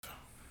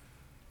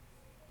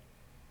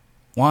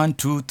1,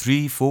 2,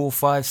 3, 4,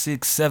 5,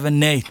 6,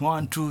 7, 8.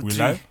 1, 2, 3. We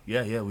live?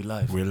 Yeah, we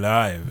live. We're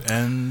live,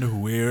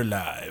 and we're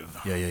live.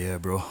 Yeah,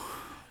 bro.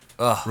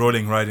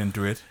 Rolling right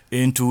into it.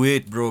 Into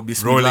it, bro.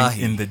 Bismillah. Rolling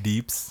in the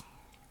deeps.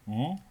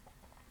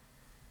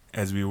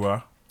 As we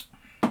were.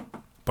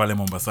 Pale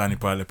Mombasani,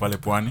 pale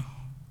Pwani.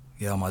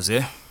 Yeah,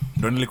 maze.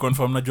 Don't really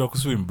confirm najua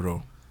kuswim,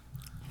 bro.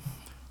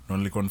 Don't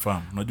really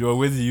confirm. Najua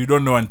wezi, you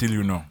don't know until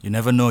you know. You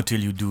never know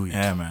till you do it.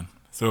 Yeah, man.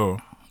 So,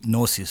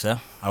 Gnosis, eh?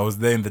 I was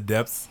there in the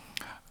depths.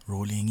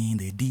 Rolling in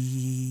the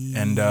deep.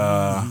 And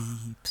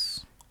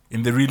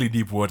in the really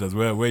deep waters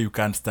where you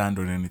can't stand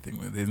on anything.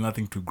 There's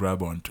nothing to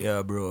grab onto.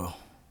 Yeah, bro.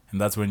 And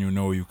that's when you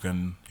know you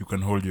can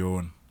hold your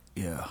own.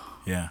 Yeah.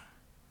 Yeah.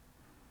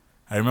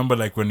 I remember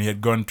like when he had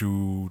gone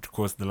to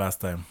Coast the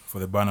last time for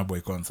the Burna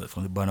Boy concert.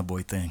 From the Burna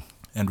Boy thing.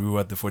 And we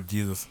were at the Fort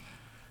Jesus.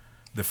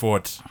 The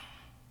fort.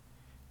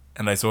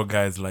 And I saw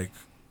guys like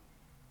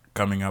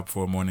coming up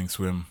for a morning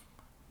swim.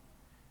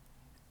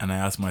 And I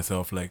asked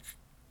myself like,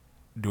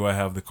 do I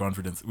have the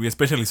confidence? We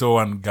especially saw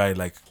one guy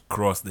like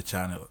cross the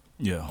channel.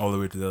 Yeah. All the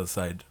way to the other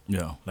side.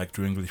 Yeah. Like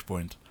to English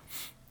Point.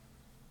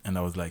 And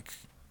I was like,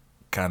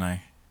 can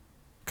I?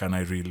 Can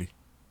I really?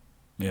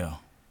 Yeah.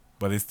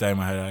 But this time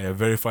I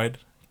verified,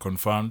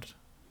 confirmed,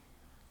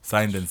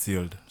 signed and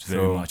sealed. It's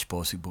very much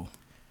possible.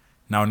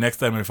 Now next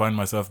time I find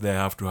myself there,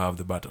 I have to have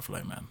the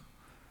butterfly, man.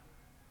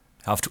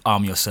 Have to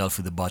arm yourself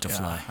with the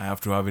butterfly. Yeah, I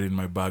have to have it in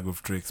my bag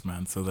of tricks,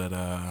 man, so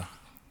that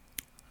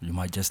you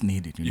might just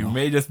need it, you know?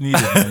 may just need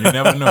it, man. You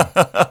never know.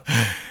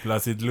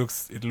 Plus it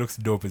looks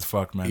dope as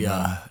fuck, man.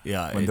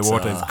 Yeah. When the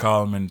water is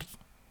calm and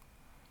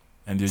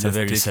you're it's just a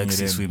very taking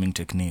sexy it in. swimming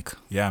technique.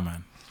 Yeah,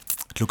 man.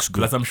 It looks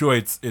good. Plus I'm sure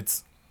it's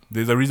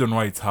there's a reason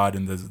why it's hard,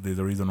 and there's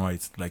a reason why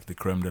it's like the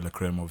creme de la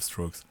creme of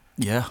strokes.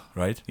 Yeah.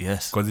 Right?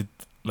 Yes. Because it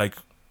like,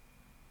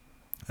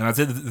 and I'd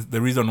say the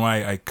reason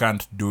why I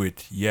can't do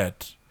it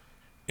yet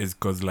is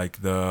because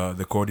like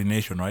the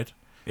coordination, right?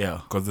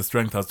 Yeah. Because the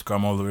strength has to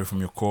come all the way from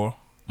your core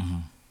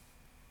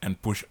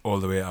and push all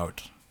the way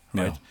out,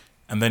 right? Yeah.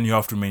 And then you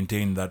have to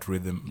maintain that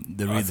rhythm,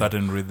 a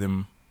certain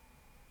rhythm.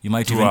 You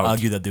might throughout. even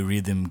argue that the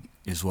rhythm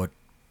is what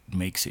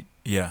makes it.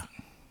 Yeah.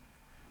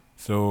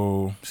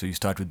 So you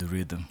start with the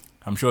rhythm.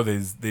 I'm sure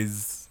there's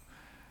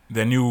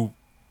new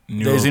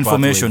there's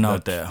information pathways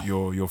out there.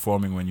 You're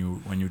forming when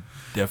you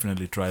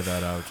definitely try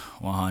that out.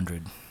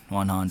 100.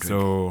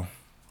 So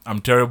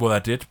I'm terrible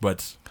at it,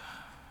 but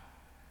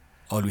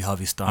all we have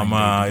is time.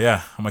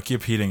 I'm gonna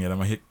keep hitting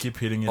it. Keep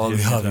hitting it. All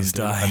we have is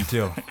time.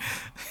 Until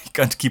you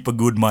can't keep a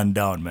good man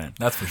down, man.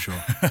 That's for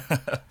sure.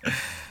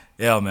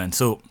 Yeah, man.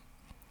 So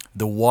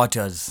the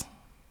waters,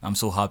 I'm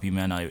so happy,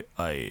 man.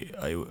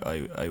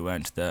 I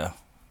went there.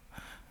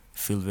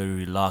 Feel very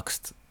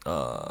relaxed,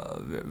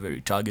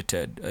 very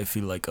targeted. I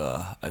feel like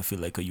a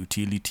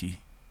utility.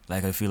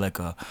 Like I feel like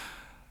a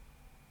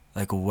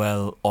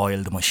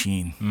well-oiled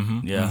machine.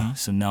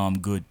 So now I'm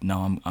good.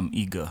 Now I'm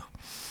eager.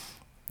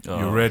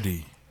 You're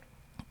ready.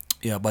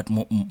 Yeah, but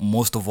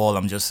most of all,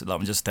 I'm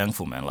just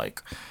thankful, man.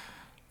 Like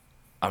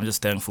I'm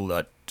just thankful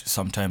that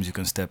sometimes you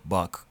can step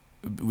back.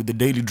 With the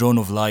daily drone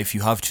of life,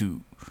 you have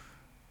to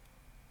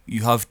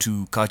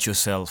catch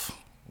yourself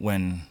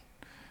when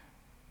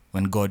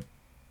God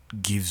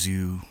gives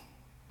you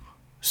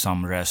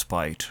some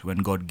respite, when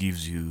God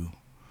gives you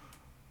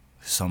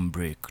some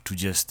break to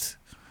just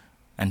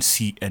and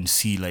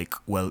see like,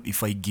 well,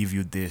 if I give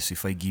you this,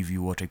 if I give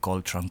you what I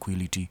call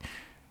tranquility,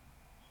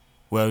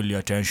 where will your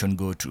attention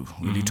go to?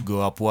 Will it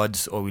go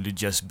upwards, or will it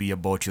just be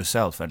about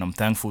yourself? And I'm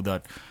thankful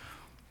that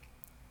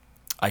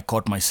I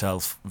caught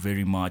myself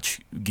very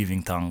much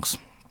giving thanks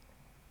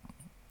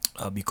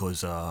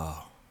because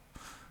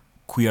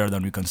queerer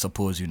than we can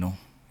suppose, you know.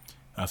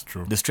 That's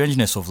true. The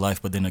strangeness of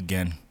life, but then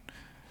again,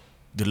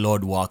 the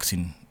Lord works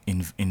in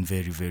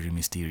very, very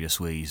mysterious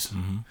ways.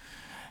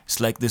 It's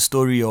like the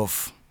story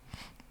of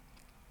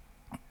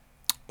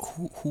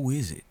who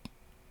is it?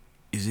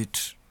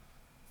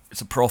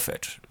 It's a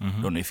prophet. I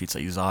don't know if it's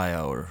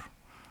Isaiah or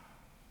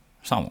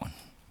someone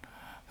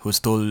who's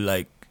told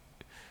like,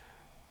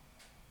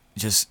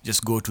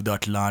 just go to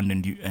that land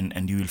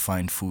and you will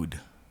find food.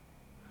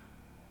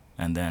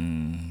 And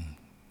then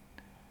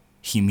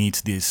he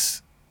meets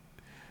this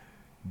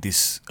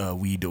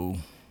widow.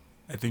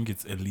 I think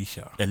it's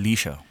Elisha.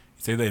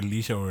 It's either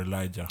Elisha or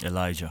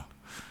Elijah.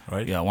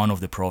 Right? Yeah, one of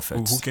the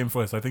prophets. Who came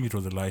first? I think it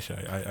was Elisha.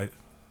 I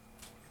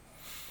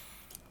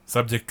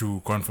subject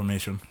to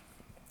confirmation.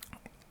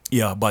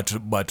 Yeah, but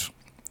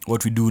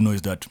what we do know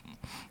is that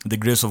the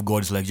grace of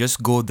God is like,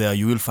 just go there,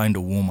 you will find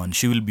a woman.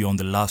 She will be on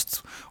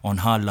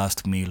her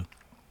last meal,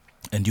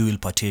 and you will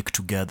partake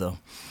together,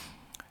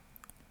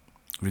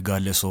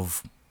 regardless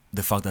of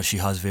the fact that she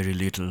has very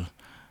little.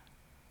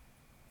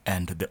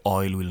 And the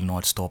oil will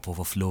not stop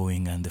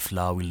overflowing, and the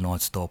flour will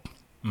not stop,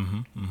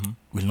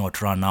 will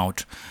not run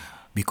out,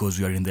 because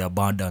we are in the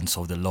abundance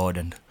of the Lord.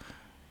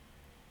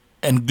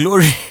 And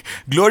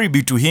glory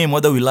be to Him,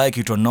 whether we like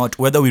it or not,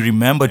 whether we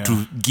remember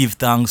to give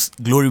thanks,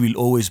 glory will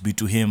always be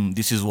to Him.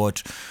 This is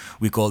what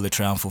we call the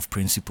triumph of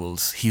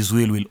principles. His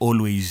will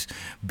always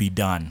be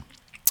done.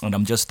 And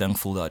I'm just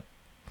thankful that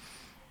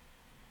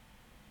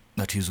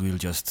that His will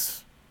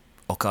just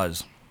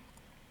occurs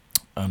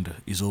and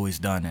is always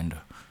done, and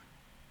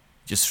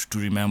just to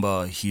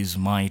remember His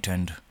might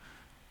and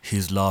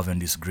His love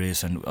and His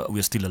grace, and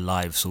we're still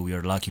alive, so we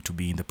are lucky to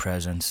be in the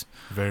presence,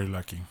 Very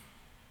lucky.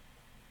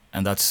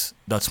 and that's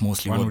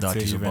mostly One what would that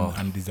say is even about.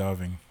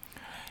 undeserving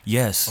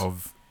Yes,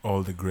 of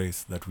all the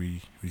grace that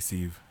we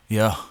receive,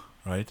 yeah,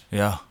 right?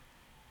 yeah.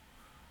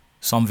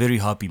 So I'm very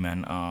happy,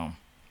 man.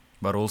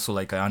 But also,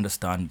 like, I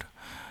understand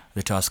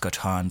the task at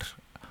hand.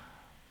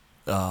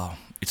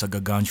 It's a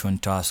gargantuan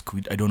task.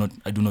 I do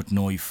not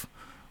know if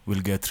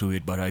we'll get through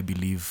it, but I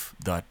believe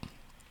that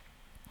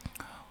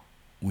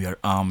we are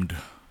armed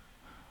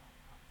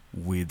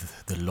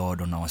with the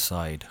Lord on our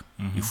side.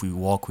 Mhm. If we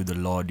walk with the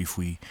Lord, if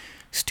we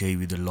stay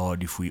with the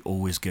Lord, if we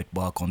always get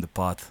back on the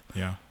path,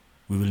 Yeah.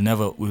 we will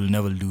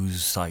never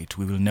lose sight.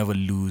 We will never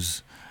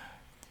lose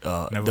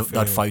Never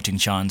that fail. fighting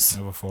chance.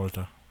 Never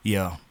falter.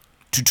 Yeah,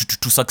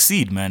 to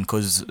succeed, man.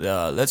 Because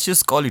let's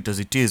just call it as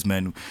it is,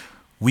 man.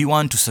 We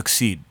want to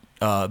succeed.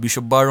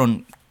 Bishop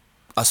Barron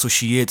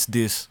associates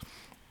this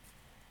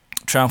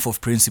triumph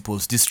of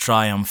principles, this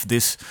triumph,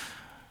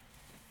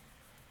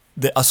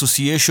 the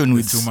association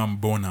with Summum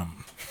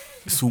bonum.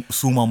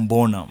 summum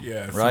bonum.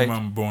 Yeah, right?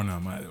 summum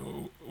bonum.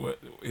 What,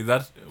 is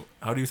that,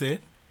 how do you say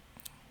it?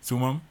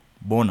 Summum?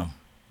 Bonum.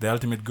 The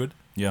ultimate good?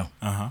 Yeah.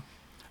 Uh-huh.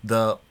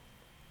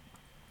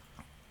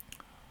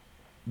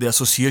 The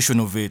association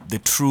of it, the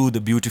true, the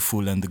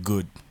beautiful, and the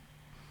good.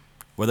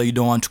 Whether you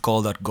don't want to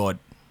call that God,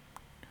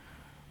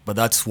 but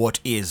that's what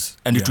is,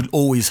 and it Yeah. will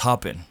always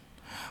happen.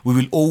 We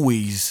will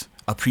always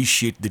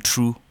appreciate the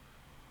true,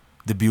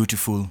 the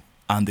beautiful,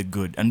 and the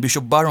good. And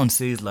Bishop Barron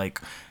says, like,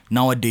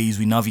 nowadays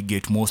we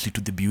navigate mostly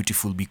to the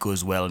beautiful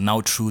because, well, now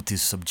truth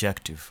is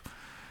subjective,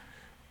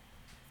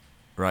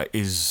 right?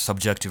 Is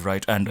subjective,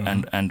 right? And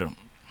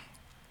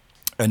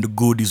and the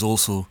good is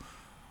also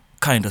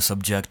kind of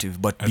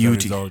subjective, but As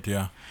beauty, a result,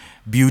 yeah.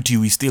 beauty,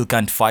 we still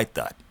can't fight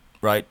that,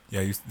 right?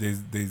 Yeah,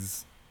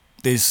 there's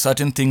There's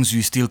certain things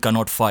you still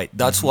cannot fight.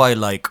 That's why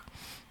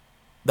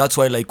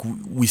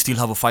we still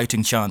have a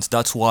fighting chance.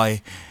 That's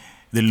why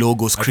the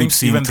logos I think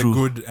creeps in even through. the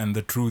good and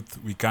the truth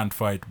we can't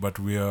fight, but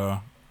we're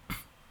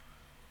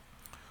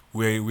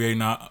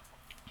in a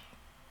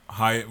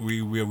high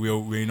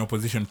we're in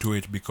opposition to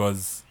it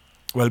because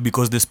Well,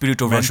 because the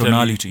spirit of mentally-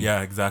 rationality.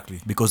 Yeah,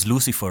 exactly. Because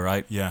Lucifer,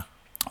 right, Yeah.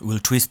 will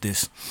twist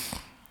this.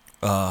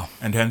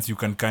 And hence you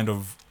can kind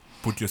of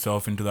put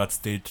yourself into that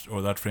state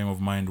or that frame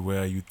of mind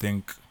where you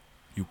think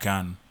you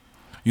can.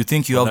 You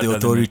think you But have that the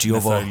doesn't authority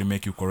necessarily over,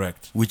 make you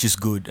correct. which is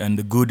good, and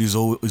the good is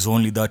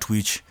only that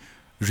which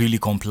really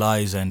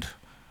complies and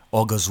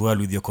augurs well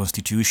with your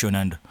constitution.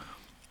 And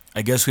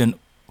I guess when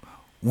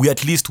we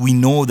at least we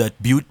know that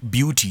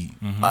beauty,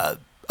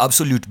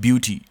 absolute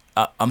beauty.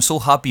 I'm so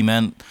happy,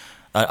 man.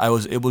 I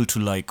was able to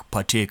like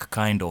partake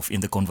kind of in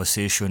the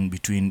conversation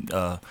between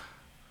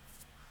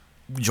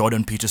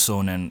Jordan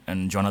Peterson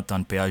and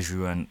Jonathan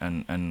Piaget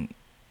and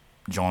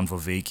John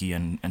Vervaeke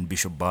and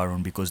Bishop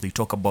Barron, because they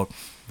talk about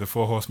The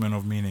four horsemen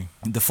of meaning.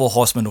 the four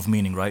horsemen of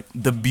meaning, right?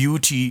 The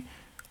beauty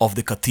of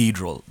the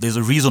cathedral. There's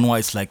a reason why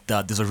it's like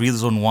that. There's a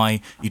reason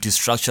why it is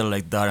structured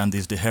like that, and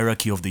there's the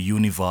hierarchy of the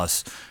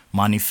universe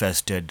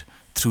manifested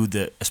through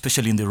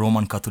especially in the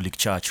Roman Catholic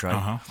Church,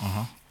 right?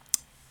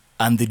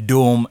 And the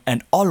dome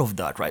and all of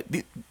that, right?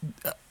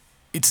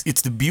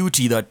 It's the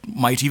beauty that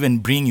might even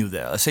bring you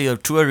there. Say a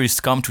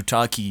tourist come to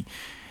Turkey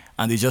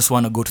and they just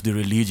want to go to the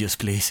religious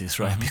places,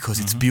 right? Because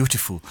it's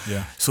beautiful.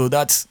 Yeah. So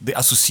that's the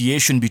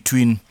association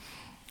between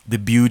the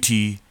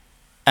beauty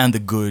and the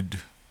good.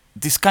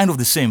 This kind of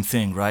the same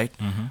thing, right?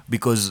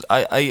 Because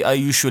I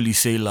usually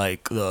say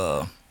like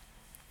Do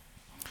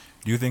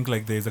you think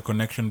like there's a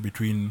connection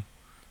between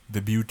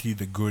the beauty,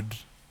 the good,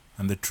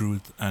 and the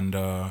truth, and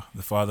the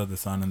Father, the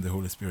Son, and the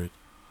Holy Spirit?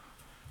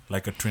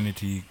 Like a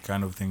Trinity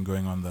kind of thing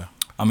going on there.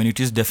 I mean, it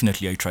is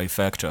definitely a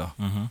trifecta,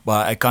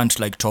 but I can't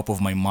like top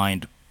of my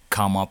mind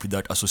come up with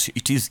that association.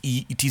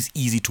 It is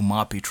easy to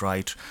map it,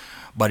 right?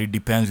 But it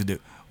depends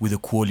with the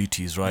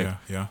qualities, right?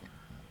 Yeah.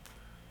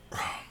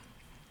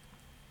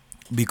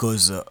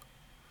 Because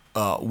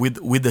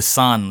with the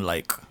Son,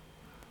 like,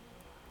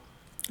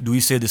 do we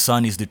say the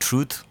Son is the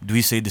truth? Do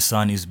we say the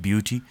Son is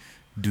beauty?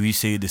 Do we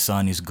say the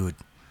Son is good?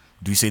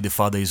 Do we say the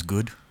Father is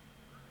good?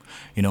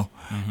 You know,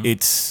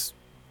 it's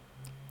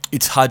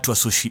hard to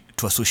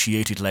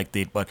associate it like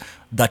that, but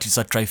that is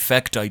a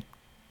trifecta.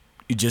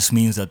 It just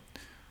means that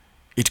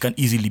it can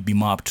easily be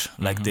mapped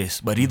like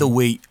this. But either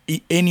way,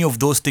 any of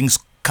those things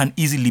can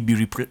easily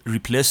be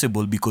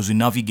replaceable because we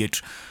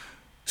navigate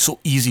so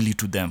easily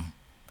to them,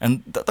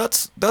 and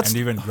that's And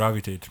even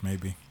gravitate,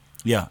 maybe.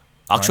 yeah.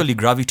 Actually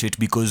gravitate,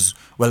 because,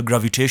 well,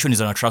 gravitation is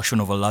an attraction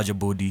of a larger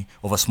body,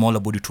 of a smaller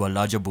body to a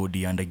larger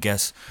body, and I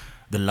guess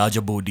the larger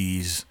body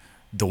is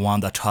the one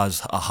that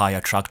has a high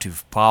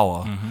attractive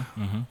power,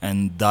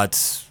 and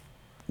that's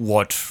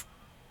what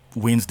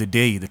wins the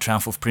day, the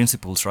triumph of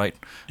principles, right?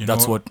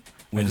 That's what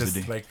wins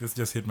the day. Like, this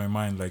just hit my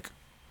mind. Like,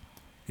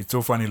 it's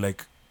so funny.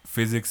 Like,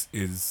 physics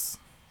is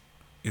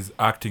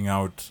acting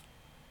out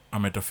a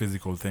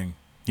metaphysical thing,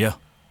 Yeah,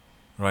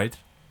 right?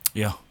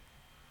 yeah,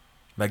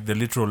 like the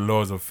literal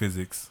laws of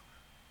physics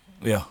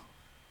Yeah.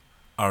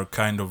 are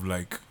kind of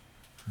like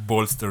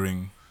bolstering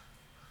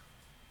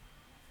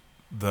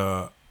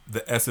the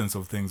essence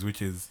of things,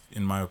 which is,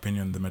 in my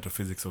opinion, the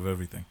metaphysics of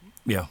everything.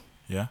 Yeah.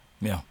 Yeah.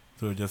 Yeah.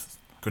 So just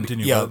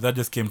continue. Yeah. That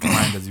just came to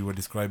mind as you were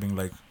describing,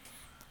 like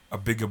a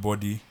bigger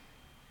body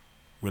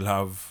will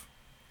have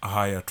a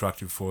higher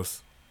attractive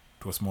force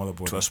to a smaller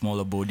body. To a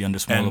smaller body, and the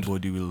smaller And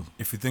body will.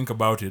 If you think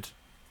about it,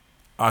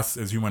 us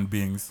as human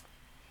beings,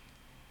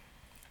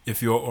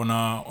 if you're on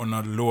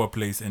a lower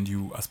place and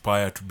you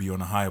aspire to be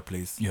on a higher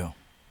place, Yeah.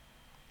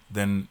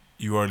 then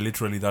you are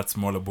literally that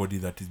smaller body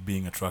that is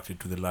being attracted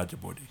to the larger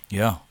body.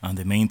 Yeah. And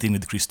the main thing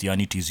with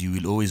Christianity is you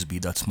will always be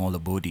that smaller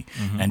body.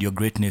 And your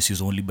greatness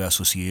is only by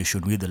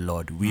association with the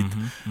Lord, with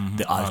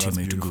the Ah, that's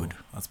ultimate beautiful. good.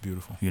 That's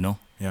beautiful. You know?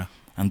 Yeah.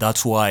 And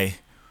that's why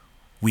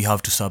we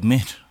have to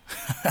submit.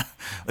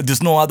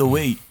 There's no other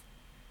way.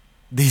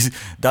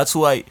 That's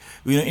why,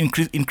 you know,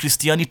 in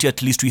Christianity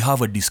at least, we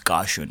have a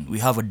discussion. We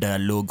have a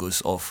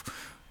dialogus of,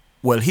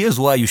 well, here's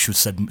why you should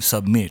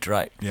submit,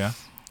 right? Yeah.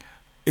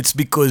 It's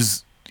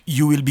because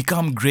you will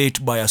become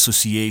great by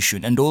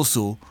association. And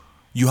also,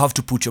 you have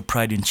to put your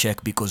pride in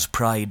check, because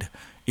pride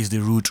is the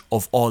root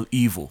of all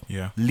evil.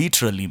 Yeah.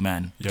 Literally,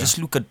 man. Yeah. Just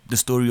look at the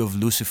story of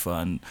Lucifer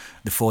and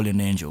the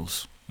fallen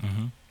angels.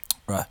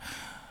 Right.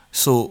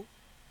 So,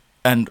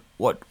 and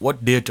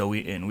what date are we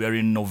in? We are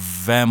in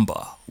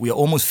November. We are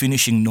almost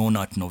finishing No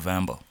Nut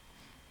November.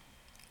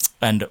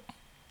 And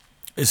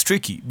it's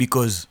tricky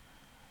because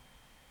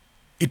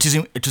it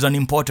is an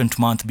important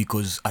month,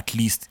 because at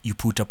least you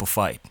put up a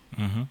fight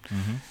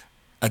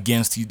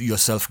against your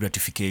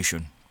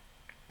self-gratification.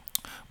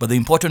 But the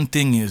important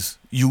thing is,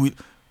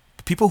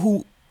 people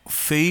who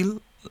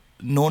fail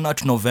No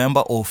Nut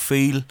November or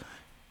fail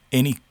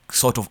any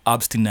sort of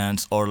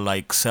abstinence or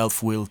like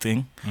self-will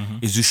thing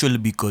is usually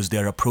because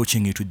they're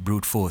approaching it with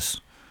brute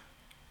force.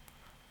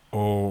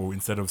 Oh,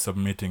 instead of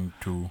submitting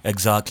to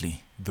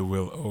Exactly. the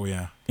will. Oh,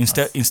 yeah.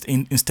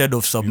 Instead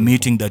of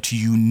submitting, that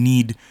you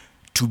need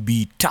to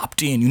be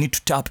tapped in. You need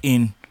to tap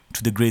in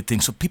to the great thing.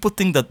 So people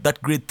think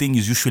that great thing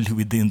is usually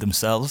within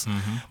themselves,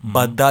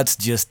 but that's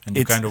just And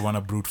you kind of want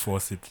to brute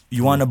force it.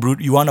 You want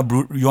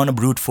to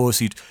brute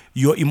force it.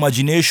 Your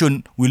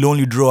imagination will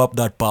only draw up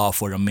that power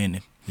for a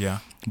minute. Yeah.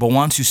 But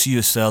once you see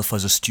yourself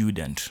as a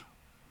student,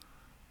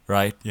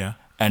 right? Yeah.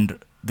 And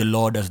the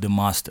Lord as the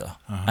master,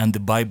 and the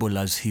Bible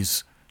as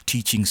his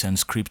teachings and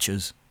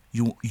scriptures,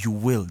 you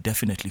will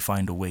definitely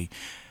find a way.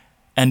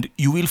 And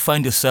you will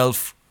find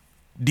yourself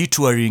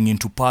detouring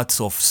into parts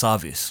of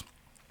service,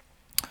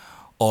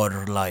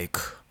 or like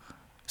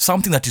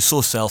something that is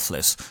so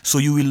selfless. So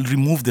you will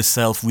remove the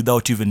self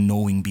without even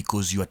knowing,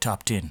 because you are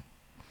tapped in.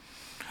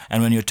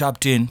 And when you're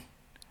tapped in,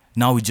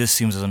 now it just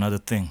seems as another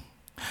thing.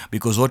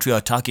 Because what we are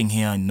attacking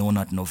here in No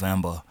Nut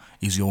November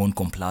is your own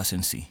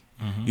complacency,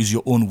 is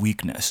your own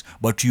weakness.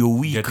 But you're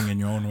weak. Getting in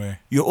your own way.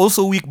 You're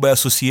also weak by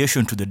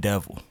association to the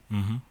devil.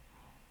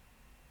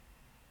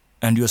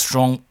 And you're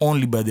strong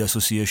only by the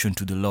association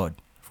to the Lord.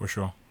 For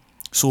sure.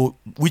 So,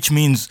 which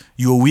means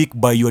you're weak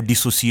by your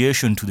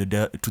dissociation to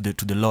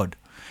the Lord.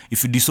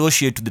 If you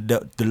dissociate to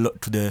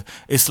the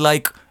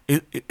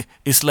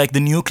it's like the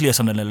nucleus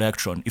and an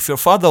electron. If you're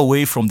farther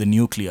away from the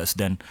nucleus,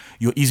 then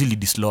you're easily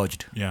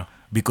dislodged. Yeah.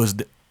 Because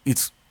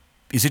is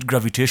it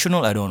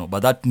gravitational? I don't know.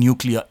 But that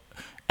nuclear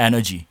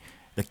energy,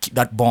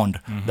 that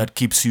bond that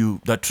keeps you,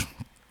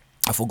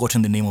 I've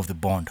forgotten the name of the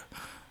bond.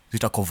 Is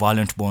it a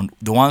covalent bond?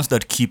 The ones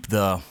that keep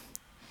the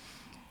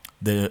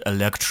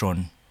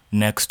electron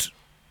next,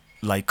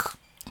 like,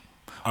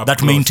 Up that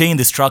close. maintain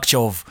the structure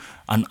of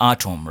an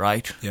atom,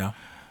 right? Yeah.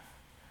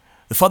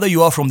 The farther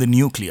you are from the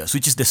nucleus,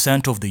 which is the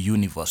center of the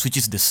universe, which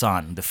is the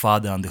Son, the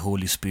Father, and the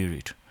Holy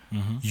Spirit,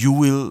 you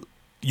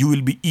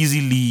will be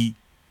easily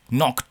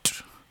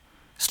knocked.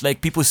 It's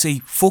like people say,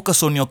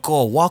 focus on your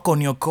core, work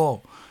on your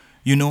core.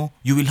 You know,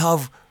 you will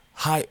have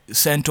high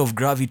center of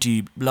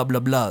gravity, blah, blah,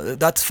 blah.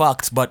 That's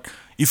facts. But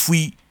if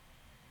we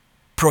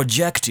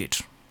project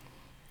it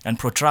and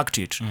protract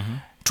it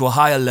to a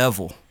higher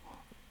level,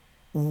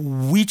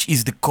 which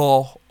is the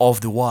core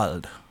of the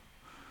world,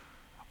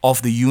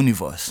 of the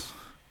universe?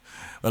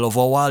 Well, of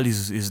our world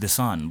is the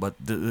Son, but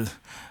the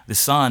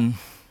Son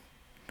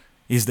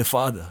is the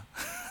Father.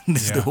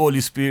 This is the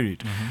Holy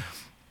Spirit.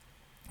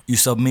 You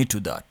submit to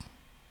that.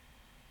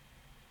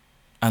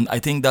 And I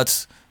think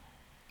that's,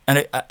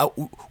 and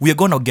we're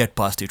going to get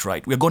past it,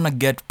 right? We're going to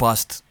get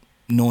past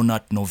No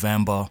Nut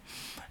November.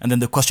 And then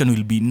the question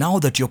will be, now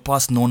that you're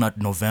past No Nut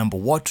November,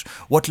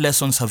 what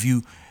lessons have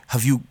you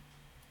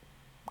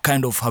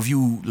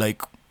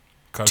like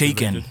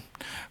taken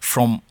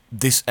from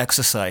this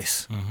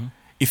exercise?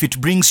 If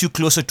it brings you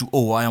closer to,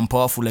 I am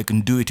powerful, I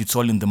can do it, it's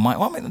all in the mind.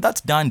 Well, I mean,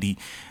 that's dandy,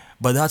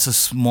 but that's a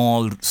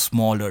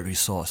smaller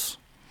resource.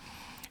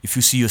 If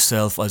you see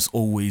yourself as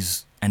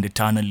always and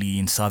eternally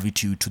in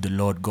servitude to the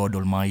Lord God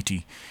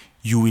Almighty,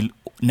 you will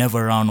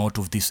never run out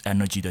of this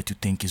energy that you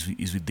think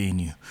is within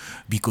you.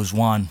 Because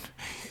one,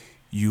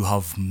 you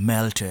have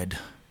melted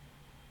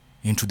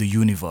into the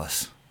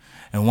universe.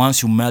 And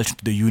once you melt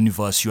into the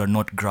universe, you are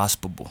not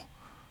graspable.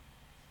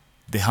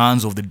 the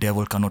hands of the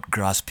devil cannot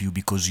grasp you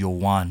because you're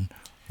one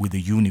with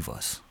the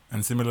universe.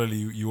 And similarly,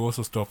 you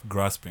also stop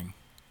grasping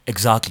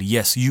Exactly.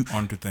 Yes.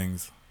 onto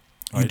things,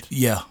 You- right?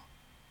 yeah.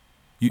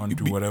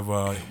 Onto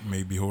whatever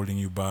may be holding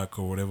you back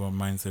or whatever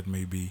mindset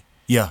may be.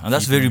 Yeah, and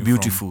that's keeping very you from-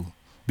 beautiful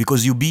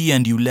because you be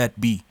and you let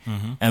be.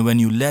 Mm-hmm. And when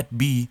you let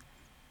be,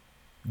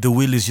 the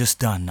will is just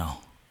done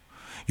now.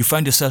 You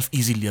find yourself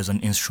easily as an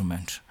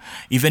instrument.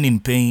 Even in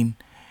pain,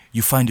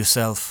 you find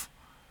yourself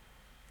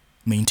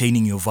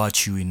maintaining your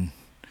virtue in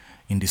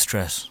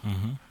distress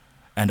Mm-hmm.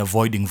 and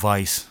avoiding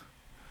vice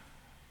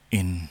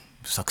in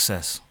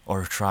success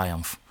or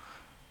triumph.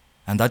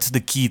 And that's the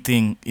key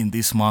thing in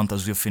this month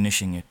as we're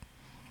finishing it.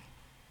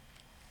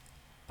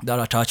 That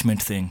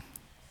attachment thing.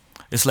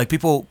 It's like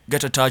people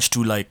get attached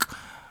to like,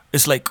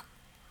 it's like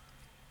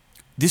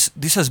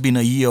this has been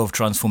a year of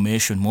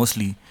transformation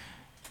mostly.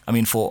 I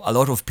mean, for a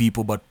lot of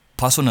people, but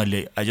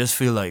personally, I just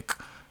feel like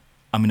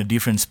I'm in a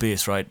different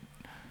space, right?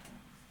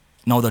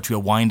 Now that we are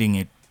winding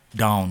it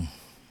down.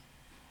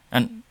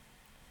 And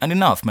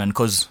enough, man,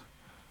 because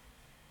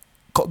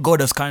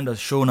God has kind of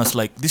shown us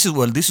like this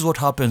is what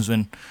happens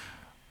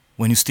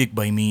when you stick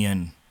by me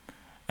and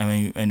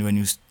when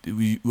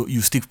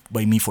you stick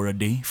by me for a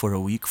day, for a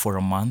week, for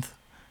a month,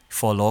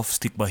 fall off,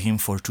 stick by him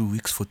for 2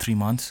 weeks, for 3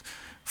 months,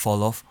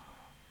 fall off,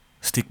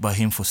 stick by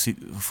him for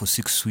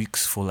 6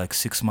 weeks, for like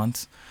 6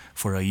 months,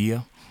 for a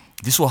year.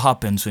 This is what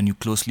happens when you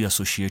closely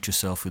associate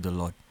yourself with the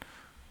Lord.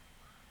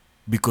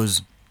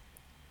 Because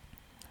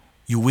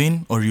you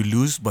win or you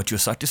lose, but you're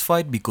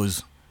satisfied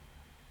because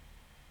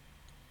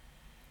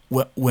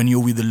when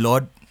you're with the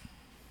Lord,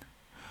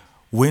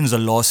 wins or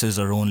losses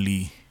are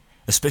only,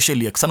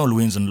 especially external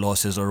wins and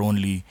losses are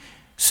only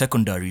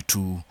secondary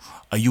to,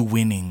 are you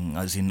winning,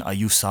 as in, are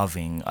you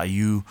serving, are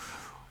you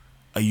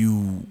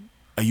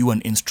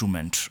an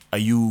instrument, are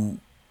you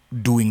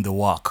doing the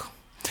work?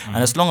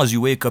 And as long as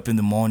you wake up in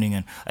the morning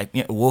and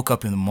woke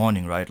up in the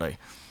morning, right, like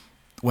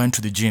went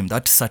to the gym,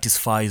 that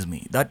satisfies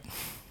me.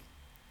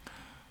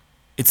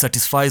 It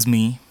satisfies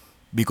me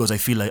because I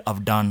feel like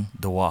I've done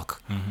the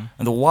work. Mm-hmm.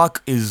 And the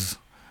work is,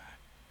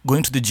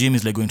 going to the gym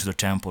is like going to the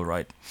temple,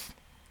 right?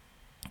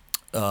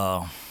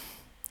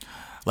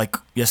 Like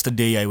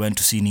yesterday I went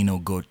to see Nino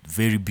Goat,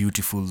 very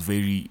beautiful,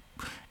 very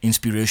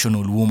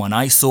inspirational woman.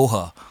 I saw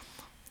her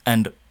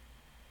and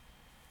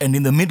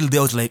in the middle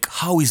there I was like,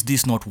 how is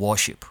this not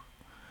worship?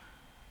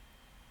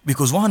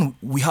 Because one,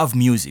 we have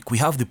music, we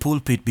have the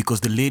pulpit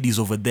because the lady's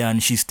over there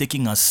and she's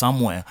taking us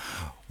somewhere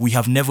we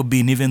have never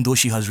been, even though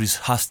she has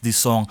rehearsed this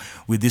song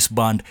with this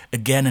band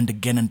again and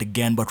again and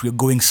again, but we're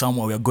going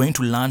somewhere, we're going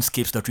to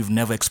landscapes that we've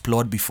never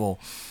explored before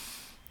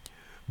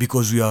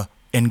because we are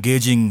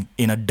engaging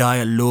in a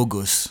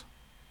dialogos.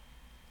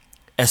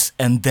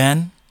 And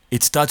then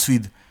it starts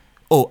with,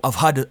 oh, I've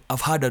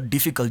had a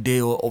difficult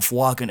day of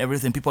work and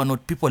everything, people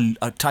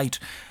are tight,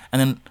 and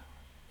then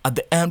at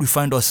the end we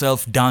find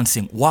ourselves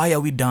dancing. Why are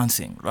we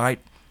dancing, right?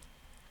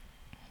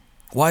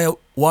 Why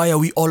are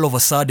we all of a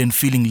sudden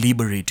feeling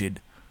liberated?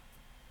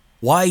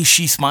 Why is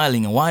she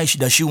smiling and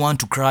does she want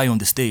to cry on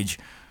the stage?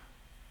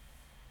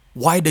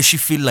 Why does she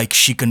feel like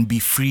she can be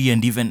free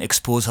and even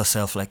expose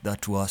herself like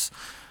that to us?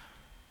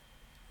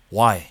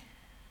 Why?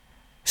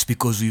 It's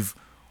because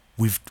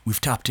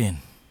we've tapped in.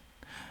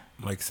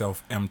 Like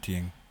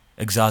self-emptying.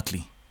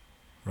 Exactly.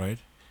 Right?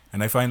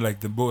 And I find like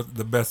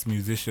the best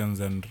musicians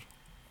and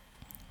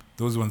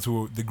those ones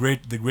who the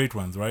great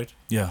ones, right?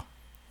 Yeah.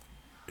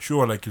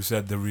 Sure, like you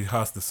said, they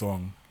rehearse the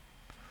song,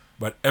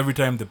 but every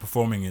time they're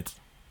performing it,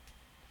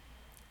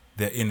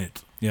 they're in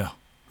it. Yeah.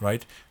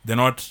 Right? They're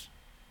not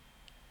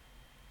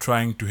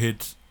trying to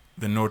hit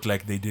the note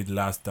like they did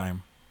last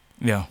time.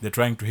 Yeah. They're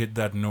trying to hit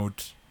that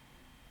note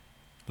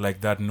like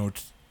that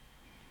note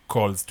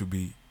calls to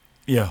be.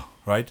 Yeah.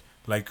 Right?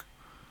 Like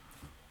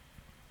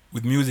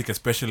with music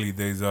especially,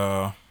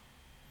 to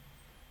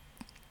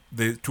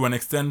an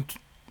extent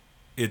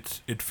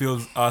it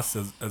feels us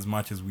as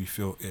much as we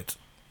feel it.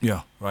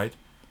 Yeah. Right?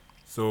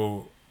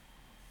 So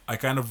I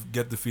kind of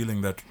get the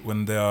feeling that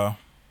when they're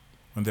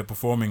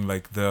performing,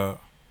 like they're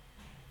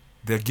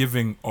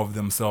giving of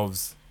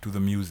themselves to the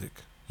music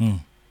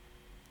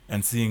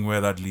and seeing where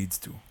that leads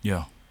to.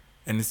 Yeah.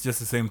 And it's just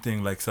the same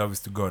thing like service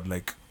to God.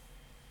 Like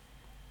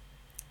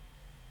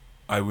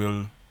I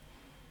will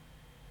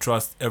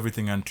trust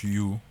everything unto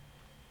you,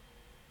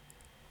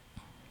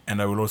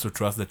 and I will also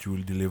trust that you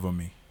will deliver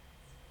me.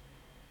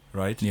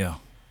 Right? Yeah.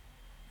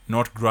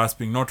 Not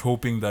grasping, not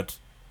hoping that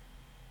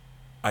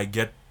I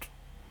get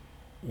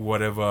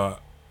whatever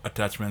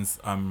attachments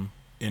I'm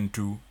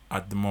into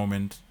at the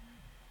moment.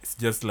 It's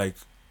just like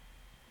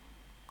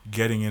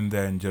getting in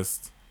there and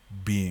just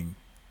being.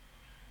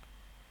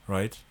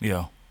 Right?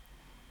 Yeah.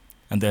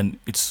 And then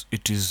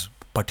it is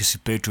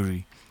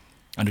participatory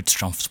and it's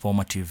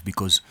transformative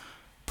because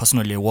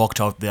personally I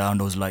walked out there and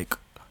I was like,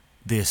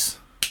 this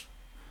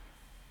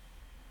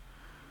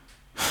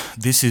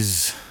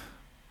is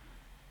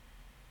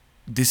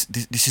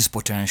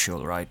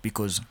potential, right?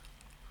 Because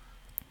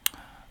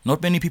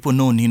not many people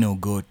know Nino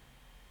Goat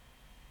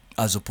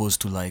as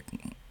opposed to like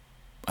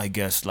I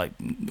guess like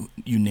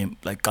you name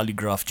like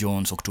Calligraph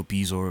Jones,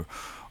 Octopus, or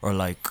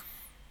like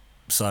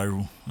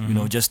Saru, you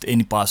know, just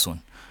any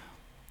person.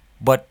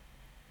 But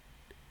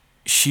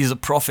she's a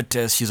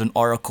prophetess, she's an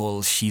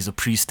oracle, she's a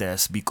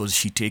priestess because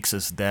she takes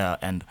us there.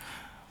 And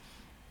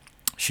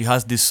she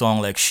has this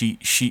song, like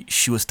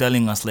she was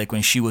telling us, like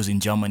when she was in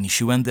Germany,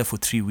 she went there for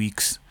 3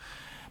 weeks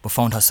but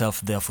found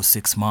herself there for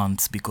 6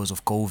 months because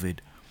of COVID.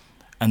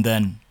 And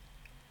then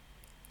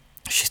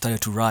she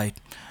started to write,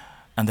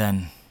 and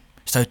then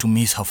started to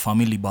miss her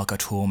family back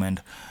at home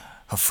and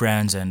her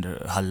friends and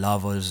her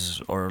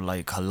lovers, or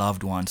like her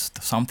loved ones,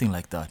 something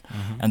like that.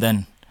 And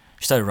then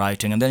she started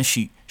writing, and then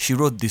she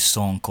wrote this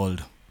song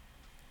called,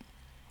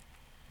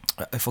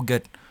 I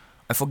forget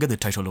the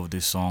title of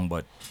this song,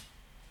 but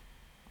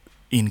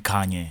In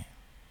Kanye,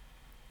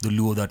 the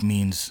Luo that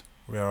means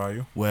Where are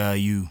you? where are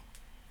you?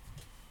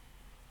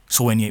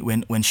 So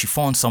when she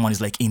found someone,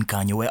 is like, In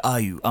Kanye, where are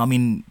you? I'm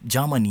in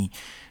Germany,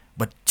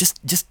 but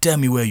just tell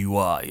me where you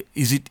are.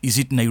 Is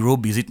it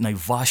Nairobi? Is it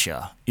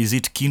Naivasha? Is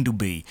it Kindu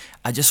Bay?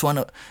 I just want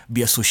to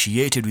be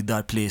associated with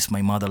that place,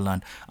 my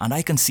motherland. And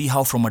I can see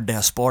how from a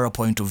diaspora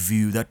point of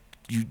view that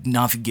you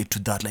navigate to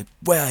that, like,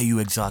 where are you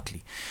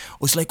exactly?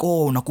 Or it's like,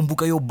 oh,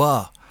 nakumbuka yo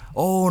bar.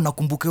 Oh,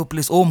 nakumbuka yo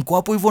place. Oh, mko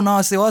hapo hivyo na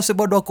wase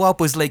bado wako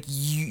hapo. It's like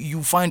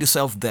you find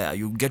yourself there.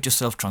 You get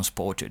yourself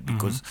transported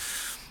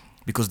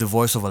because the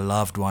voice of a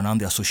loved one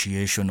and the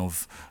association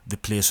of the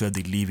place where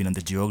they live in and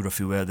the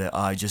geography where they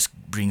are just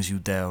brings you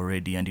there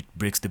already, and it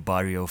breaks the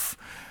barrier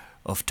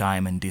of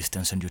time and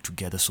distance, and you're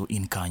together. So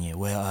In Kanye,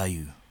 where are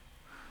you?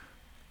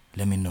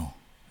 Let me know,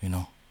 you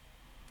know.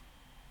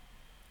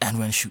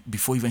 And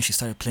before even she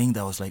started playing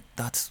that, I was like,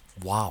 that's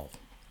wow.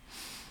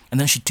 And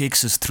then she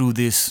takes us through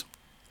this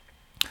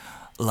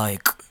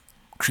like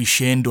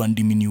crescendo and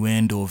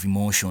diminuendo of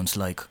emotions.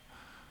 Like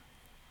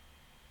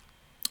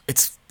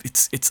it's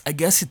I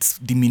guess it's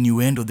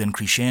diminuendo then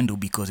crescendo,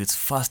 because it's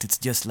first it's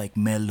just like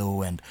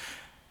mellow, and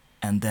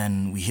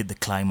then we hit the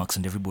climax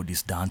and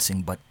everybody's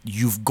dancing. But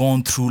you've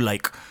gone through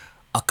like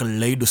a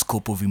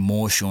kaleidoscope of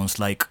emotions,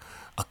 like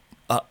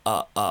a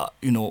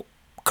you know,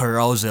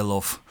 carousel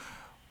of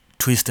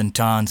twists and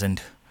turns,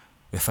 and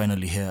we're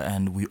finally here.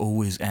 And we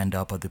always end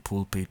up at the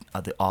pulpit,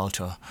 at the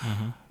altar.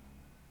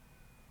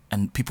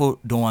 And people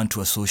don't want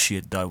to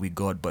associate that with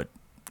God, but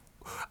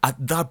at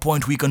that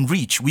point we can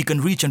reach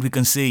and we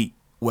can say,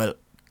 well,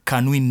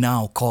 can we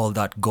now call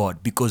that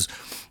God? Because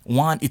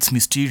one, it's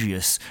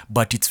mysterious,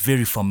 but it's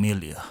very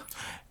familiar.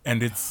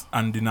 And it's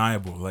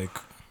undeniable. Like,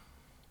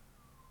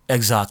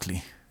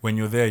 exactly. When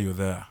you're there, you're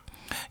there.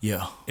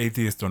 Yeah.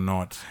 Atheist or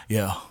not.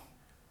 Yeah.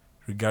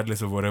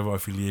 Regardless of whatever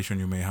affiliation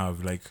you may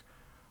have. Like,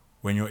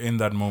 when you're in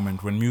that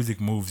moment, when music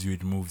moves you,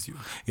 it moves you.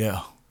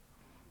 Yeah.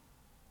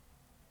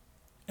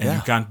 And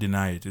you can't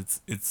deny it.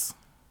 It's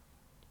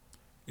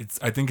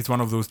I think it's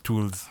one of those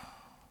tools,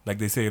 like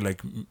they say,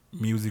 like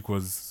music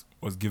was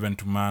given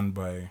to man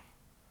by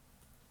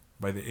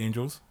the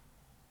angels.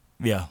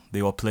 Yeah,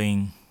 they were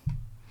playing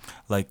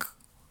like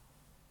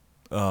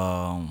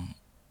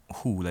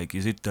who? Like,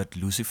 is it that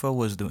Lucifer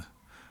was the?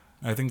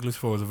 I think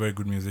Lucifer was a very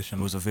good musician.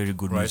 He was a very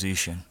good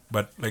musician.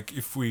 But like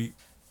if we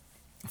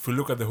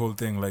look at the whole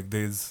thing, like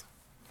there's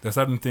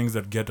certain things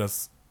that get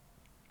us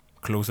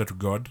closer to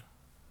God.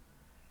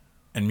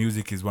 And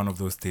music is one of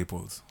those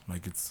staples.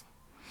 Like it's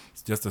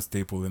just a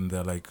staple in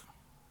there. Like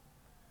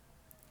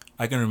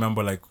I can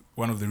remember, like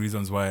one of the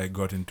reasons why I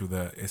got into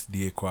the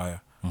SDA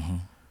choir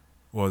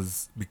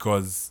was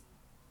because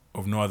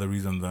of no other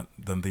reason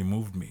than they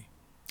moved me.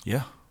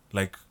 Yeah.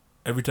 Like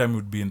every time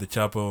we'd be in the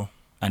chapel.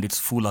 And it's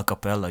full a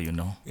cappella, you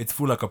know. It's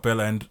full a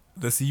cappella, and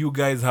the CU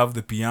guys have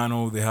the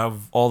piano, they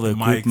have all the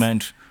mics.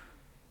 equipment.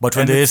 But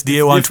when the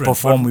SDA want to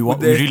perform, we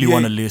really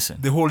want to listen.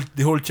 The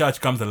whole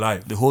church comes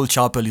alive. The whole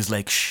chapel is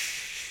like,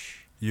 shh.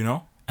 You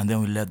know? And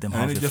then we let them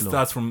have the flow. And it just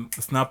starts from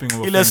snapping of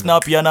a finger.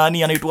 Snap ya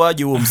nani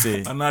anaitwaje huo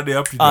mse? Anade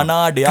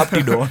up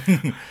to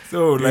down.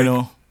 So like, you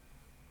know,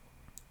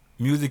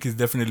 music is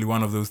definitely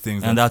one of those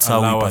things and that's how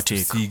we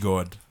partake. Us to see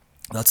God.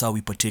 That's how we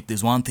partake.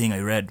 There's one thing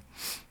I read.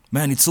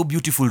 Man, it's so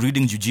beautiful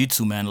reading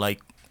jiu-jitsu, man. Like,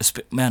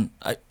 man,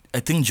 I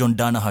think John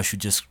Danaher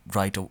should just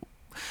write a...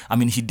 I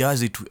mean, he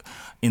does it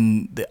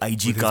in the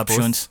IG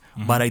captions,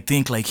 but I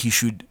think like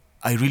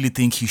I really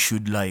think he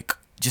should like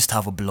just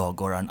have a blog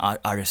or an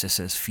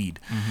RSS feed,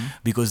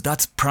 because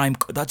that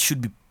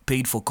should be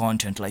paid for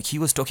content. Like he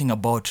was talking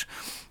about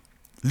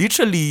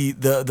literally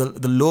the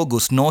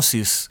logos,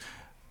 Gnosis,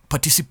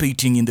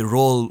 participating in the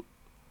role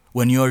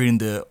when you're in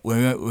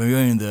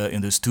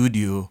the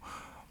studio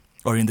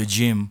or in the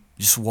gym,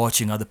 just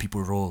watching other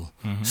people roll.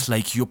 It's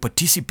like you're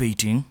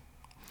participating.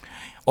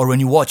 Or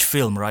when you watch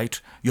film, right?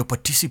 You're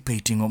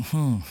participating on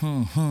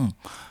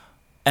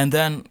and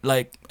then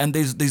like, and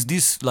there's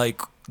this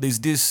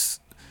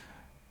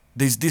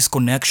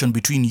connection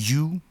between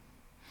you,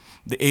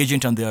 the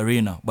agent, and the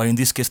arena. But in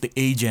this case, the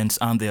agents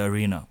and the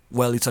arena.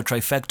 Well, it's a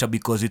trifecta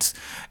because it's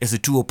the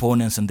two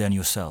opponents and then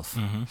yourself,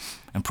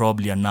 and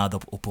probably another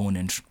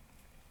opponent.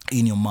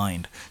 in your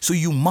mind. So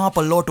you map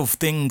a lot of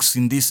things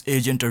in this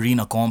agent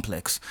arena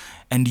complex,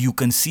 and you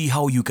can see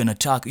how you can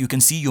attack. You can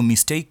see your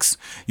mistakes.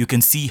 You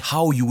can see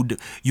how you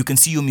can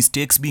see your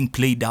mistakes being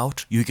played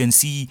out. You can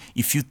see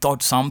if you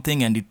thought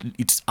something and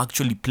it's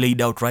actually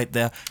played out right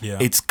there. Yeah.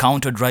 It's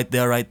countered right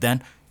there, right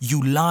then.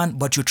 You learn,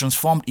 but you're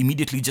transformed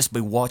immediately just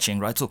by watching,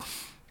 right? So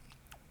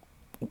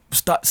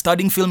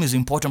studying film is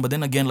important, but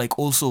then again, like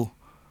also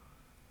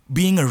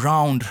being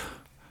around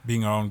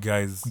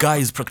guys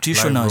live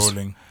practitioners,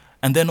 rolling.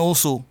 and then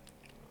also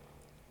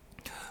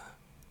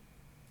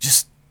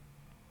just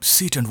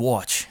sit and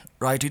watch,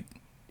 right?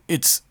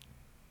 It's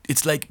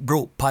like,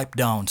 bro, pipe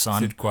down,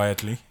 son, Sit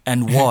quietly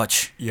and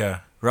watch, yeah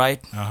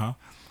right? uh-huh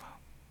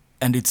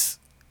And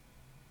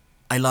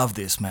I love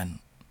this, man.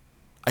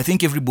 I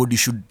think everybody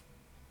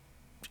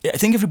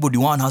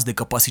one has the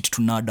capacity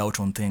to nerd out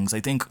on things. I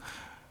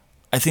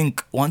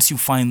think once you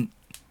find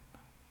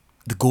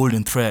the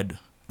golden thread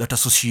that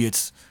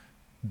associates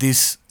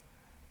this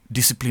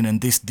discipline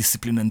and this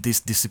discipline and this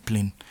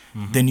discipline,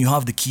 then you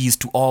have the keys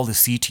to all the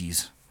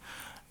cities,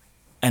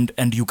 and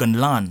you can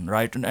learn,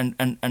 right? And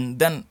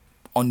then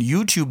on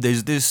YouTube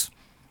there's this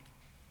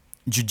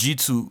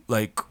jiu-jitsu,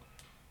 like,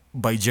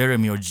 by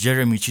Jeremy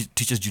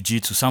teaches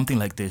jiu-jitsu, something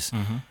like this.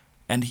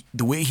 And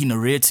the way he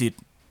narrates it,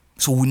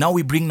 so now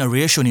we bring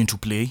narration into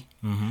play,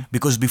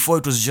 because before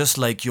it was just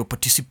like you're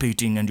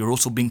participating and you're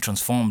also being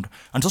transformed,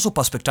 and it's also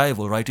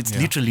perspectival, right? It's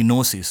literally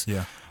gnosis.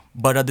 yeah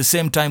But at the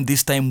same time,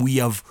 this time we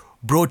have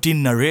brought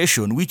in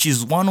narration, which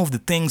is one of the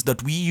things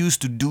that we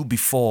used to do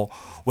before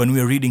when we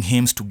were reading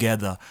hymns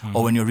together,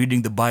 or when you're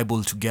reading the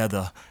Bible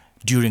together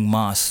during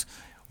Mass.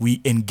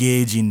 We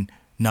engage in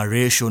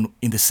narration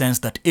in the sense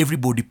that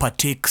everybody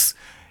partakes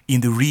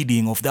in the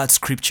reading of that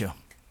scripture.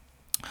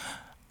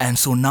 And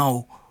so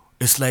now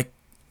it's like,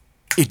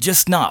 it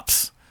just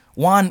snaps.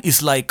 One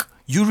is like,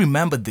 you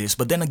remember this,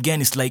 but then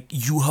again, it's like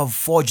you have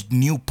forged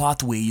new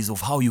pathways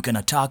of how you can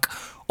attack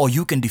or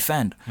you can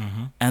defend.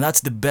 And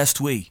that's the best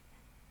way.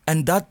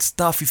 And that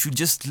stuff, if you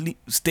just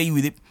stay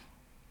with it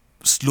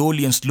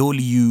slowly and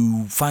slowly,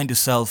 you find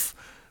yourself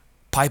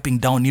piping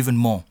down even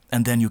more.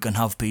 And then you can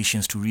have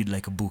patience to read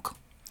like a book.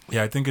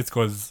 Yeah, I think it's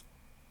because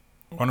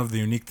one of the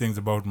unique things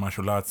about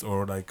martial arts,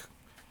 or like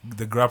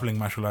the grappling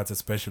martial arts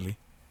especially,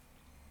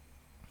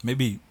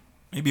 maybe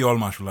all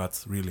martial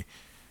arts really,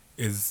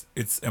 is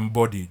it's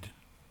embodied.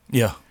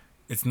 Yeah.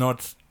 It's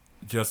not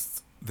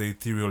just the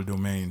ethereal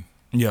domain,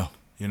 Yeah.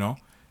 you know?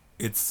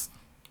 It's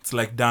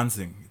like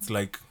dancing. It's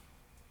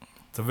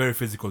a very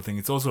physical thing.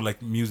 It's also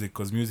like music,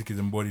 because music is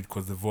embodied,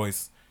 because the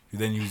voice, you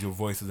then use your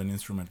voice as an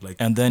instrument. Like,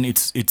 And then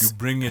it's you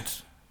bring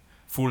it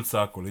full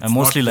circle. It's and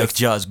mostly not like just-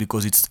 jazz,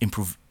 because it's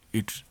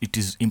it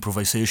is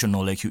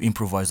improvisational, like you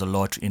improvise a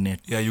lot in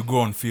it. Yeah, you go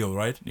on feel,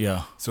 right?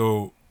 Yeah.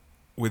 So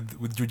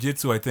with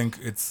jiu-jitsu, I think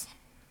it's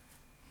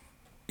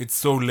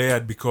so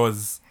layered,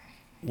 because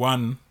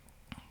one,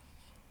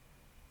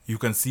 you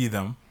can see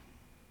them,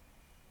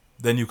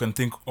 then you can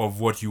think of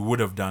what you would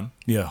have done,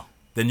 Yeah.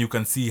 then you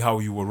can see how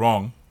you were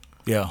wrong,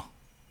 Yeah.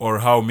 or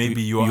how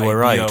maybe your you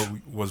were idea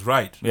right. was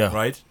right, Yeah.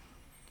 right?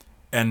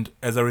 And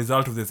as a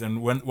result of this,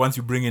 and once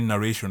you bring in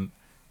narration,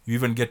 you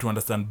even get to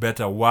understand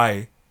better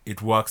why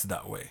it works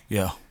that way.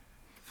 Yeah.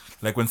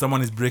 Like when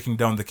someone is breaking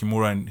down the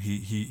Kimura, and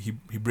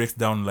he breaks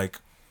down like,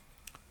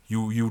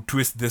 you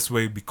twist this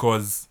way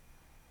because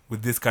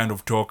with this kind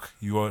of torque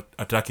you are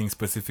attacking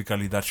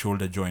specifically that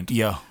shoulder joint.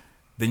 Yeah.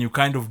 Then you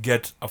kind of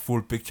get a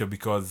full picture,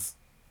 because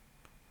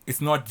it's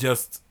not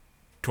just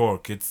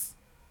torque, it's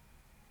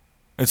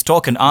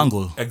Talk and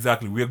angle.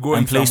 exactly, we're going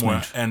And somewhere,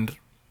 placement. and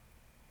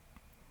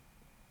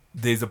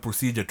there's a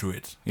procedure to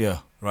it, Yeah.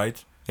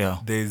 right? Yeah.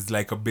 There's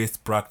like a base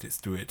practice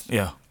to it,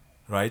 Yeah.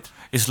 right?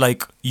 It's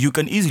like you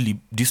can easily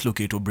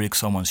dislocate or break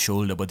someone's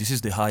shoulder, but this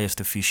is the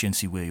highest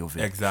efficiency way of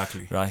it.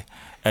 Exactly. Right,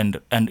 and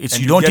it's And you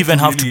you don't get even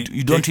to have really to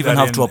you don't take even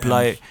that have to in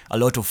apply and- a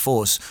lot of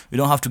force. You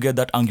don't have to get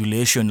that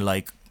angulation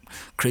like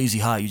crazy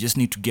high. You just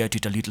need to get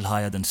it a little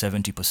higher than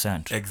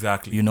 70%.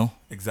 Exactly. You know,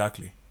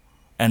 Exactly.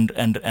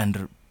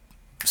 and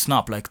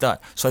snap like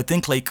that. So I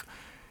think like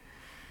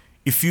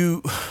if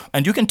you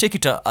and you can take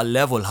it a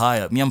level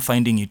higher. Me, I'm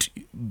finding it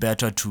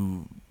better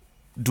to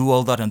do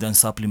all that and then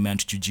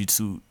supplement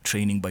jiu-jitsu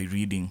training by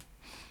reading.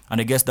 And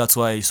I guess that's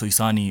why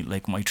Soisani,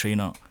 like my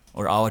trainer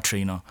or our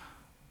trainer,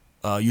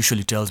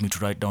 usually tells me to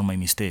write down my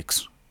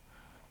mistakes.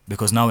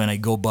 Because now when I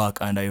go back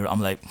and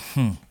I'm like,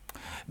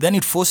 then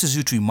it forces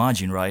you to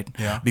imagine, right?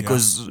 Yeah.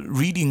 Because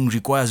reading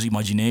requires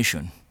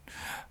imagination.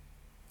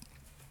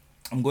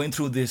 I'm going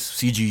through this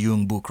C.G.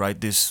 Jung book, right?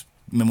 This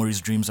Memories,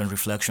 Dreams, and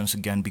Reflections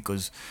again,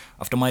 because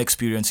after my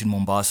experience in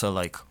Mombasa,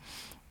 like,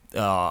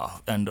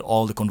 and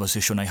all the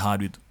conversation I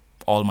had with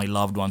all my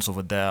loved ones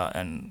over there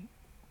and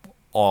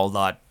all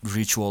that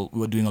ritual, we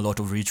were doing a lot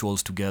of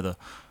rituals together.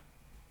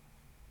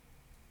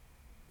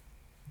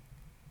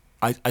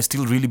 I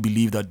still really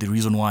believe that the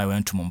reason why I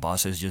went to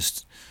Mombasa is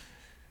just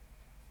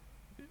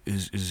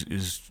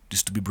is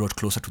to be brought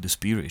closer to the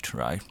spirit,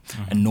 right?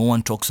 And no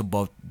one talks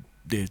about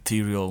the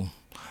ethereal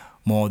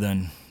more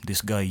than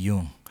this guy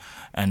Jung.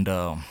 And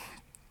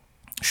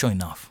sure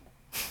enough,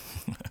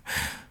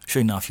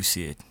 Sure enough, you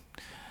see it.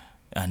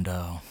 And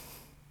I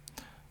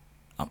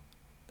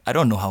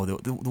don't know how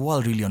the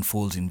world really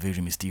unfolds in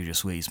very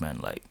mysterious ways, man.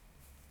 Like,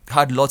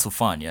 had lots of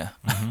fun, yeah.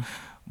 Mhm.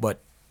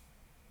 But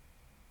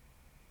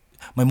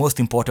my most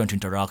important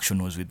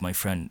interaction was with my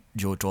friend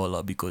Joe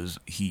Tola, because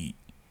he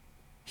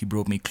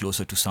brought me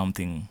closer to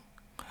something.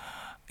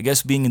 I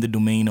guess being in the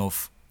domain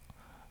of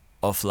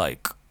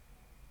like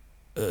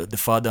the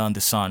Father and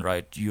the Son,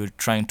 right? You're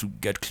trying to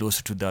get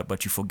closer to that,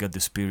 but you forget the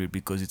Spirit,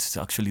 because it's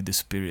actually the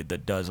Spirit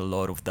that does a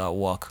lot of that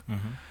work.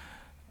 Mhm.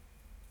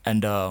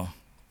 And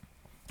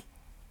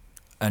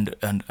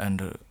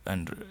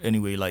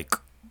anyway, like,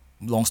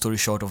 long story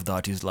short of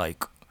that is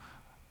like,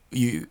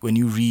 when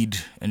you read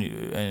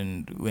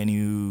and when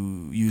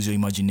you use your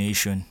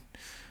imagination,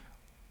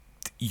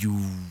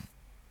 you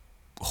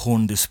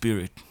hone the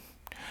spirit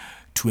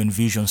to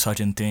envision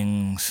certain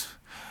things,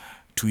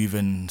 to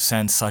even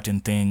sense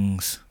certain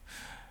things.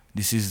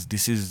 This is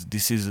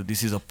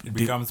a It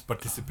becomes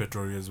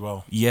participatory as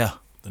well. yeah.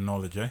 The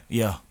knowledge, eh?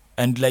 Yeah.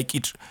 And like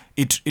it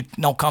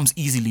now comes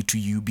easily to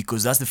you,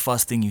 because that's the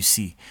first thing you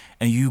see.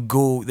 And you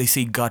go, they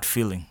say gut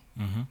feeling.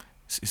 Mm-hmm.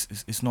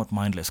 It's not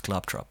mindless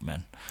claptrap,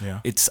 man. Yeah.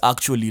 It's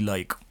actually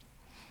like,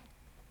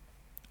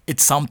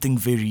 it's something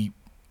very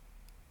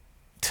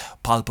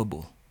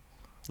palpable.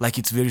 Like,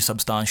 it's very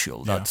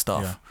substantial, that Yeah,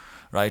 stuff. yeah.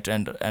 Right?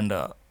 And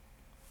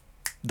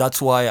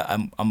that's why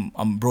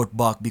I'm brought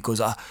back,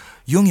 because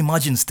Jung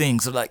imagines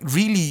things. Like,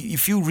 really,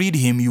 if you read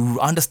him, you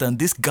understand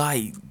this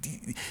guy,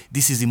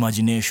 this is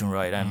imagination,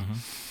 right? And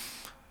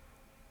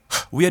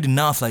weird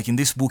enough, like, in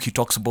this book, he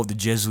talks about the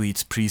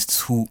Jesuits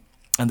priests who,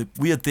 and the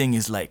weird thing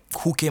is, like,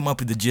 who came up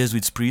with the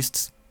Jesuits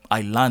priests?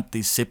 I learned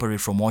this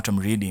separate from what I'm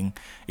reading.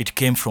 It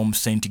came from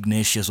Saint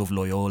Ignatius of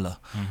Loyola,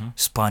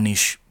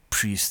 Spanish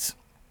priest,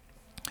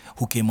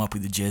 who came up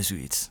with the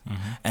Jesuits.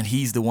 And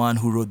he's the one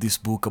who wrote this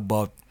book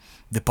about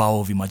the power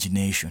of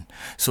imagination.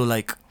 So,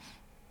 like,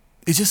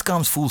 it just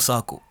comes full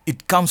circle.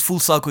 It comes full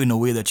circle in a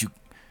way that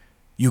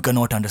you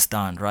cannot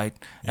understand, right?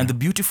 And the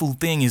beautiful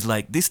thing is,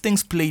 like, these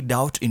things played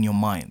out in your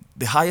mind.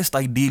 The highest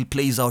ideal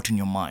plays out in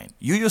your mind.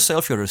 You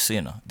yourself, you're a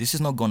sinner. This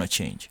is not going to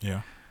change.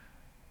 Yeah.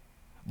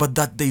 But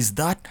that there's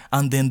that,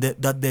 and then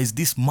that there's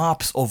these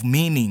maps of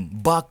meaning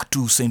back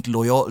to Saint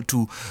Loyola,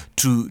 to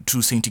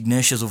Saint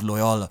Ignatius of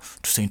Loyola,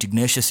 to Saint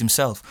Ignatius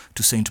himself,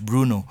 to Saint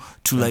Bruno,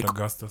 to Saint like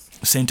Augustus.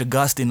 Saint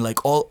Augustine,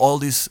 like all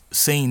these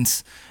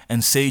saints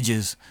and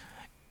sages.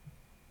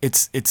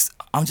 It's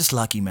I'm just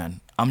lucky,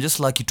 man. I'm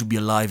just lucky to be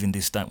alive in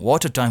this time.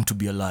 What a time to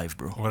be alive,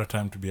 bro. What a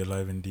time to be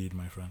alive indeed,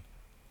 my friend.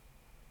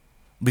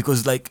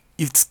 Because, like,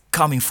 it's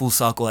coming full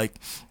circle, like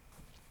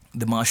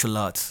the martial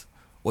arts,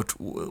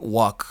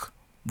 work,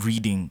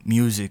 reading,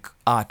 music,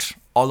 art,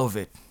 all of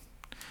it.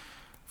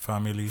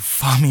 Family.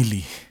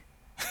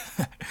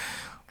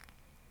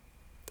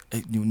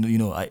 You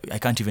know, I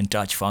can't even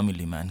touch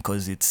family, man,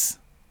 because it's...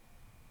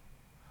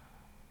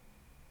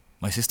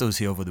 My sister was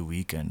here over the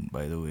weekend,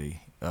 by the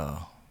way,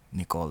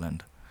 Nicole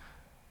and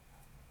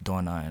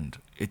Donna, and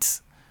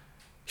it's...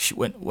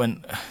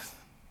 when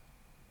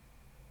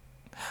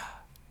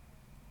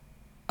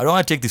I don't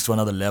want to take this to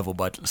another level,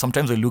 but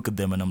sometimes I look at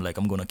them and I'm like,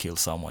 I'm going to kill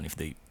someone if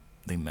they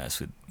mess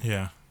with...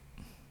 Yeah.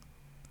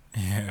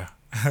 Yeah.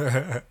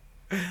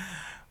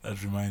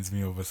 That reminds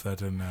me of a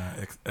certain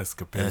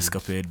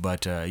escapade.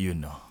 But you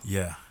know.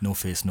 Yeah. No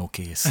face, no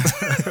case.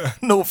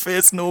 No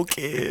face, no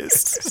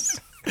case.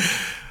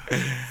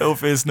 No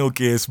face, no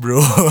case, bro.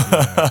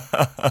 Yeah,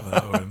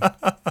 that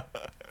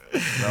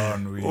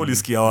one we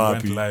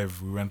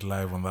went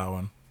live on that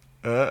one.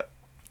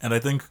 And I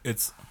think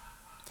it's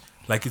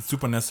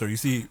super necessary. You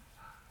see,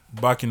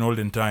 back in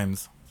olden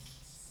times,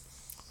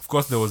 of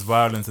course there was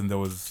violence and there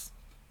was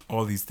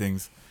all these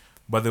things,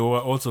 but there were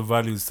also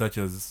values such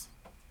as,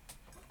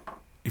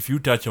 if you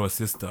touch our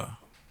sister,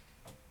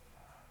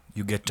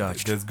 you get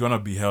touched. There's gonna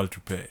be hell to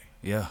pay.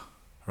 Yeah.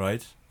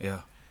 Right?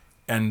 Yeah.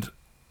 And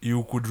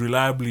you could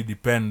reliably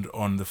depend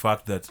on the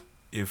fact that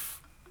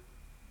if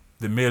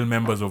the male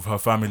members of her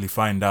family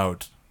find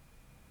out,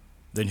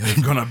 then you're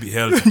gonna be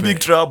hell to in pay. big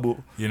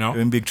trouble. You know?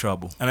 You're in big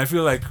trouble. And I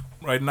feel like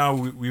right now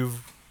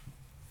we've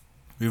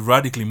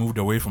radically moved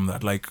away from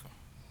that. Like,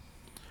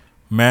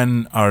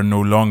 men are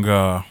no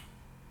longer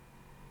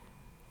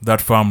that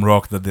firm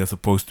rock that they're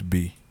supposed to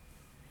be.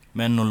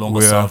 Men no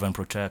longer serve and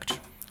protect.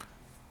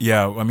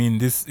 Yeah, I mean,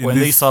 when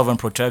they serve and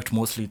protect,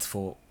 mostly it's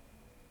for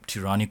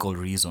tyrannical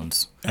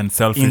reasons and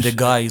selfish, in the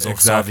guise of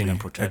serving and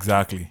protecting.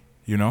 Exactly.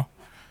 You know,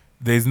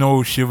 there's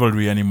no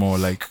chivalry anymore.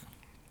 Like,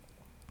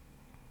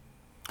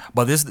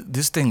 but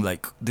this thing,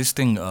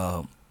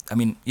 I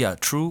mean, yeah,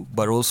 true.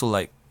 But also,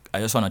 like, I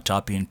just want to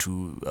tap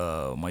into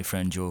my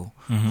friend Joe,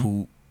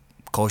 who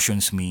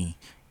cautions me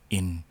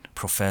in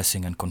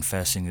professing and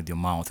confessing with your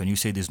mouth. When you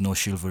say there's no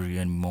chivalry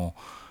anymore,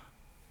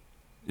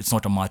 it's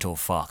not a matter of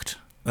fact.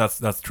 That's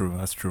true.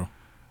 That's true.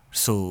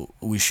 So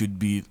we should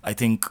be, I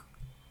think,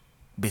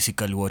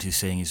 basically what he's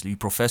saying is, you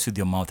profess with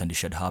your mouth and it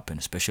should happen,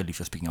 especially if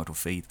you're speaking out of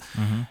faith.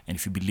 And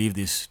if you believe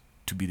this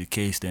to be the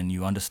case, then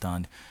you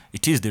understand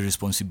it is the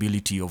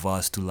responsibility of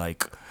us to,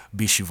 like,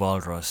 be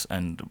chivalrous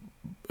and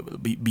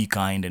be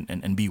kind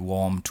and be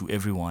warm to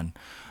everyone,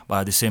 but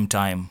at the same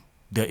time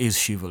there is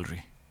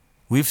chivalry.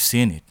 We've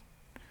seen it.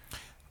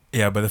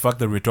 Yeah, but the fact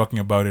that we're talking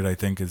about it, I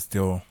think, is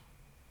still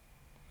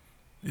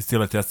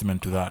a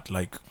testament to that.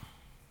 Like,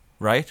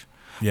 Right?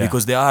 yeah,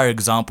 Because there are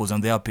examples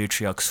and there are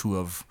patriarchs who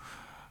have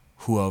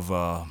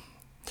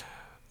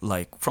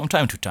like from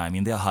time to time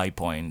in their high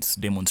points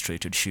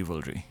demonstrated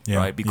chivalry, Yeah,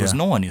 right? Because yeah.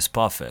 no one is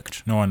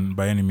perfect. no one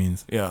by any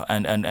means. Yeah,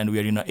 and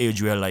we're in an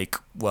age where, like,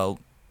 well,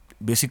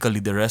 basically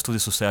the rest of the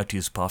society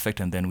is perfect,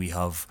 and then we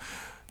have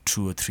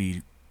 2 or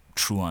 3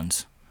 true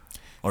ones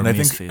or And I think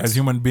misfits, as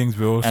human beings,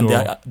 we also and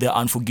they're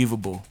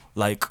unforgivable.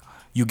 Like,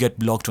 you get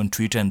blocked on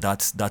Twitter, and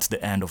that's the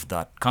end of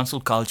that. Cancel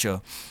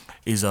culture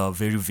is a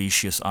very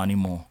vicious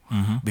animal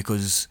Mhm.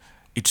 because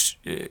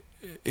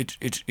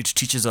it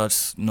teaches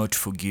us not to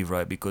forgive,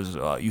 right? Because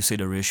you say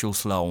the racial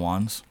slur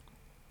once,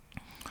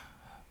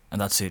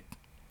 and that's it.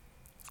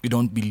 We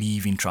don't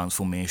believe in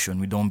transformation.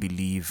 We don't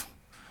believe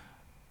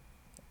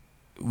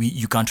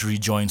you can't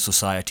rejoin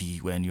society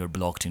when you're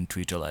blocked in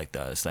Twitter like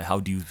that. It's like, how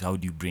do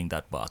you bring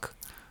that back?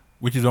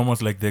 which is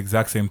almost like the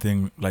exact same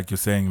thing, like you're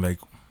saying, like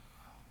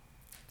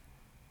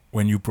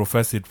when you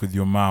profess it with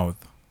your mouth,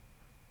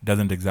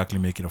 doesn't exactly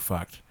make it a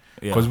fact.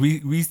 Yeah, Because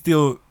we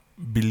still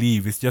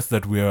believe, it's just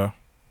that we're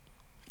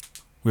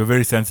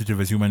very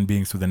sensitive as human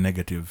beings to the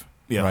negative,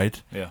 yeah,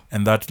 right? yeah,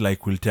 And that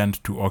like will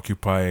tend to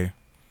occupy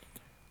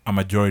a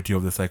majority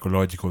of the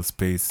psychological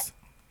space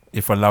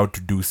if allowed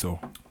to do so,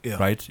 yeah.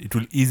 right? It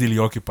will easily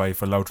occupy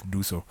if allowed to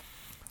do so.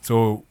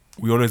 So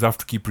we always have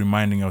to keep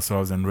reminding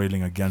ourselves and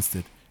railing against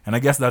it. And I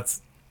guess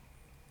that's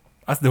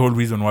the whole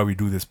reason why we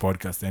do this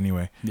podcast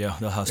anyway. Yeah,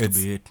 that has to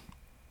It's- be it.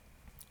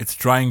 It's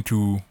trying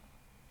to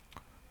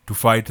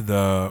fight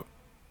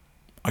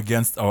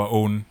against our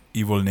own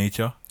evil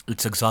nature.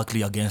 It's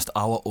exactly against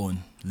our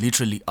own,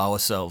 literally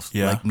ourselves,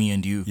 Yeah. like me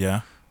and you.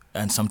 Yeah.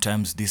 And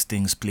sometimes these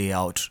things play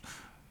out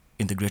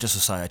in the greater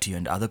society,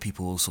 and other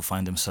people also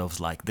find themselves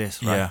like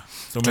this, right? Yeah.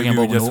 So Talking maybe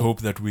we about just no- hope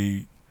that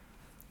we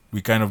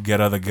kind of get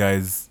other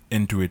guys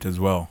into it as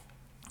well.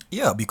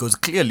 Yeah, because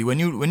clearly when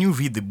you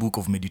read the book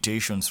of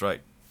Meditations,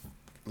 right?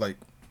 Like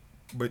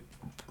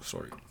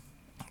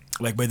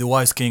by the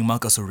wise king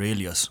Marcus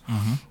Aurelius,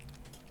 Mm-hmm.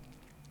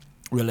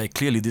 we're like,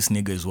 clearly this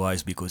nigga is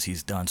wise because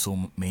he's done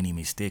so many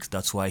mistakes.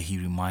 That's why he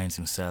reminds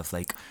himself,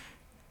 like,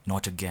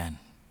 not again,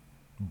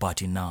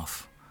 but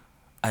enough.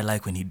 I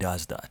like when he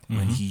does that,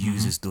 when he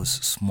uses those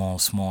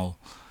small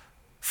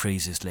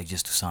phrases, like,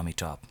 just to sum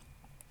it up.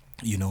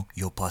 You know,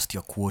 you're past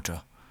your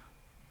quota.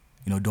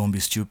 You know, don't be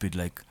stupid.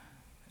 Like,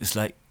 it's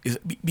like,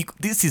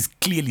 this is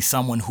clearly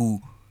someone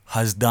who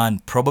has done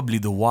probably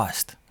the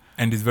worst.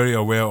 And is very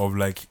aware of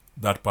like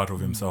that part of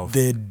himself.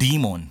 The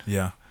demon,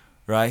 Yeah.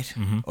 right?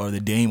 Mhm. Or the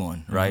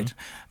daemon, right?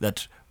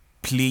 That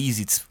plays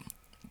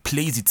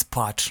its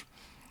part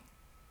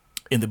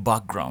in the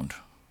background.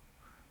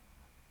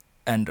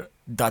 And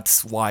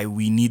that's why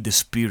we need the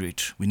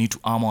spirit. We need to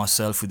arm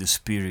ourselves with the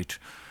spirit.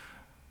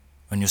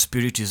 When your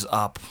spirit is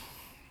up,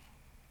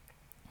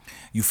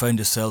 you find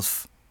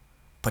yourself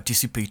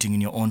participating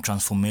in your own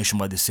transformation,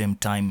 but at the same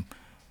time,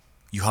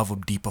 you have a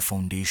deeper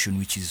foundation,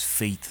 which is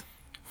faith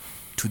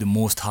to the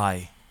Most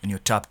High, and you're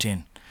tapped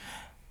in.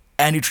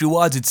 And it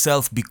rewards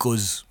itself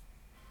because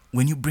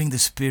when you bring the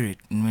spirit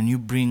and when you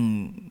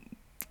bring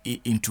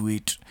it into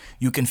it,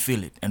 you can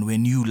feel it. And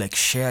when you like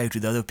share it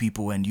with other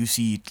people and you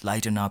see it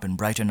lighten up and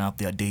brighten up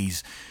their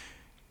days,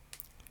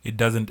 It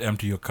doesn't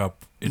empty your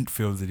cup. It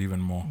fills it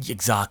even more.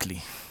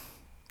 exactly.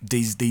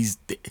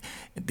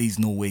 There's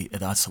no way.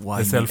 That's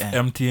why The we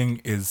self-emptying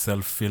is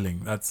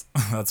self-filling. That's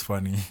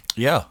funny.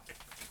 yeah.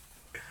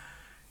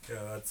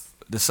 Yeah, that's...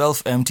 The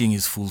self-emptying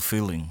is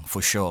fulfilling,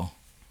 for sure.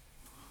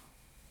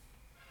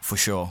 For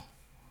sure.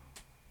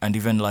 And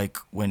even like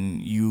when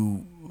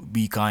you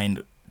be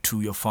kind to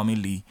your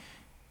family,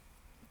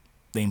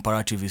 the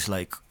imperative is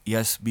like,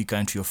 yes, be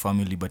kind to your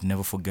family, but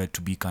never forget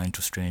to be kind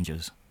to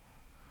strangers.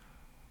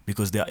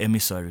 Because they are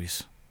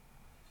emissaries.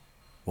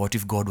 What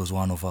if God was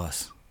one of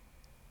us?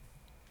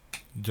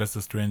 Just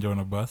a stranger on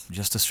a bus.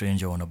 Just a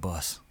stranger on a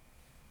bus.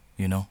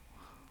 You know?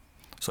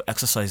 So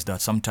exercise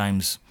that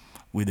sometimes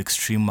with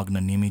extreme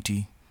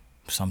magnanimity,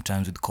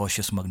 sometimes with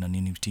cautious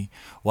magnanimity.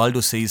 Waldo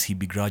says he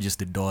begrudges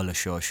the dollar,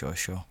 sure.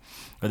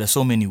 But there's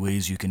so many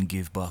ways you can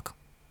give back.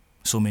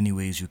 So many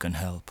ways you can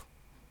help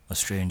a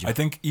stranger. I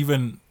think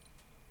even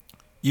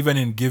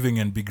in giving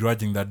and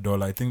begrudging that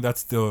dollar, I think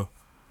that's still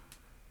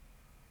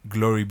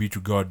glory be to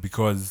God,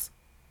 because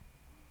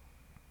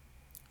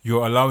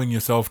you're allowing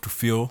yourself to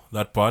feel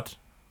that part,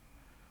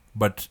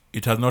 but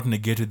it has not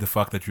negated the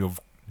fact that you have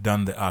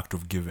done the act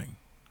of giving,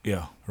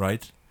 Yeah.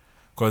 right?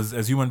 Because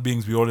as human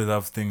beings, we always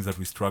have things that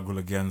we struggle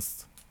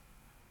against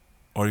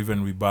or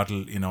even we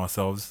battle in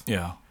ourselves.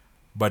 Yeah.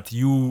 But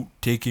you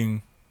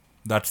taking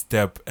that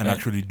step and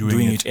actually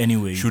doing it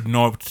anyway should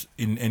not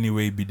in any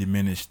way be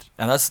diminished.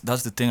 And that's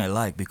the thing I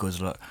like,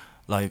 because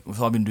like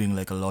I've been doing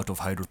like a lot of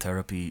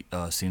hydrotherapy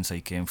since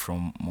I came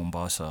from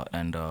Mombasa,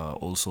 and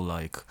also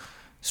like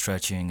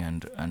stretching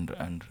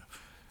and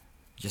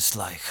just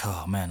like,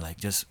 oh man, like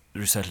just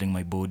resettling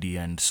my body.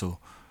 And so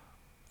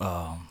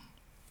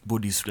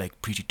body's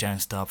like pretty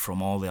tensed up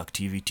from all the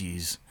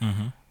activities,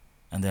 Mm-hmm.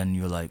 and then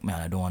you're like,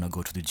 man, I don't want to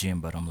go to the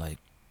gym, but I'm like,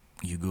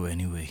 you go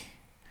anyway.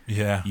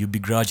 Yeah. You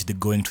begrudge the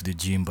going to the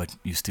gym, but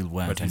you still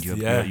went, But and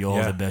it's- you're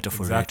all the better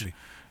for exactly.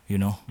 it, you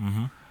know.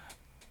 Mm-hmm.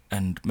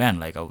 And man,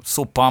 like I was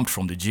so pumped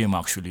from the gym.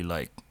 Actually,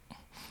 like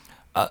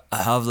I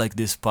have like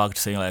this pact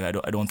saying like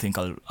I don't think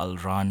I'll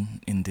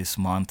run in this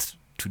month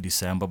to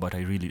December, but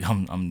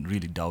I'm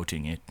really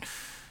doubting it.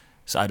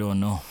 So I don't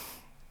know.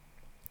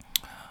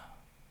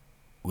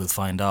 We'll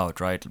find out,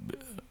 right?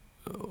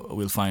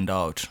 We'll find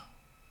out.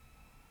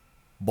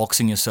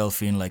 Boxing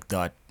yourself in like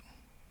that.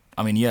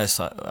 I mean, yes,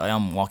 I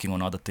am working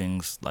on other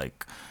things,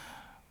 like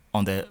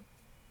on the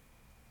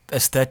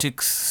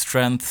aesthetics,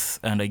 strength,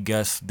 and I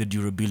guess the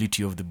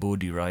durability of the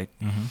body, right?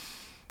 Mm-hmm.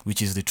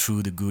 Which is the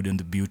true, the good, and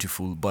the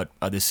beautiful. But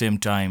at the same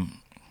time,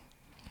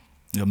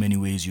 there are many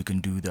ways you can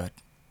do that.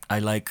 I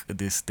like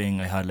this thing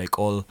I had, like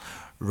all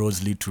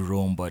roads lead to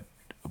Rome, but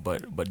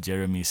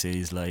Jeremy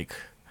says like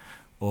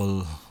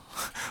all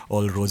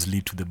roads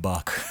lead to the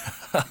back.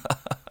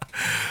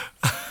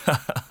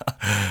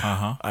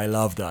 Uh-huh. I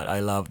love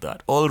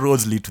that. All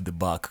roads lead to the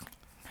back.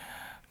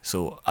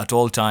 So at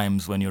all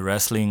times when you're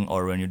wrestling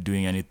or when you're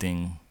doing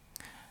anything,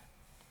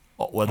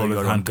 whether Always you're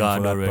on hunting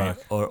guard for that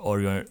back.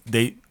 or you're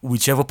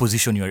whichever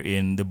position you're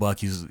in, the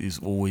back is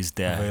always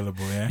there.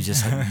 Available, yeah.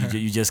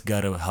 You just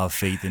gotta have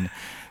faith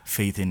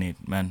in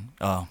it, man.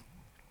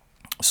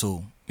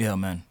 So yeah,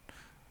 man.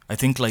 I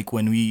think like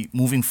when we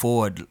moving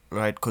forward,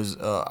 right? Because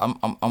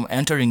I'm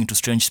entering into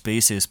strange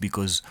spaces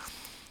because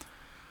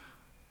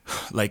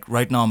like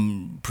right now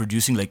I'm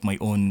producing like my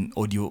own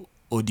audio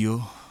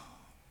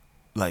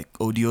like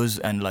audios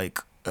and like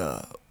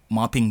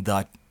mapping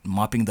that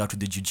with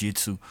the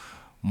jiu-jitsu,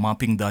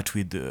 mapping that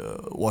with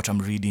what I'm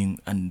reading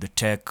and the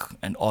tech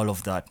and all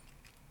of that.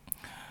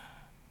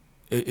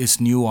 It's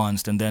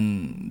nuanced, and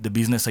then the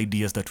business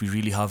ideas that we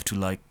really have to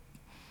like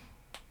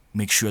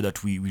make sure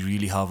that we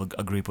really have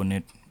a grip on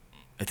it.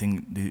 I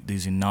think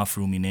there's enough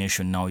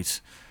rumination now.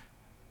 It's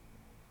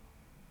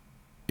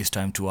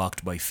time to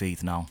act by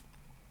faith now.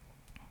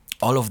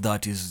 All of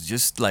that is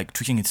just like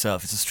tweaking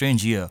itself. It's a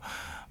strange year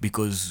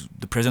because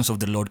the presence of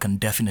the Lord can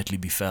definitely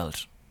be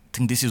felt. I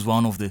think this is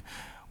one of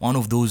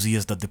those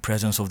years that the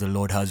presence of the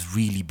Lord has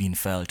really been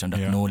felt and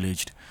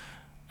acknowledged,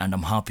 and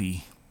I'm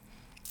happy.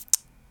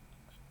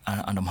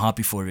 And I'm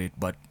happy for it.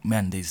 But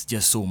man, there's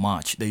just so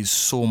much. There is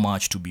so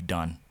much to be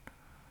done,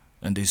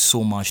 and there's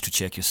so much to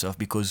check yourself,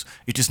 because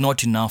it is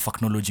not enough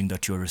acknowledging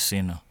that you're a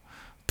sinner.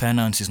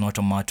 Penance is not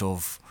a matter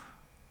of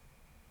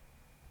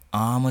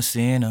I'm a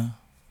sinner,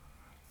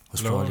 I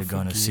was Lord, probably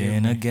gonna forgive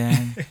sin me.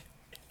 again.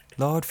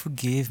 Lord,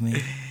 forgive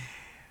me.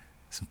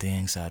 Some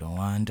things I don't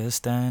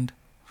understand.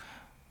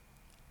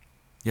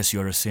 Yes,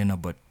 you're a sinner,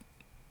 but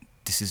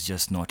this is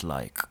just not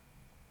like,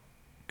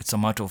 it's a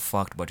matter of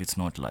fact, but it's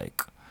not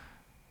like,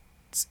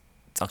 it's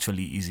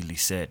actually easily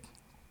said.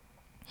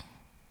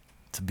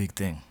 It's a big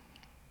thing.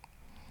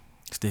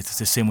 It's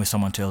the same way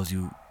someone tells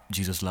you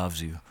Jesus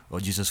loves you or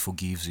Jesus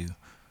forgives you.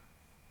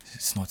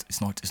 It's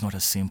not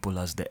as simple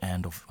as the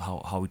end of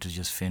how it is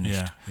just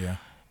finished. Yeah.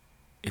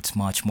 It's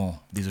much more.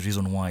 There's a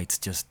reason why it's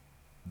just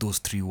those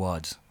 3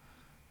 words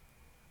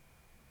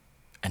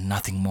and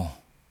nothing more.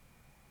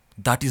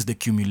 That is the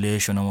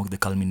accumulation or the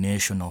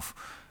culmination of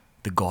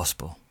the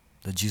gospel,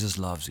 that Jesus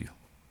loves you.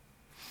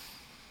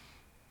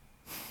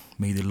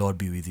 May the Lord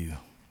be with you.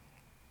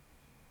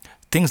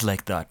 Things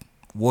like that.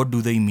 What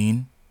do they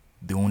mean?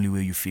 The only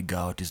way you figure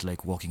out is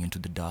like walking into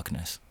the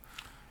darkness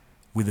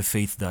with the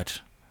faith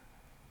that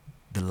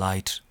the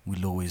light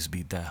will always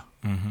be there.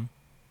 Mm-hmm.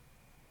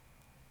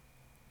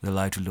 The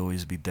light will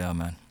always be there,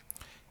 man.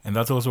 And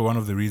that's also one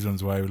of the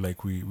reasons why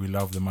like we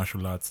love the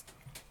martial arts.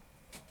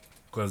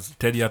 Because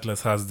Teddy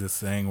Atlas has this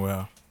saying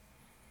where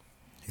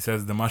he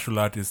says the martial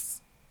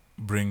artists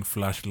bring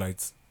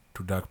flashlights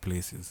to dark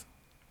places.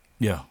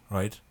 Yeah.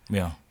 Right?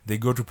 Yeah. They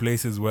go to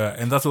places where,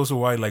 and that's also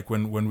why like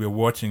when we're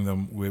watching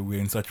them, we're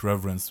in such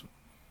reverence.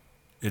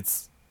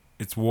 It's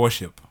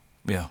worship.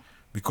 Yeah.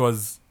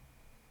 Because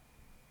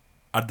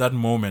at that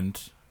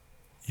moment,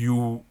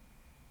 you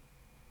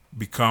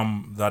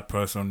become that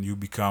person. You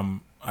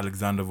become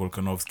Alexander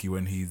Volkanovski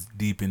when he's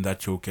deep in that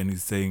choke and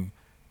he's saying,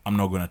 I'm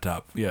not going to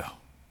tap. Yeah.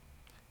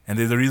 And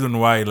there's a reason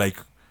why, like,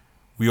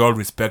 we all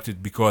respect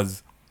it,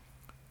 because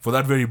for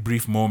that very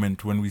brief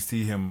moment when we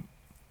see him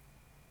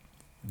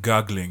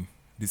gargling,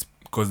 this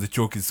because the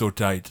choke is so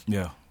tight,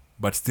 Yeah.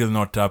 but still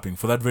not tapping,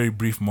 for that very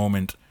brief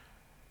moment,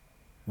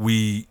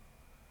 you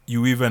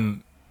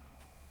even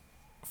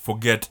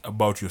forget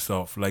about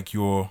yourself. Like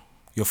you're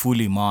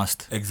fully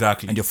immersed.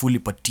 Exactly. And you're fully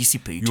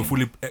participating. You're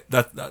fully,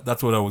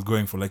 that's what I was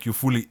going for. Like you're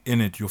fully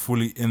in it. You're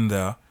fully in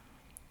there.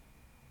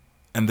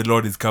 And the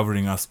Lord is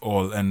covering us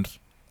all. And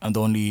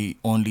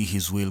only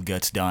His will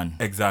gets done.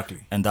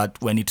 Exactly. And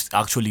that when it's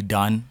actually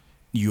done,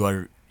 you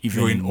are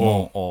even in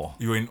more awe.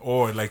 You're in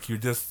awe. Like you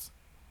just,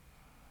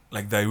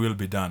 like thy will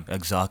be done.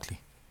 Exactly.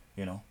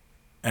 You know.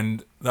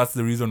 And that's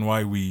the reason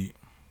why we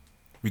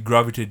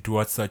gravitate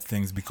towards such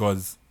things,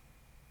 because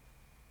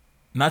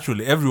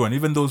naturally, everyone,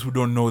 even those who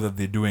don't know that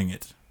they're doing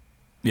it.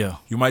 Yeah.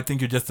 You might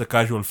think you're just a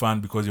casual fan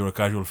because you're a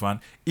casual fan.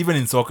 Even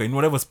in soccer, in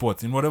whatever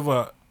sports, in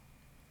whatever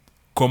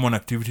common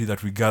activity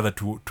that we gather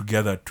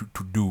together to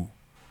do.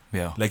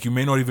 Yeah. Like, you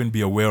may not even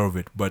be aware of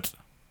it, but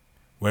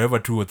wherever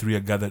 2 or 3 are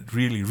gathered,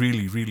 really,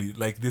 really, really,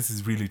 like, this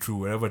is really true.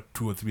 Wherever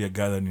 2 or 3 are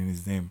gathered in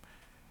his name,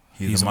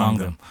 he's among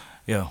them.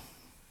 Yeah,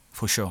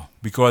 for sure.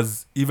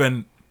 Because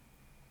even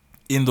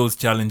in those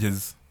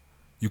challenges,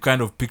 you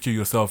kind of picture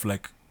yourself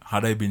like,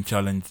 had I been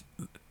challenged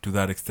to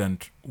that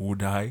extent,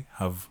 would I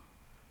have?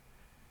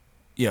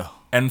 Yeah.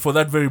 And for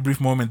that very brief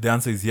moment, the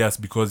answer is yes,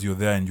 because you're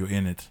there and you're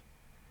in it.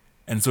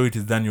 And so it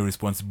is then your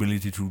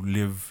responsibility to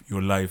live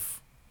your life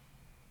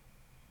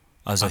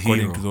As a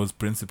according hero. to those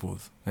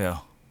principles. Yeah.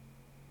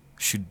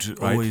 Should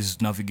Right?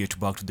 always navigate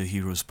back to the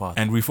hero's path.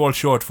 And we fall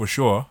short for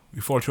sure.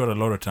 We fall short a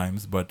lot of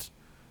times, but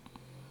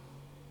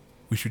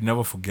we should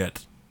never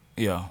forget.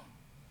 Yeah.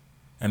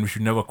 And we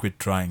should never quit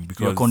trying,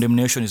 because Your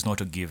condemnation is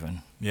not a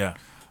given, yeah.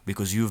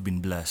 because you've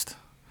been blessed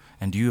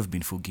and you have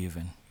been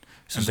forgiven.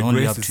 So And it's the only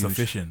grace up is to you.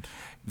 sufficient.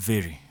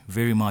 Very,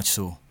 very much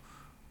so.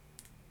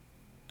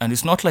 And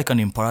it's not like an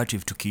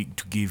imperative to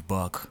give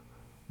back,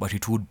 but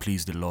it would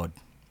please the Lord,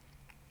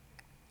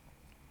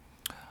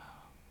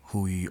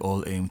 who we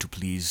all aim to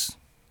please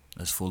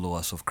as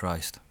followers of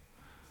Christ.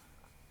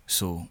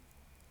 So,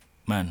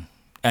 man,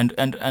 and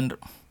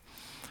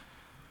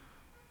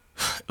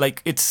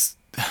like it's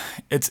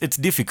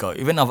difficult.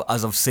 Even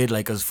as I've said,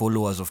 like, as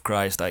followers of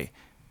Christ, I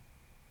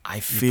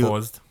You feel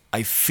paused.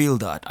 I feel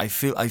that. I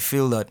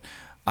feel that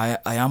I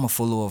am a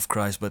follower of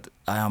Christ, but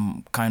I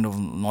am kind of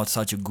not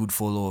such a good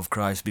follower of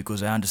Christ,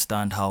 because I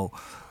understand how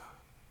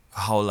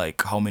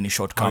many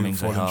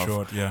shortcomings How I you've fallen have,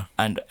 short, yeah.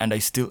 and I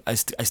still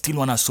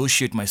want to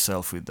associate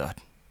myself with that.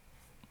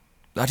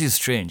 That is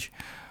strange,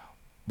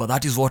 but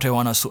that is what I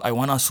want to. I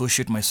want to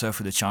associate myself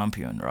with the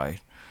champion, right?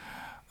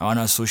 I want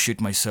to associate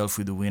myself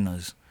with the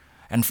winners,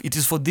 and it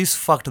is for this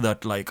fact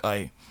that, like,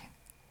 I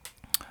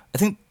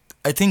think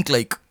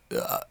like.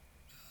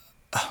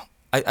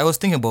 I was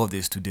thinking about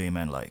this today,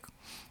 man. Like,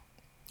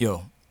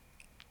 yo,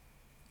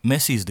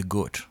 Messi is the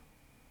GOAT.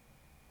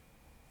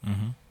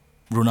 Mm-hmm.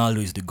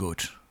 Ronaldo is the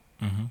GOAT.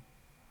 Mm-hmm.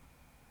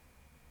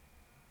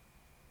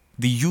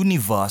 The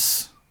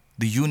universes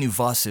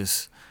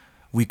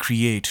we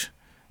create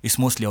is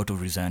mostly out of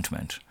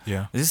resentment.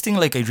 Yeah. This thing,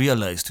 like, I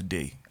realized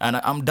today, and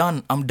I'm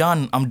done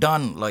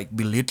like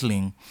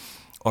belittling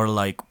or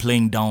like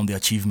playing down the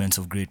achievements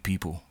of great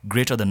people,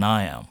 greater than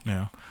I am.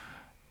 Yeah.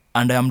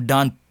 And I am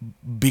done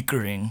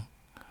bickering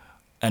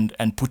and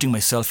putting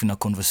myself in a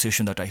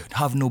conversation that I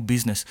have no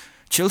business.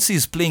 Chelsea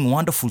is playing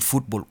wonderful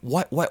football.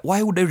 Why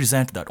would I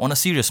resent that? On a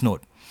serious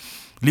note,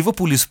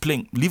 Liverpool is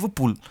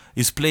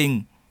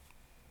playing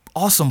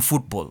awesome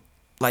football.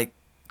 Like,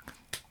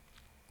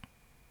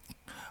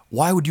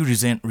 why would you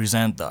resent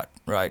that,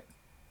 right?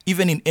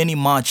 Even in any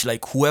match,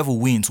 like, whoever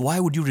wins, why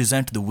would you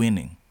resent the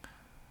winning?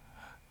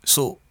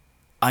 So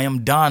I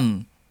am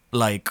done,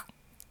 like,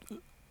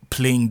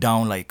 playing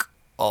down, like,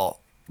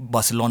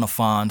 Barcelona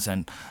fans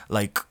and,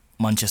 like,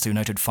 Manchester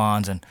United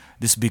fans and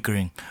this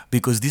bickering,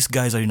 because these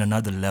guys are in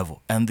another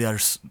level and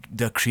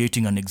they're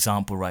creating an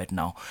example right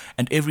now.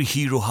 And every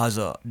hero has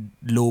a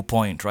low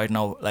point right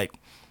now. Like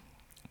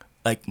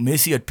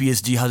Messi at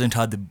PSG hasn't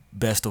had the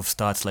best of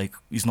starts. Like,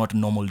 it's not a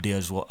normal day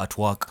at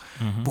work,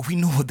 Mm-hmm. but we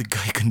know what the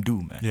guy can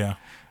do, man. Yeah.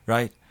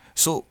 Right?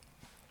 So,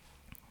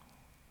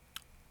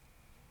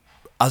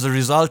 as a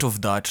result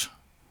of that,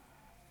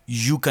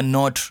 you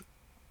cannot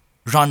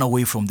run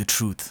away from the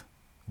truth,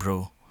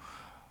 bro.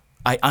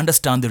 I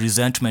understand the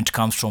resentment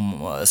comes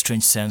from a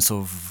strange sense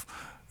of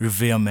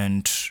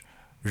reverence,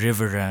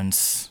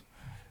 reverence,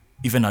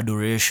 even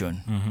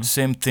adoration. Mm-hmm.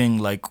 Same thing,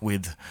 like,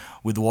 with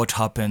what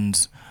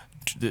happens,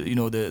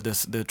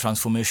 the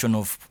transformation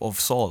of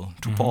Saul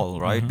to Mm-hmm. Paul,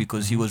 right? Mm-hmm.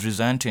 Because he was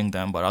resenting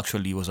them, but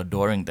actually he was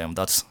adoring them.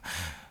 That's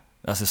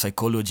the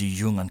psychology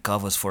Jung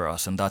uncovers for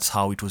us, and that's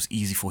how it was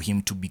easy for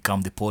him to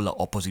become the polar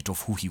opposite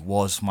of who he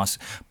was,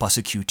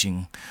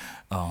 persecuting.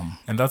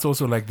 And that's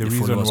also, like, the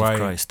reason followers of why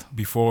Christ.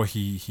 before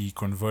he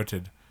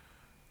converted,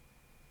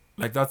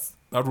 like, that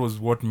was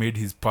what made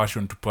his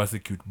passion to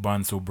persecute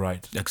burn so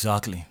bright.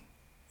 Exactly.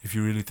 If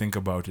you really think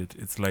about it,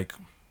 it's like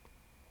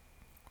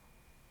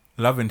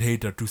love and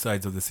hate are two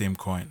sides of the same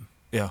coin,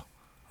 Yeah.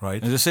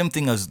 right? And the same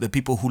thing as the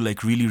people who,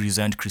 like, really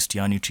resent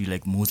Christianity,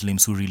 like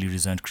Muslims who really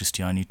resent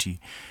Christianity,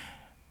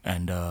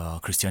 and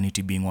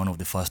Christianity being one of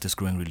the fastest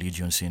growing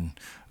religions in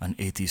an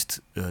atheist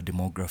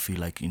demography,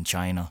 like in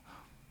China.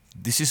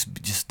 This is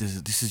just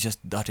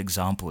that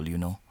example, you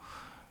know.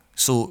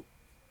 So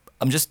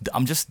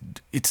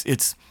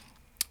it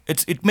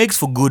makes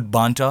for good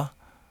banter,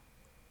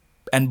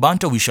 and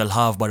banter we shall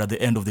have, but at the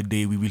end of the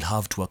day we will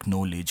have to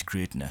acknowledge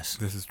greatness.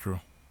 This is true.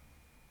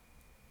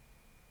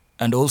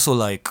 And also,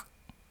 like,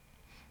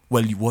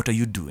 well, what are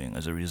you doing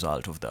as a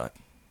result of that?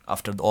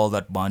 After all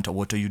that banter,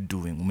 what are you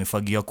doing?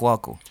 Umefagia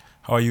kwako.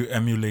 How are you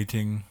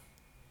emulating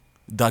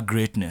That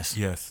greatness.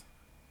 Yes.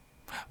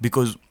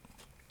 Because,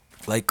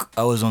 like,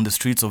 I was on the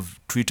streets of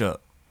Twitter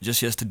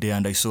just yesterday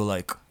and I saw,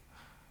 like,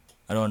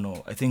 I don't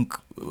know. I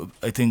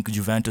think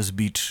Juventus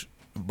beat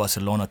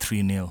Barcelona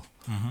 3-0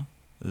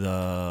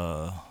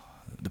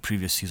 the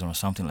previous season or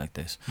something like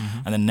this.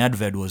 And then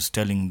Nedved was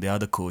telling the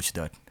other coach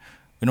that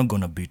we're not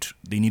gonna beat.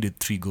 They needed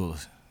 3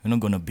 goals. We're not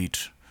gonna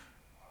beat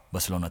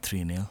Barcelona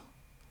 3-0.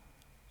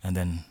 And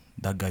then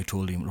that guy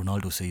told him,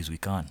 Ronaldo says we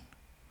can.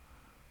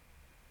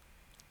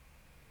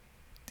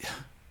 Yeah.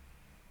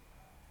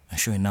 And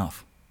sure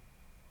enough.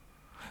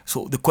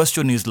 So the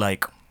question is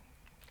like,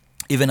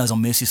 even as a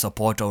Messi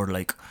supporter or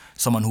like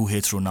someone who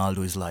hates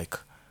Ronaldo is like,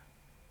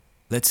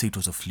 let's say it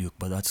was a fluke,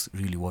 but that's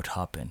really what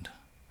happened.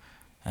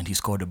 And he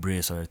scored a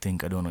brace, or I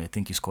think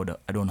he scored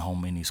I don't know how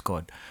many he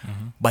scored.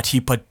 But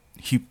he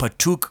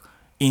partook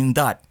in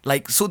that.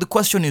 Like, so the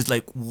question is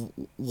like,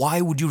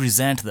 why would you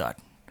resent that?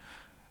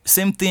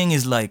 Same thing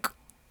is like,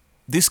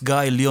 this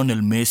guy Lionel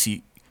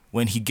Messi,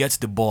 when he gets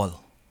the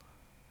ball,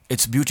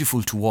 it's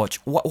beautiful to watch.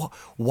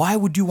 Why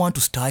would you want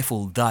to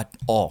stifle that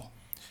awe?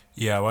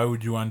 Yeah, why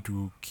would you want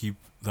to keep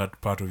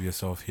that part of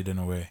yourself hidden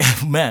away?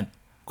 Man.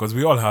 Because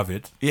we all have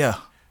it. Yeah.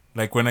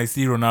 Like when I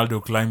see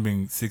Ronaldo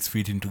climbing 6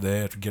 feet into the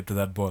air to get to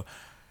that ball,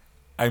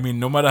 I mean,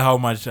 no matter how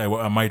much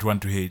I might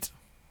want to hate,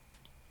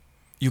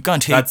 you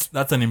can't hate.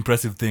 That's an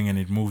impressive thing, and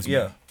it moves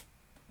me.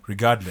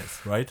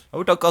 Regardless, right?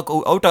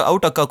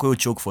 Outakako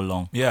choke for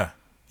long. Yeah.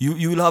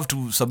 You will have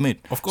to submit.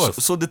 Of course.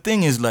 So the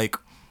thing is like,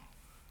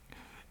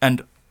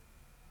 and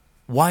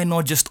why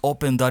not just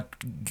open that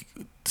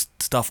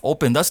stuff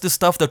open? That's the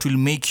stuff that will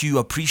make you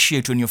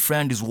appreciate when your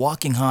friend is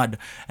working hard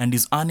and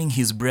is earning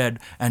his bread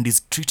and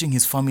is treating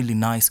his family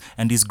nice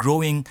and is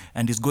growing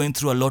and is going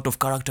through a lot of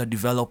character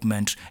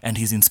development and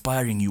he's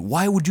inspiring you.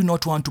 Why would you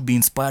not want to be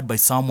inspired by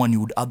someone you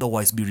would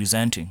otherwise be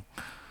resenting?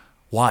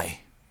 Why?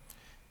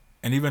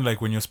 And even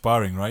like when you're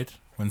sparring, right?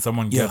 When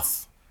someone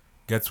gets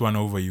one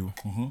over you,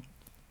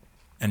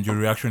 and your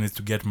reaction is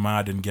to get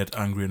mad and get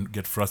angry and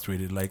get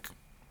frustrated, like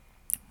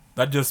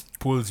that just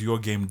pulls your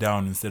game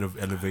down instead of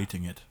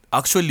elevating it.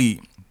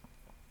 Actually,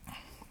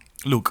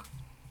 look,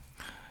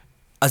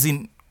 as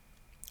in,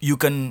 you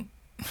can...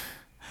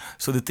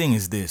 So the thing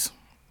is this.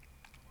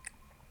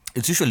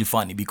 It's usually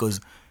funny because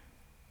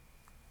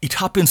it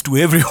happens to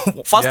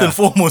everyone. First and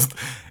foremost,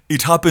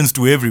 it happens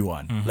to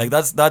everyone. Like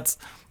that's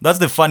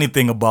the funny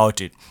thing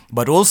about it.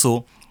 But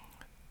also,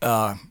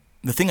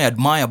 the thing I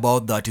admire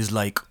about that is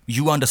like,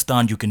 you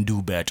understand you can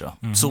do better.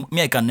 So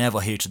me, I can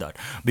never hate that.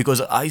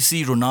 Because I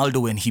see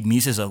Ronaldo when he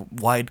misses a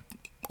wide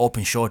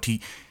open shot,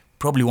 he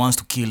probably wants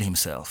to kill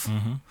himself.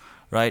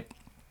 Right?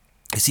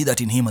 I see that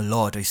in him a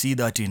lot. I see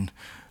that in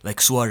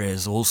like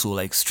Suarez also,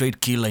 like straight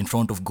killer in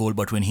front of goal.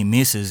 But when he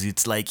misses,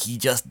 it's like he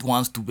just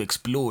wants to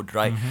explode,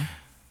 right?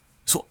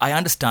 So I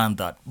understand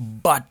that.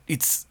 But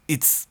it's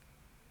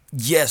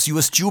yes, you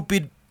were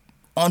stupid,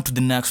 on to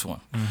the next one.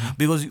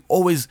 Because you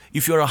always,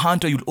 if you're a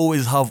hunter, you'll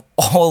always have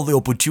all the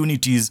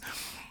opportunities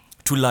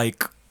to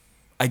like,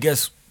 I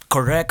guess,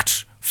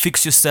 correct,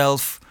 fix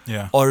yourself,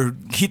 or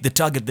hit the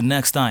target the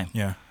next time.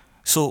 Yeah.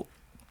 So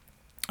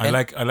I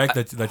like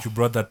that you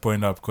brought that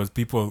point up, because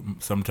people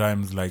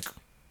sometimes like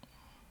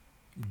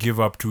give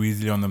up too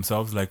easily on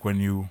themselves, like when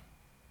you,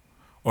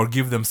 or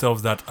give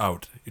themselves that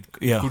out. It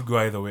could go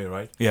either way,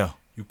 right? Yeah.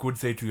 You could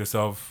say to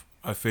yourself,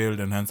 I failed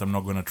and hence I'm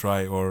not going to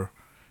try, or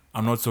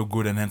I'm not so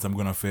good and hence I'm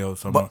going to fail.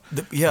 So but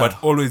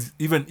always,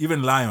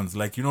 even lions,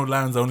 like, you know,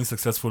 lions are only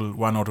successful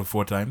 1 out of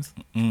 4 times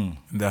in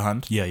their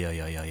hunt. Yeah.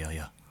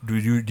 Do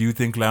you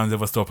think lions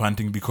ever stop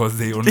hunting because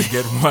they only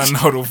get 1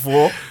 out of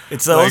 4?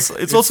 It's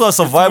also a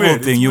survival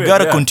thing. You got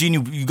to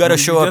continue. You got to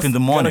show up in the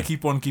morning. You got to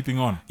keep on keeping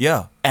on.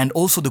 Yeah. And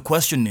also the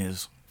question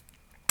is,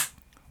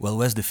 well,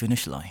 where's the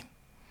finish line?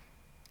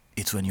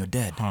 It's when you're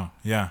dead.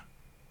 Yeah.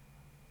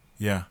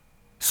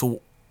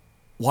 So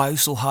why are you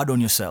so hard on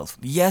yourself?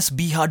 Yes,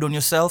 be hard on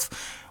yourself,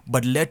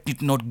 but let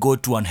it not go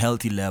to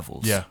unhealthy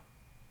levels. Yeah.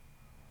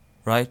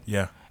 Right?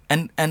 Yeah.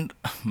 And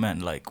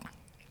man, like,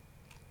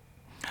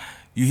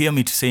 you hear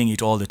me saying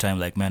it all the time,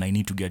 like, man, I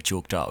need to get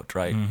choked out,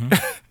 right?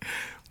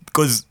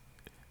 Because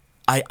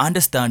I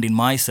understand in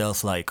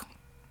myself, like,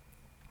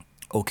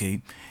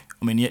 okay,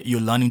 I mean, you're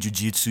learning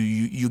jiu-jitsu,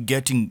 you're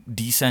getting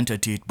decent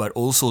at it, but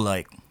also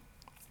like,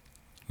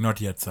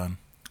 Not yet, son.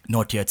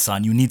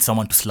 You need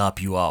someone to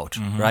slap you out,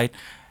 right?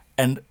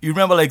 And you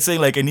remember like saying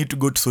like, I need to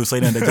go to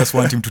suicide and I just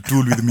want him to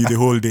tool with me the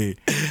whole day.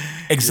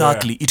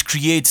 Exactly. Yeah. It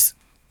creates,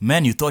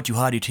 man, you thought you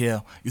had it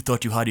here. You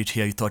thought you had it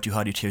here. You thought you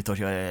had it here. You thought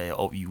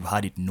you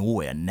had it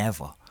nowhere,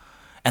 never.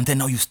 And then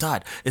now you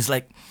start. It's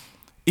like,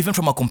 even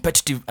from a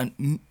competitive,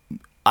 and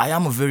I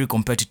am a very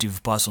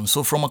competitive person.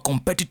 So from a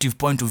competitive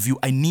point of view,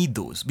 I need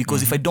those.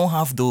 Because if I don't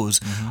have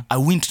those, I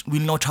will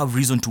not have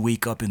reason to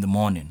wake up in the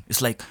morning.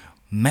 It's like,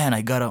 man,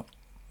 I gotta...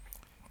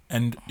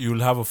 And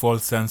you'll have a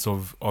false sense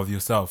of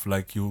yourself.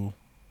 Like you'll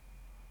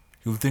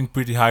think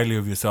pretty highly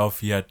of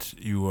yourself, yet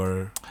you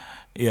are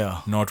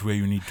not where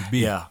you need to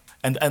be. Yeah.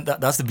 And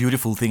that's the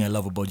beautiful thing I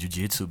love about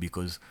jiu-jitsu,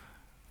 because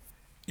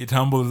it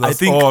humbles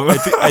us all.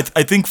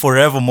 I think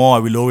forevermore I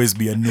will always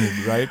be a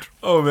noob, right?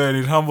 Oh man,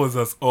 it humbles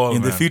us all.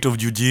 In the feat of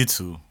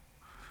jiu-jitsu.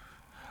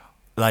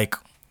 Like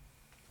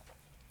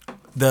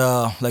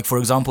for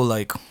example,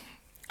 like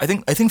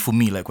I think for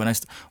me, like when I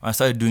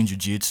started doing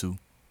jiu-jitsu,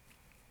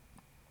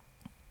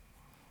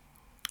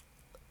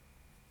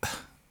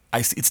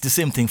 it's the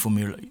same thing for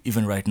me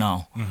even right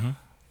now.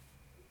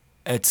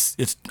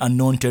 It's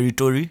unknown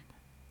territory,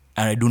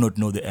 and I do not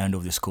know the end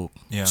of the scope.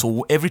 Yeah.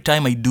 So every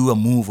time I do a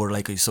move or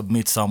like I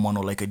submit someone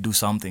or like I do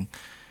something,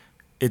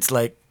 it's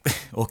like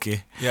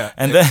okay. Yeah.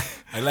 And then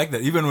I like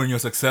that. Even when you're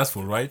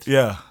successful, right?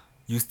 yeah,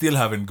 You still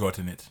haven't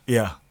gotten it.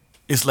 yeah,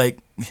 it's like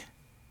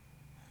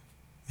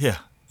yeah.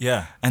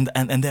 Yeah. And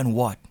then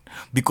what?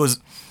 Because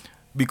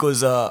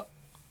I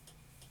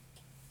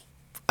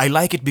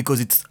like it because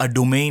it's a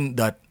domain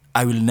that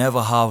I will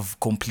never have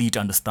complete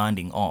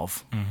understanding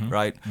of,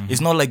 right?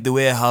 It's not like the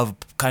way I have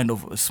kind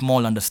of a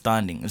small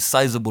understanding, a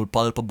sizable,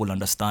 palpable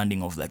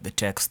understanding of like the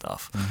tech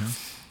stuff.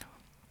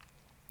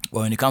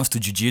 But when it comes to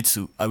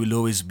jiu-jitsu, I will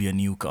always be a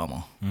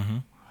newcomer.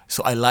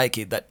 So I like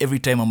it that every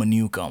time I'm a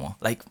newcomer,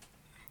 like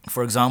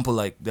for example,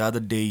 like the other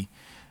day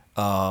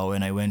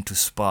when I went to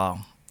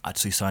spar at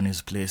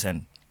Suisani's place,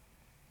 and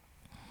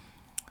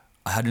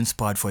I hadn't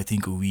sparred for I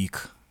think a week.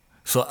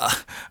 So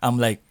I'm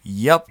like,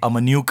 yep, I'm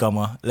a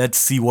newcomer. Let's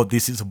see what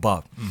this is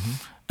about.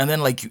 And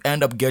then like you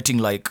end up getting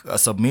like a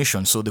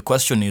submission. So the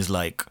question is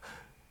like,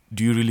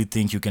 do you really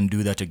think you can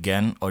do that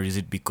again? Or is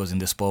it because in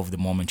the spur of the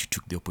moment you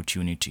took the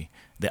opportunity?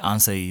 The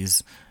answer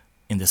is,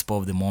 in the spur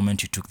of the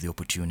moment you took the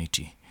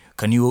opportunity.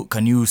 Can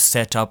you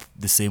set up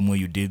the same way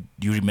you did?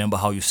 Do you remember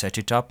how you set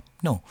it up?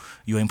 No,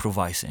 you're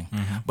improvising.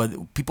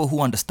 But people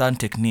who understand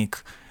technique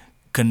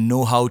can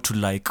know how to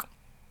like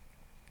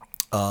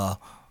the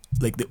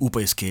Upa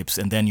escapes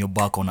and then you're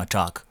back on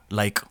attack.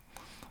 Like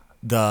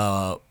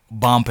the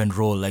bump and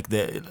roll, like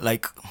the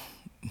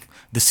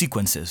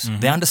sequences.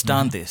 They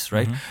understand this,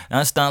 right? They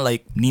understand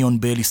like neon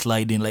belly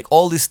sliding, like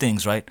all these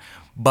things, right?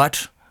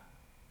 But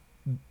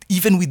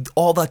even with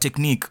all that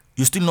technique,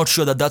 you're still not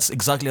sure that that's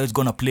exactly how it's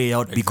going to play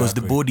out because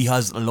the body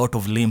has a lot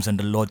of limbs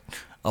and a lot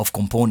of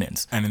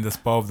components. And in the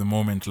spur of the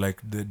moment,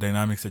 like the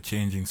dynamics are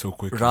changing so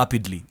quickly.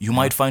 Rapidly. You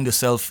might find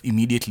yourself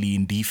immediately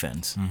in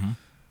defense,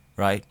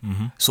 right?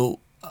 So,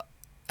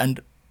 and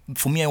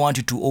for me, I want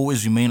it to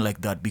always remain like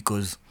that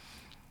because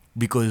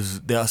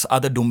there's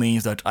other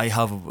domains that I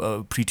have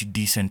a pretty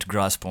decent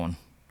grasp on.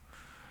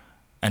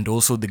 And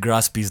also the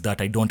grasp is that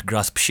I don't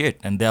grasp shit.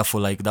 And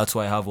therefore, like, that's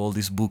why I have all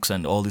these books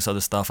and all this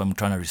other stuff I'm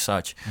trying to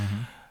research.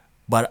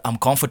 But I'm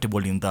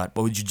comfortable in that.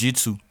 But with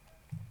jiu-jitsu,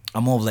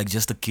 I'm more of like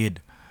just a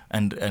kid.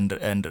 And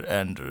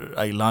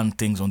I learn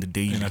things on the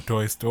daily. In a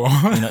toy store.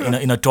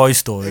 in a toy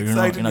store, you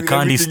know, in a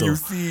candy store. You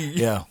see.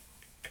 Yeah.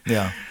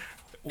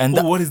 And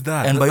what is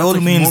that? And by That's all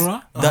like means,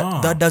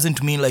 Kimura? that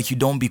doesn't mean like you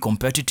don't be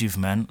competitive,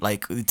 man.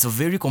 Like it's a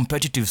very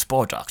competitive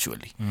sport,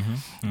 actually.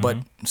 But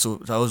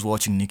so I was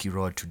watching Nicky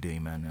Rod today,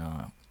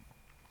 man,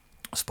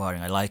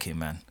 sparring. I like him,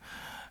 man.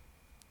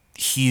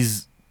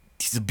 He's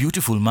a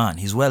beautiful man.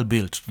 He's well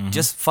built,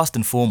 just first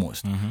and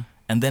foremost.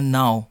 And then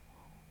now,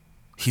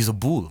 he's a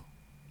bull,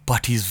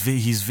 but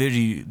he's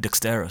very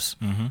dexterous.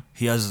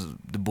 He has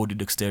the body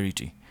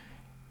dexterity,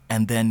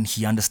 and then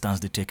he understands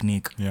the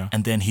technique. Yeah.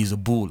 And then he's a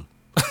bull.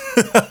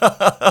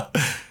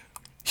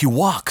 He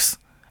walks.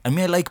 I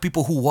mean, I like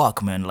people who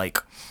walk, man. Like,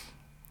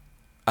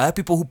 I like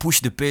people who push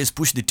the pace,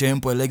 push the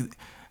tempo. I like,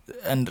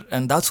 and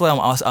that's why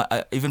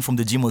I even from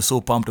the gym I was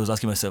so pumped. I was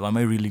asking myself, am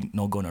I really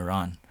not gonna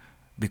run?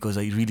 Because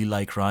I really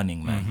like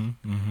running,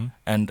 man.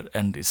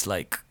 And it's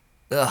like,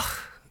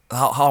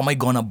 how am I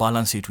gonna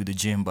balance it with the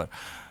gym? But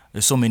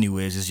there's so many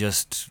ways. It's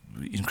just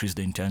increase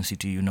the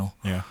intensity, you know.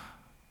 Yeah.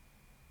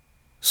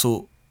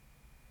 So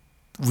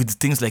with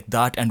things like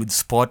that and with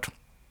sport,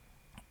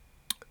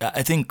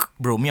 I think,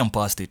 bro, me, I'm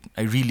past it.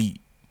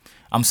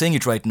 I'm saying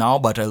it right now,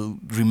 but I'll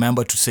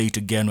remember to say it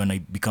again when I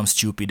become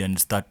stupid and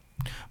start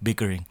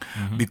bickering.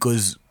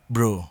 Because,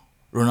 bro,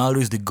 Ronaldo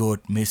is the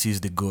GOAT, Messi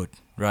is the GOAT,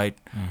 right?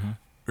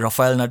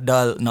 Rafael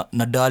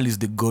Nadal is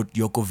the GOAT,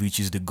 Djokovic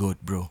is the GOAT,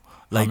 bro.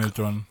 Like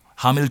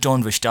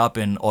Hamilton,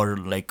 Verstappen, or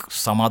like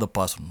some other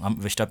person.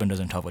 Verstappen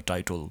doesn't have a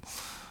title,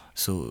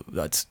 so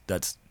that's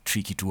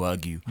tricky to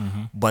argue.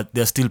 But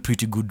they're still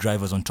pretty good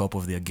drivers on top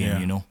of their game,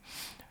 you know?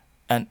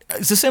 And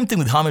it's the same thing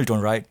with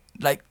Hamilton, right?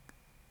 Like,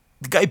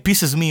 the guy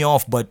pisses me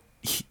off, but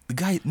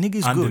nigga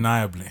is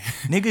Undeniably.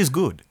 good. Nigga is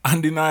good.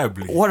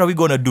 Undeniably. What are we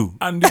gonna do?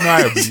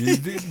 Undeniably.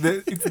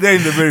 It's there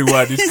in the very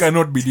word. It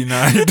cannot be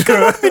denied. It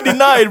cannot be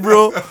denied,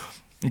 bro.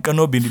 It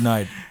cannot be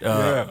denied.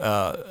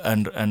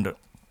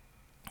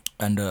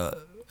 And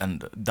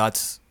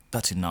that's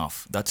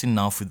enough. That's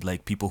enough with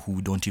like people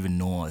who don't even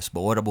know us.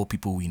 But what about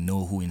people we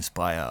know who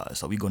inspire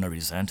us? Are we gonna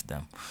resent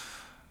them?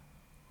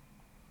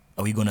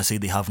 Are we gonna say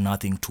they have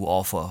nothing to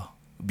offer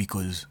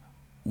because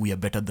we are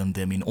better than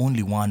them in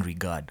only one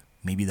regard?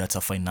 Maybe that's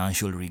a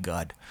financial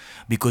regard.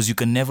 Because you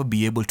can never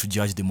be able to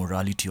judge the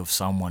morality of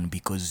someone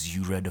because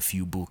you read a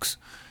few books.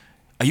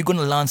 Are you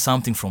gonna learn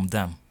something from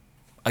them?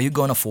 Are you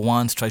gonna for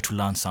once try to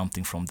learn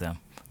something from them?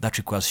 That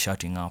requires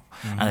shutting up.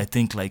 And I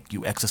think like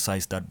you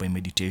exercise that by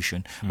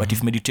meditation. But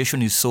if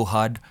meditation is so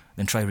hard,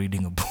 then try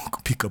reading a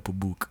book. Pick up a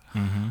book.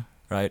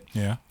 right?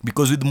 Yeah.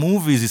 Because with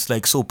movies, it's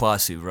like so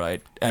passive,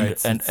 right? And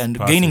It's and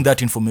passive. gaining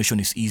that information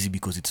is easy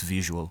because it's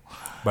visual.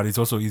 But it's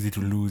also easy to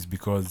lose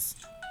because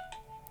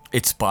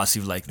It's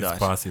passive like it's that.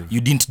 passive.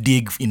 You didn't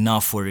dig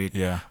enough for it.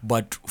 Yeah.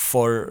 But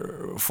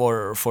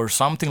for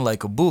something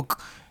like a book,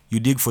 you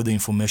dig for the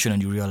information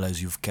and you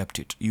realize you've kept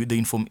it.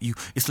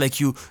 It's like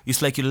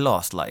you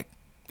lost. Like,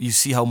 you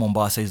see how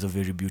Mombasa is a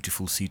very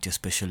beautiful city,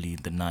 especially in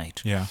the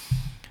night. Yeah.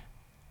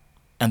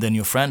 And then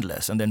you're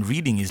friendless. And then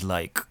reading is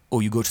like,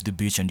 you go to the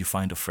beach and you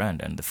find a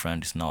friend, and the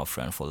friend is now a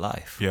friend for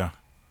life. Yeah.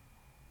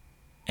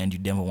 And you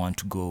never want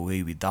to go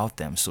away without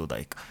them. So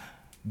like,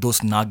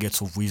 those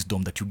nuggets of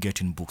wisdom that you get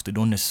in books, they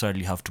don't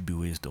necessarily have to be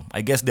wisdom.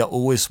 I guess they're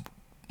always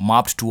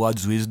mapped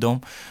towards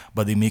wisdom,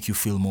 but they make you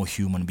feel more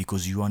human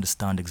because you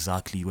understand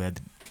exactly where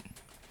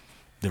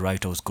the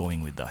writer was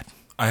going with that.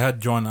 I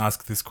had John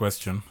ask this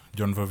question,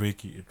 John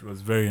Vaveki. It was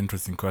a very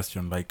interesting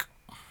question. Like,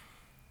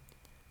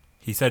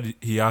 he said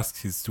he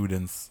asks his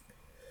students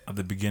at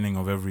the beginning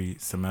of every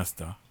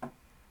semester,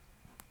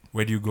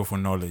 where do you go for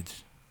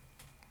knowledge?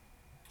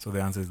 So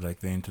the answer is like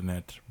the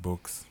internet,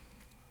 books.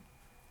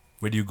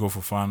 Where do you go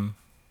for fun?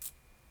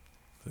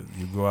 So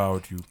you go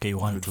out, you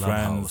K1 with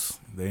Clubhouse. friends,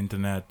 the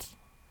internet,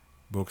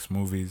 books,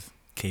 movies.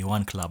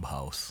 K1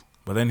 Clubhouse.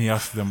 But then he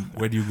asks them,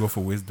 where do you go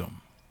for wisdom?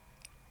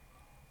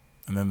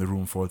 And then the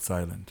room falls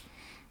silent,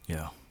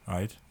 Yeah.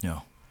 right?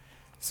 Yeah.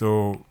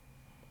 So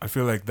I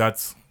feel like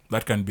that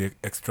can be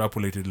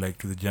extrapolated like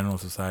to the general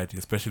society,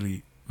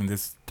 especially in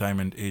this time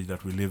and age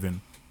that we live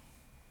in,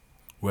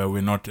 where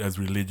we're not as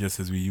religious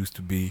as we used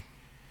to be,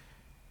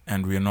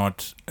 and we're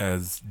not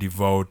as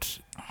devout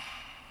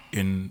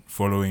in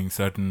following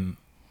certain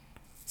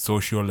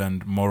social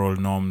and moral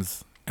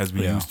norms as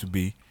we Yeah. used to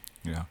be.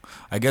 Yeah.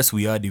 I guess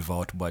we are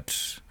devout,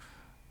 but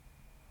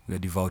we're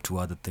devout to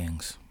other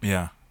things.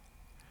 Yeah.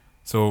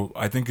 So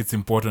I think it's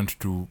important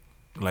to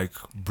like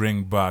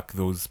bring back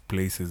those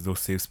places, those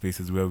safe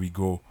spaces where we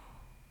go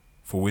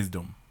for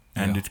wisdom.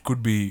 And Yeah. it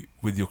could be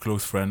with your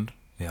close friend,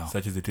 Yeah.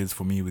 such as it is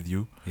for me with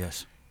you.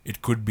 Yes.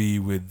 It could be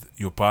with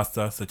your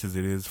pastor, such as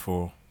it is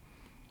for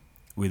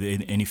With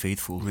any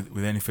faithful.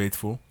 with any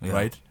faithful, Yeah.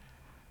 right?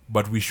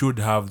 But we should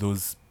have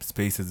those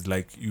spaces.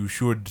 Like, you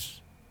should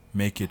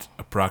make it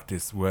a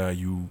practice where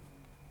you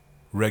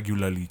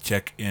regularly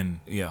check in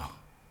Yeah.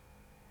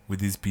 with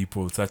these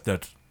people, such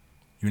that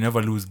you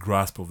never lose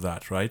grasp of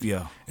that, right?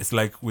 Yeah. It's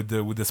like with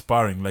the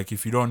sparring. Like,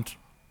 if you don't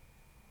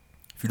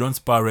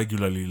spar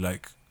regularly,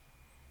 like,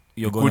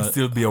 You're you could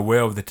still be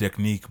aware of the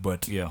technique,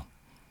 but Yeah.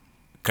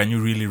 can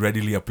you really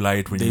readily apply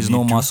it when There's you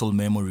need no to? muscle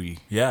memory,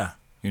 Yeah.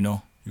 you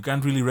know? You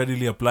can't really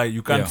readily apply.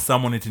 You can't Yeah.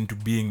 summon it into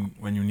being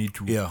when you need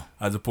to, Yeah.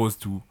 as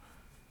opposed to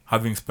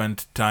having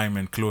spent time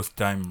and close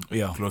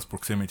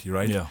proximity,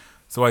 right? Yeah.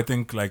 So I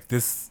think like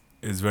this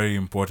is very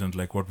important.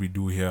 Like what we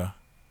do here,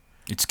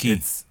 It's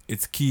key.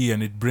 it's key,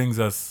 and it brings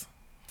us,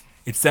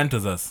 it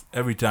centers us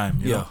every time.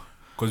 Yeah.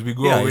 Because we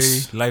go Yeah, away,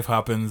 it's- life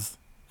happens,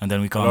 And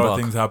then we a come lot of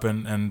back. things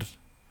happen, and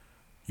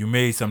you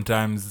may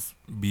sometimes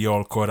be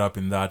all caught up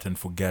in that and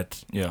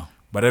forget. Yeah.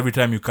 But every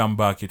time you come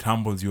back, it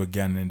humbles you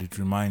again, and it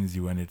reminds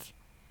you, and it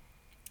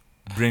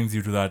brings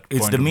you to that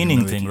It's point the of meaning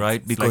humility. thing, right?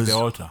 It's Because like the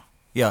altar.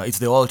 Yeah, it's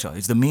the altar.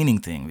 It's the meaning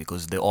thing,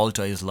 because the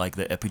altar is like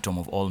the epitome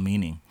of all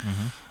meaning.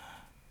 Mm-hmm.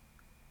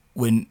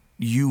 When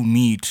you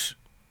meet,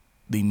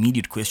 the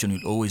immediate question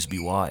will always be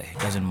why. It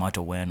doesn't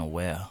matter when or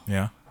where.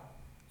 Yeah.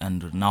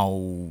 And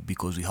now,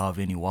 because we have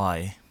any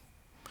why,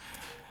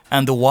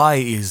 and the why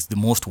is the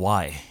most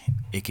why,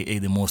 aka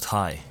the most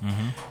high,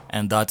 Mm-hmm.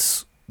 and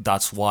that's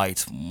why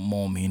it's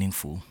more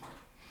meaningful.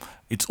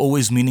 It's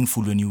always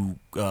meaningful when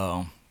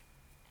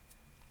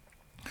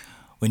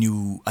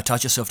you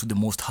attach yourself to the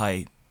most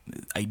high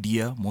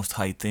idea, most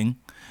high thing,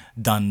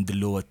 than the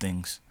lower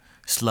things.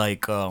 It's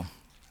like I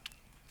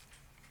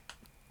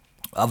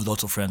have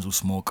lots of friends who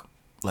smoke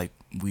like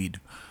weed,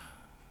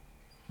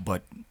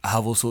 but I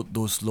have also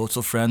those lots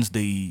of friends,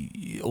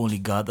 they only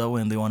gather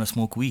when they want to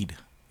smoke weed,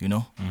 you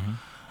know, Mm-hmm.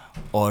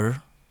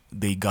 or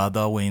they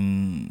gather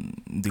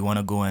when they want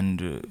to go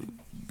and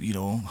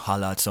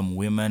holler at some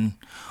women,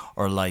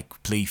 or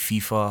like play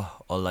FIFA,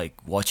 or like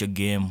watch a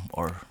game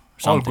or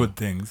something. All good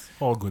things.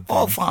 All good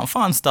things. All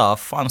fun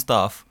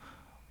stuff.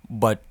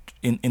 But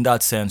in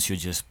that sense, you're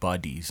just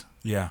buddies,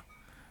 Yeah.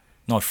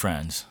 not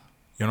friends.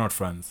 You're not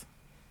friends.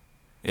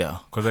 Yeah.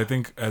 Because I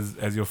think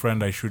as your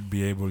friend, I should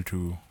be able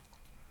to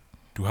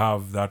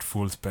have that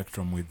full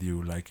spectrum with you.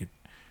 Like, it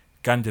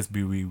can't just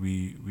be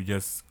we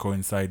just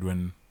coincide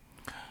when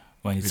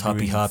When it's we're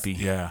doing happy.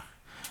 Yeah.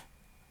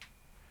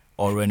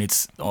 Or when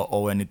it's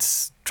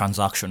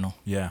transactional.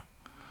 Yeah.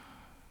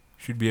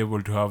 Should be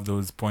able to have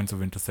those points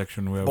of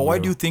intersection where. But why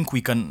do you think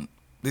we can?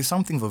 There's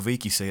something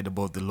Vaveki said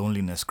about the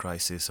loneliness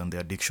crisis and the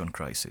addiction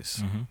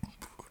crisis. Mm-hmm.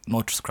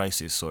 Not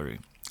crisis, sorry.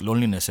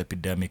 Loneliness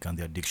epidemic and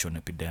the addiction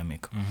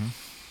epidemic. Mm-hmm.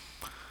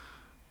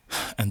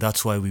 And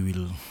that's why we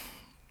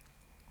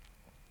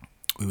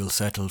will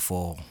settle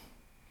for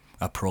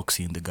a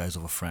proxy in the guise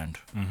of a friend.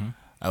 Mm-hmm.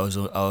 I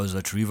was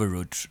at River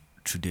Road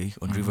today,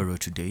 on Mhm. River Road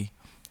today,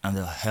 and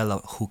there are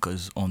hella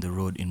hookers on the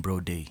road in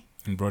broad day.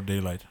 In broad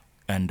daylight.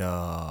 And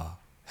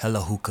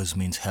Hella hookers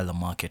means hella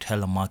market.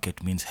 Hella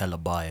market means hella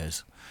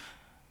buyers.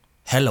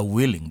 Hella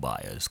willing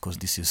buyers, because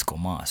this is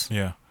commerce.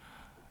 Yeah.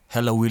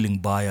 Hella willing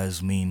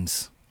buyers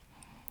means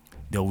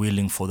they're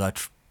willing for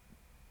that.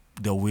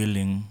 They're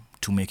willing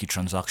to make it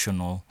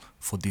transactional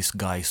for this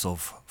guise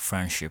of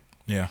friendship.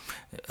 Yeah.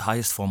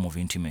 Highest form of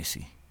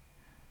intimacy,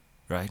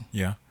 right?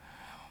 Yeah.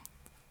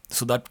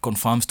 So that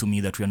confirms to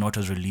me that we are not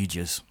as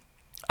religious.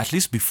 At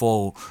least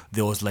before,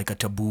 there was like a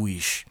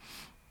taboo-ish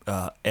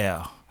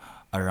air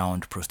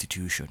around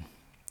prostitution.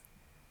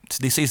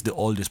 They say it's the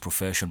oldest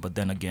profession, but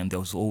then again,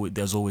 there's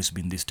always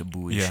been this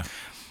taboo-ish. Yeah.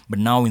 But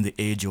now, in the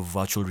age of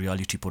virtual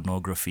reality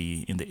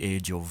pornography, in the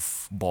age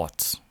of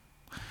bots,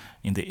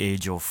 in the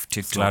age of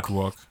TikTok, Slut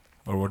walk,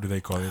 or what do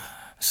they call it?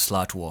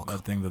 slut walk.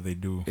 That thing that they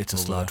do. It's a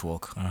slut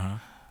walk. Uh-huh.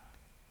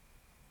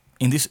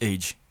 In this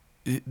age,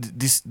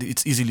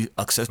 it's easily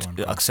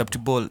uncomfortable.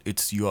 acceptable.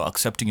 You are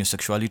accepting your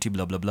sexuality,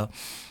 blah blah blah,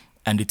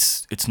 and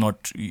it's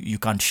not, you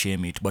can't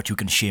shame it, but you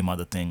can shame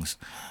other things,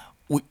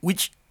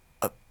 which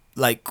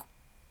like,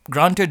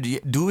 granted,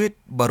 do it,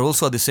 but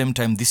also at the same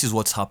time, this is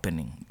what's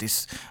happening.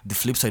 The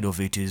flip side of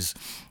it is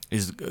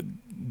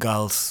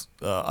girls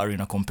are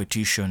in a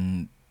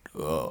competition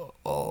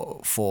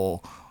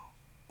for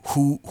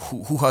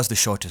who has the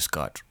shortest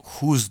skirt,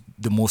 who's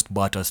the most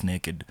butters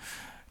naked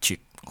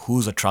chick,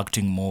 who's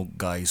attracting more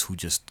guys who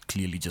just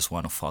clearly just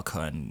want to fuck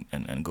her and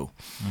go.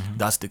 Mm-hmm.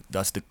 That's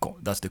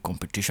the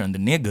competition. And the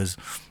niggas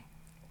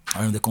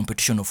are in the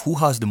competition of who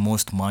has the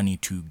most money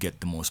to get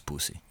the most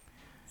pussy.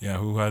 Yeah,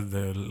 who has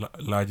the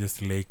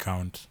largest leg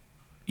count,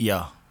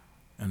 Yeah,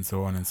 and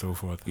so on and so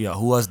forth. yeah.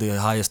 Who has the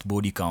highest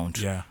body count?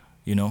 Yeah.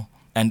 You know,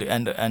 and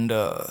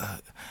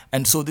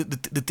so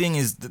the thing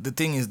is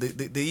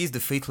there is the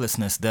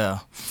faithlessness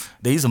there.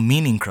 There is a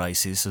meaning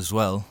crisis as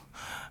well,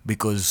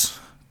 because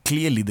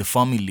clearly the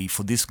family,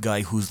 for this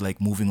guy who's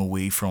like moving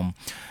away from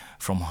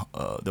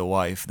the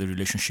wife, the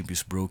relationship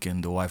is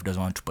broken. The wife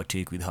doesn't want to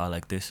partake with her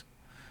like this,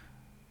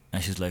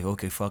 and she's like,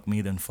 okay, fuck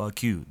me, then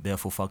fuck you.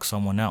 Therefore, fuck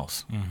someone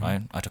else, Mm-hmm.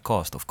 right? At a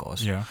cost, of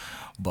course. Yeah,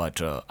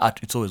 But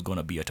it's always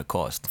gonna be at a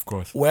cost. of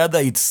course. Whether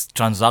it's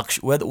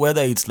transaction,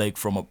 whether it's like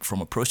from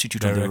a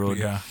prostitute on the road,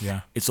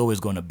 Yeah. it's always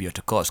gonna be at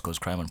a cost, because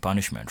crime and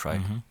punishment, right?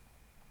 Mm-hmm.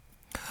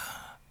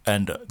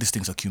 And these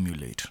things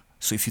accumulate.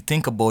 So if you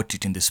think about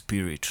it in the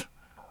spirit,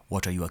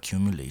 what are you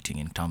accumulating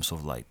in terms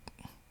of like,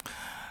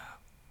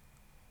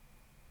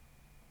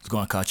 it's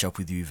gonna catch up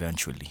with you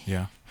eventually.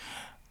 Yeah.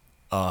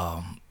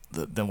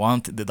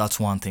 That's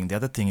one thing. The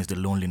other thing is the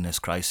loneliness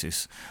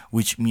crisis,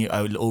 which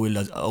I will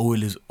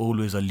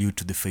always allude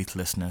to the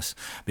faithlessness,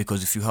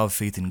 because if you have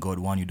faith in God,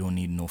 one, you don't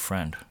need no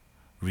friend,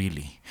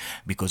 really,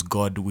 because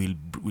God will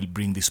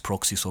bring these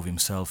proxies of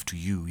Himself to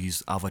you,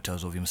 His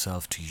avatars of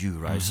Himself to you,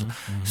 right? So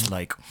it's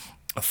like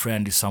a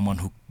friend is someone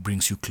who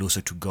brings you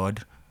closer to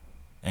God,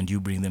 and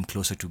you bring them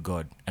closer to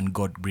God, and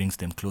God brings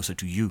them closer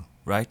to you,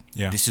 right?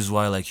 Yeah. This is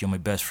why, like, you're my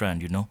best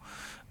friend,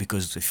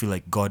 because I feel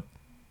like God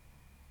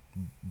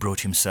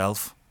brought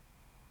Himself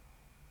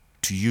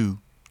to you.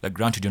 Like,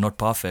 granted, you're not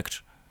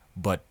perfect,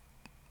 but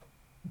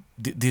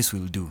this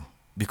will do,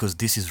 because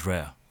this is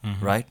rare,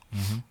 right?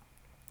 Mm-hmm.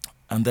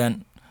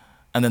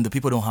 And then the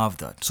people don't have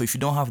that. So if you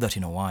don't have that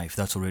in a wife,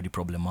 that's already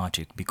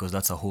problematic, because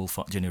that's a whole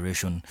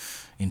generation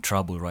in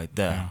trouble right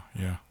there.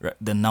 Yeah. Right?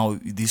 Then now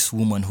this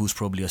woman who's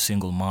probably a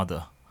single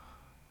mother,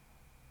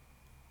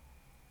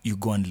 you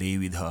go and lay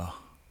with her,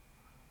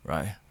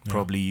 right? Yeah.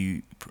 Probably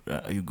you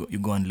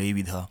go and lay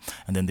with her,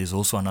 and then there's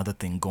also another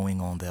thing going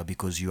on there,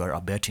 because you are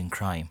abetting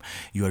crime,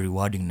 you are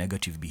rewarding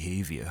negative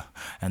behavior,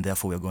 and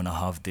therefore we're going to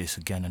have this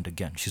again and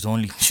again. She's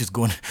only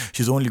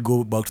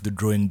go back to the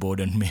drawing board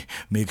and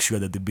make sure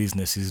that the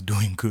business is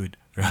doing good,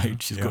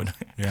 right? She's Yeah. going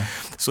Yeah.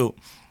 so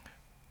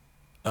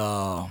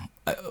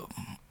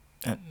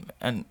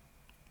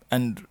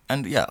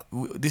and yeah,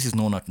 this is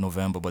known at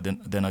November, but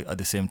then at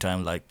the same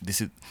time, like,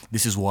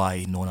 this is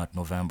why known at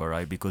November,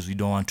 right? Because we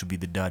don't want to be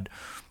the dad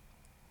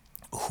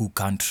who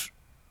can't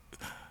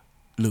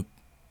look.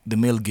 The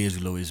male gaze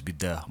will always be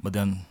there, but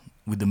then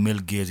with the male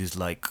gaze is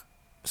like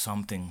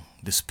something,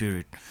 the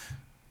spirit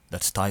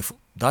that stifle.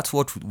 That's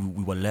what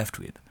we were left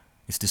with.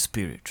 It's the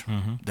spirit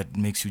that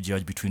makes you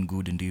judge between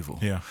good and evil.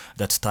 Yeah.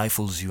 That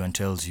stifles you and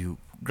tells you,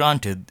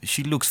 granted,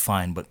 she looks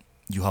fine, but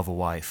you have a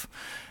wife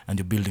and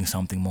you're building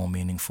something more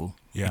meaningful.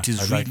 Yeah. It is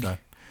I really, like that.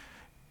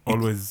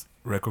 Always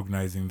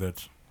recognizing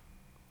that.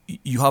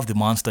 you have the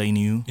monster in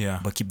you, Yeah.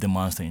 but keep the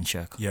monster in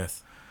check.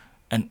 Yes.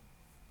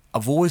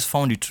 I've always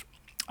found it,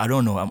 I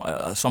don't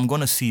know, so I'm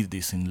going to see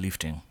this in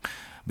lifting,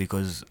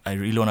 because I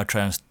really want to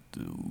try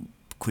and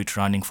quit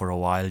running for a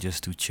while,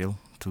 just to chill,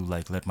 to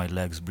like let my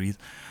legs breathe.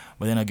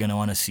 But then again, I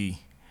want to see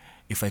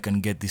if I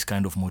can get this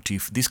kind of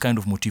motif. This kind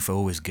of motif, I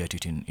always get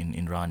it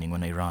in running.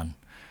 When I run,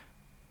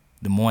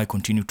 the more I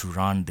continue to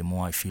run, the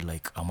more I feel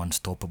like I'm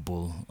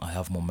unstoppable. I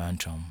have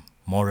momentum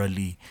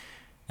morally,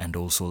 and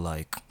also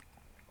like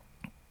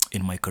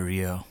in my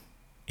career,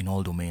 in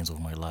all domains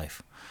of my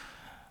life.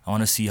 I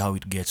want to see how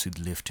it gets with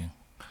lifting,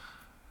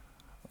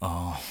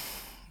 or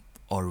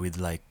with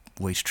like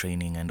weight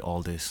training and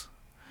all this,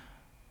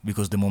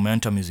 because the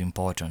momentum is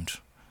important,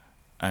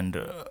 and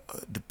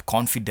the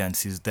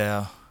confidence is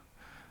there.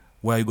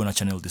 Where are you gonna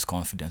channel this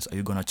confidence? Are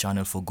you gonna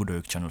channel for good or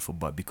you channel for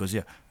bad? Because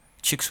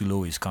chicks will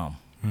always come.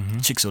 Mm-hmm.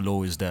 Chicks are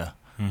always there.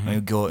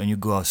 Mm-hmm. When you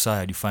go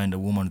outside, you find a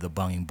woman with a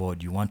banging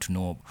board. You want to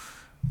know,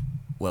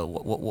 well,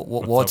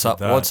 what's up?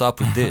 What's up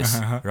with this,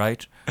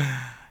 right?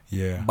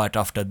 Yeah. But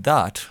after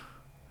that,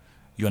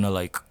 you're not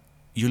like,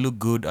 you look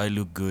good, I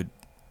look good.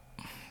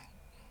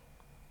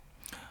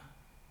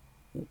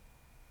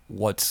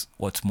 What's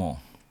more?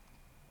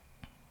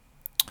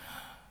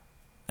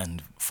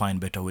 And find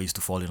better ways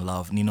to fall in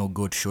love. Nino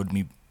God showed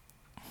me.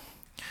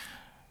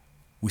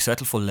 We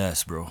settle for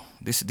less, bro.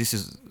 This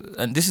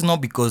is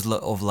not because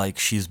of like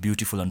she's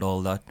beautiful and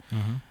all that,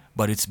 Mm-hmm.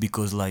 but it's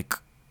because like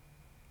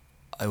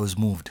I was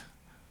moved.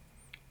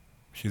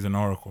 She's an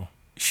oracle.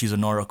 She's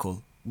an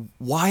oracle.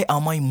 Why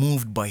am I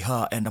moved by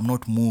her and I'm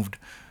not moved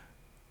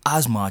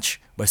as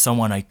much by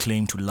someone I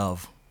claim to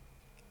love?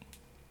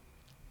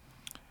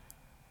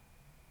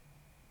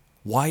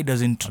 Why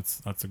doesn't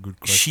That's a good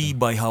question. she,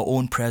 by her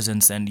own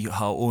presence and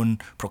her own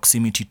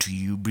proximity to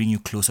you, bring you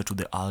closer to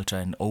the altar?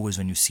 And always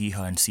when you see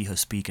her and see her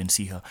speak and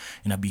see her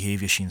in her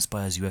behavior, she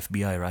inspires you,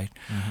 FBI, right?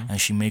 Mm-hmm.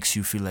 And she makes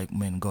you feel like,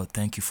 man, God,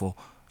 thank you for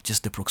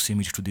just the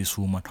proximity to this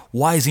woman.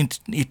 Why isn't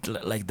it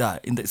like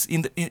that? In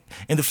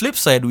the flip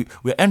side,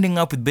 we're ending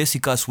up with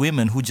basic ass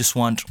women who just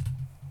want,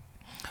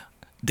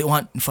 they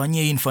want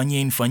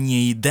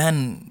nfanyei,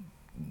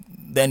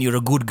 then you're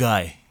a good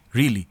guy,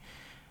 really.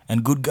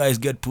 And good guys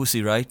get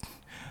pussy, right?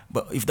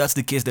 But if that's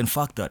the case, then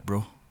fuck that,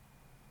 bro.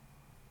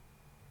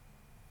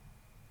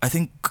 I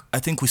think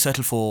we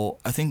settle for.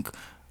 I think,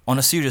 on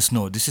a serious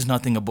note, this is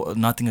nothing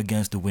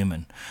against the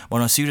women. But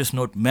on a serious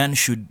note, men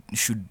should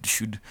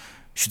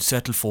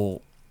settle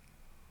for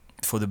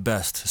the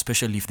best,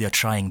 especially if they are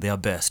trying their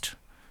best.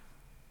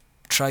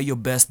 Try your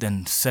best,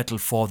 then settle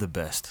for the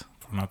best.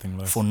 For nothing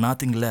less. For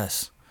nothing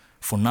less.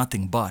 For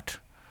nothing but.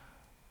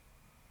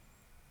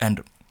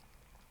 And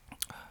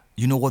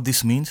you know what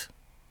this means?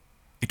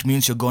 It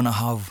means you're gonna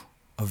have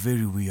a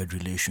very weird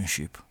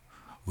relationship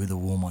with a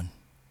woman.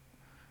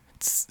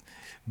 It's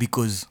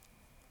because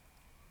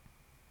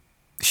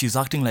she's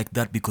acting like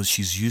that because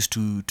she's used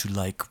to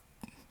like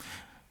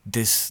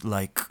this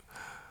like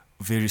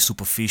very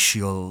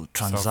superficial,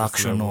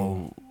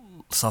 transactional,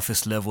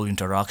 surface level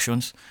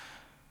interactions.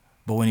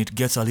 But when it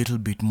gets a little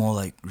bit more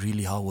like,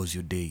 really, how was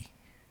your day?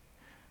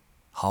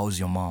 How's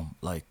your mom?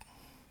 Like,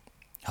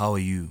 how are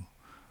you?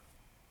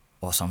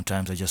 Or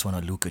sometimes I just want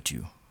to look at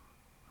you.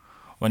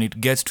 When it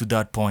gets to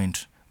that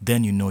point,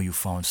 then you know you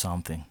found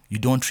something. You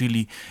don't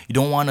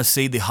want to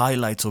say the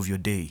highlights of your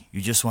day.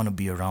 You just want to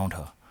be around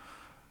her.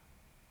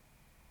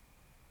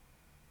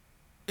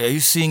 Are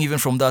you seeing even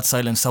from that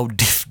silence how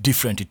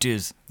different it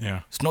is?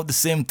 Yeah. It's not the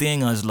same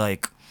thing as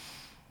like,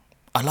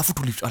 alafu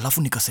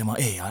nikasema,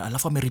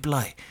 alafu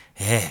amereply,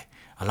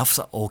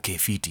 alafu okay,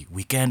 fiti,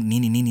 weekend,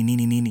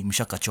 nini,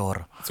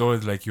 mshakachora. It's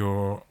always like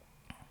you're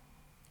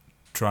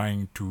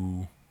trying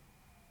to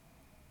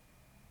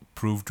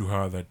prove to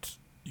her that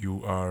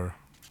you're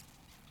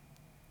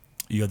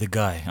the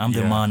guy. I'm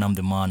the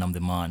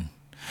man.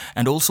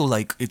 And also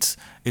like it's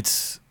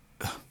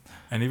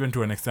and even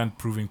to an extent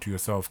proving to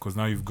yourself, because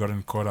now you've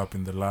gotten caught up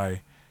in the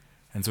lie,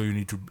 and so you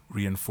need to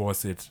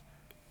reinforce it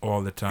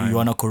all the time. You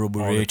want to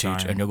corroborate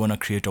it, and you're going to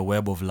create a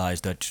web of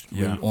lies that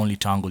will only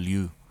tangle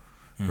you,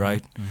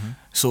 right? Mm-hmm.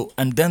 So,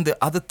 and then the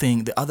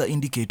other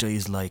indicator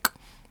is like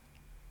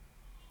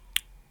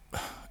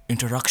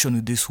interaction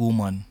with this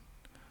woman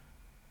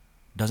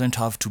doesn't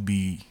have to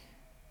be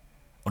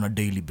on a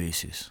daily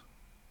basis,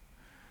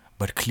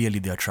 but clearly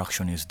the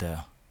attraction is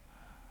there,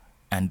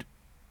 and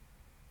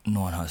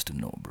no one has to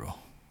know, bro,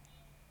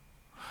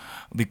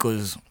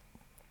 because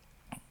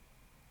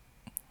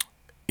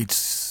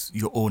it's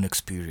your own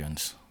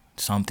experience,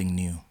 something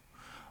new.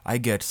 I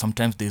get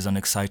sometimes there's an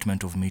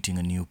excitement of meeting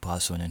a new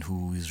person and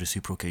who is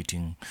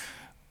reciprocating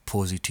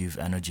positive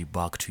energy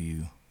back to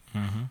you.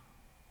 Mm-hmm.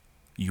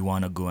 You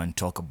want to go and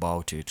talk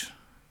about it.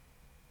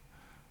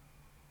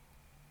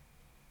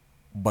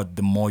 But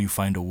the more you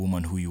find a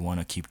woman who you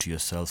want to keep to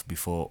yourself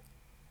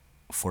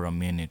for a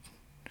minute,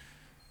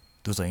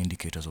 those are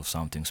indicators of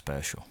something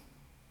special.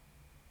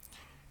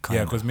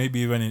 Yeah, because maybe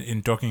even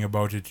in talking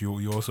about it,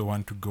 you also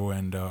want to go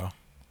and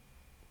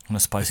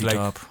spice it like,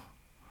 up.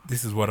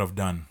 This is what I've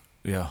done.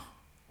 Yeah.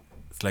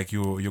 It's like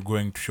you're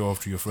going to show off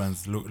to your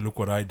friends. Look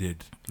what I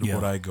did. Look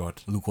what I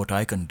got. Look what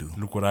I can do.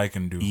 Look what I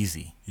can do.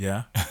 Easy.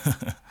 Yeah.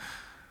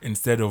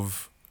 Instead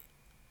of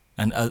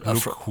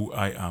look who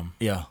I am.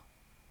 Yeah.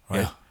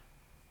 Right.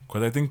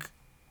 Because I think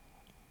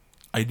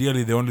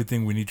ideally the only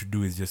thing we need to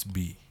do is just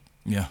be.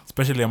 Yeah.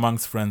 Especially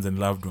amongst friends and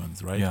loved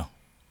ones, right? Yeah.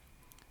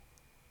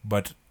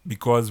 But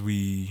because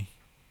we're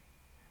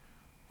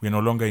no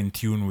longer in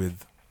tune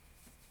with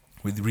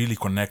really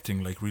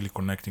connecting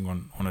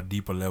on a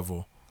deeper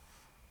level,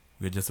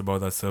 we're just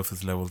about that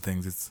surface level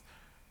things. It's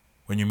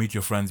when you meet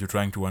your friends, you're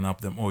trying to one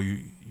up them. Oh, you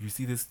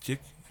see this chick?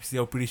 You see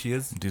how pretty she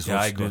is?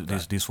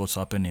 This what's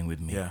happening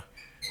with me. Yeah.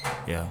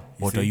 Yeah.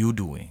 What are you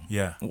doing?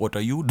 Yeah. What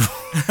are you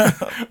doing?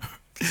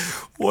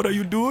 What are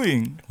you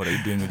doing? What are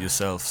you doing with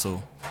yourself?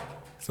 So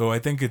So I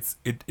think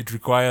it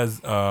requires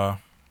a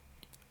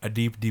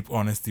deep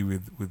honesty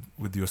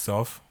with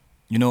yourself,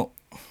 You know,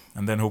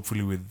 and then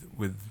hopefully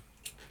with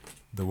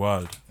the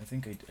world. I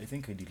think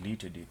I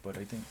deleted it, but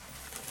I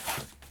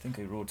think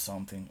I wrote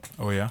something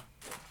Oh yeah.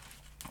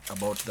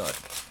 about that.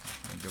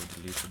 Maybe I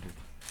deleted it.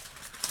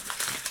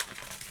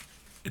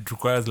 It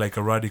requires like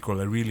a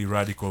really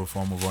radical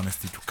form of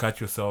honesty to catch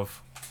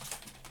yourself.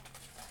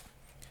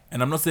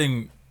 And I'm not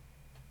saying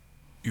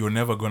you're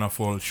never gonna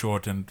fall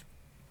short and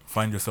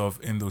find yourself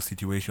in those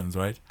situations,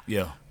 right?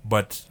 Yeah.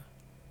 But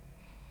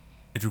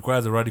it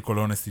requires a radical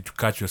honesty to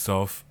catch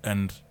yourself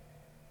and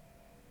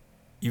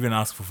even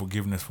ask for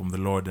forgiveness from the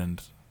Lord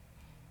and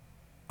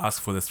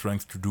ask for the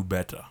strength to do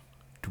better,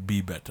 to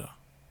be better,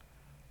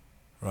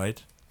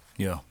 right?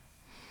 Yeah.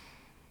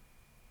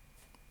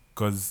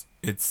 Because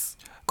it's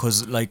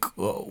Cause like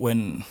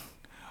when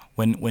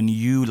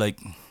you like,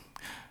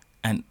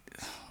 and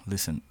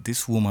listen,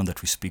 this woman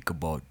that we speak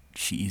about,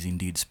 she is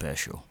indeed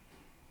special.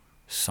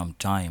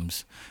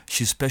 Sometimes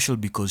she's special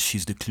because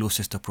she's the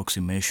closest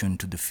approximation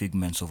to the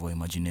figments of our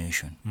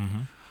imagination,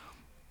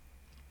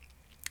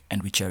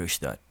 and we cherish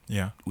that.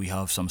 yeah. We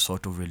have some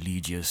sort of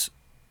religious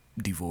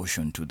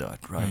devotion to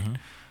that, right?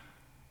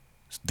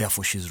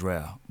 Therefore, she's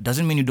rare.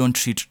 Doesn't mean you don't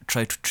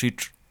try to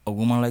treat a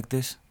woman like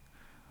this,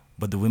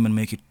 but the women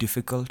make it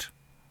difficult,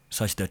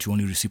 such that you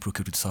only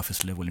reciprocate with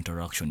surface level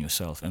interaction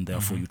yourself, and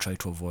therefore you try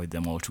to avoid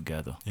them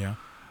altogether. Yeah.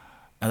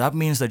 And that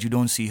means that you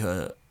don't see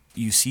her.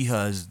 You see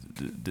her as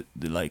the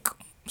like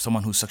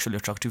someone who's sexually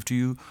attractive to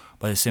you,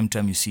 but at the same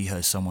time you see her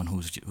as someone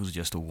who's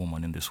just a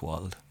woman in this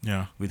world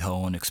Yeah. with her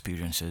own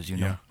experiences, you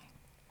know.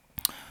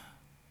 Yeah.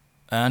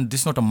 And this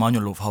is not a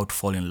manual of how to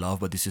fall in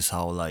love, but this is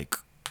how like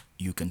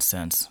you can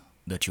sense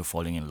that you're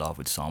falling in love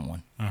with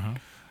someone.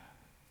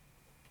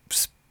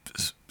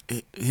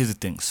 Here's the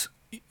things.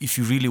 If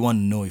you really want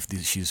to know if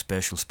she's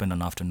special, spend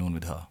an afternoon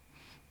with her.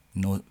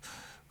 You know,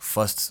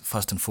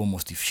 first and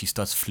foremost, if she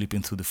starts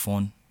flipping through the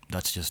phone,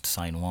 that's just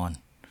sign one.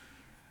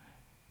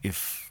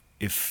 If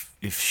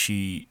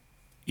she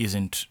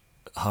isn't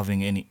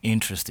having any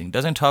interesting,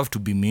 doesn't have to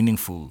be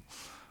meaningful,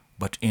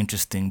 but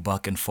interesting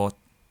back and forth,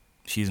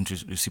 she isn't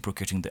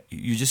reciprocating that.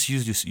 You just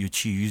use your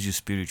chi, use your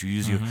spirit, you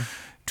use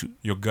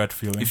your gut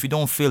feeling. If you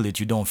don't feel it,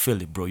 you don't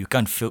feel it, bro. You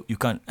can't.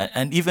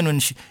 And even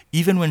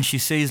when she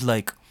says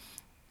like,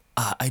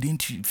 I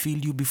didn't feel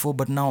you before,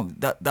 but now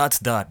that's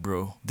that,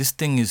 bro. This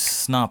thing is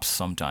snaps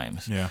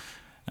sometimes. Yeah.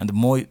 And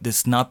the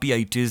snappier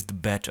it is, the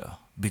better,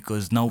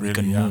 because now we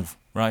can move,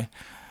 right?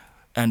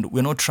 And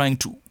we're not trying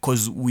to,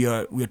 because we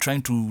are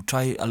trying to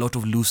tie a lot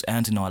of loose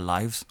ends in our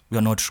lives. We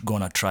are not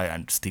gonna try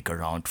and stick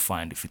around to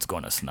find if it's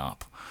gonna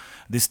snap.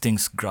 These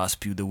things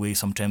grasp you the way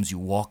sometimes you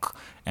walk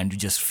and you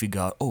just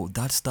figure out, oh,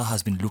 that star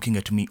has been looking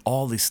at me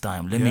all this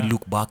time. Let me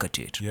look back at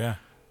it. Yeah.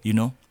 You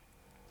know?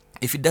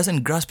 If it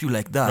doesn't grasp you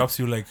like that. Grasps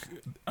you like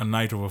a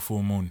night of a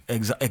full moon.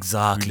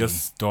 Exactly. You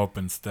just stop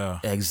and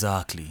stare.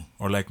 Exactly.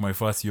 Or like my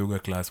first yoga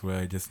class where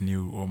I just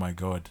knew, oh my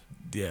God.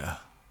 Yeah.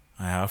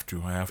 I have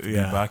to be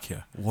back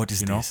here. What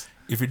is this?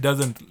 If it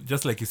doesn't,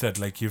 just like you said,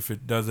 like if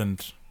it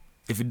doesn't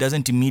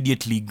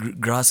immediately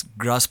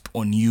grasp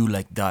on you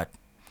like that,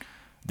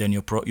 then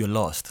you're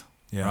lost,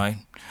 right?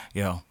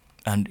 Yeah.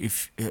 And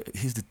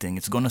here's the thing,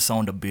 it's gonna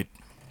sound a bit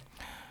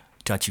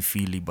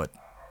touchy-feely, but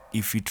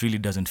if it really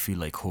doesn't feel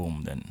like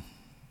home, then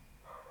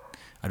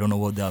I don't know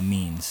what that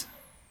means.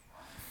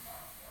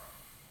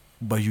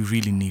 But you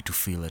really need to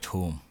feel at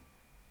home.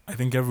 I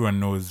think everyone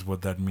knows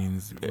what that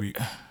means.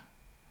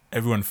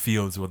 Everyone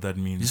feels what that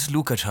means. Just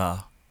look at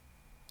her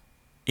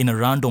in a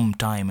random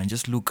time, and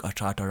just look at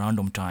her at a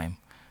random time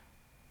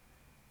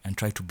and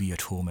try to be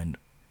at home.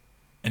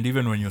 And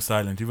even when you're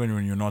silent, even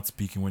when you're not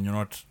speaking, when you're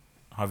not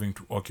having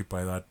to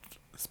occupy that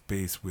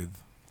space with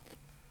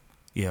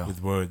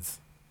words,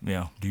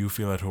 do you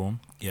feel at home?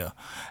 Yeah,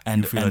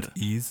 and do you feel at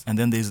ease. And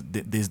then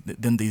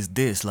there's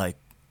this like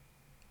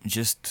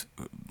just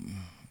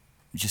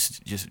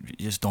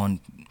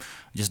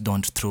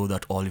don't throw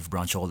that olive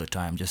branch all the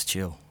time. Just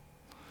chill.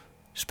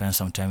 Spend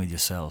some time with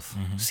yourself.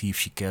 See if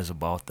she cares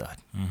about that.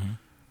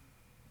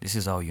 This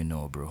is how you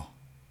know, bro.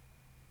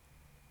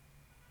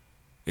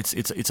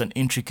 It's an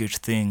intricate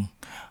thing,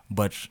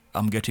 but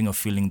I'm getting a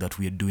feeling that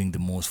we are doing the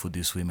most for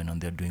these women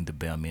and they're doing the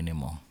bare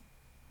minimum.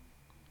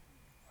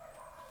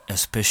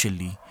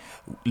 Especially,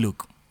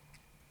 look,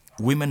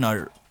 women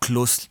are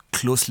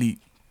closely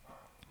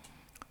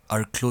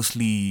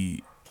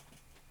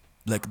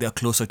like they're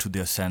closer to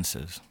their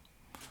senses.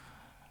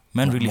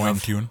 Men really more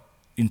have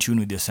in tune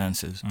with their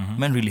senses.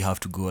 Men really have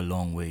to go a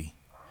long way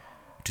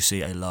to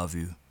say I love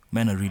you.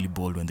 Men are really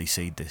bold when they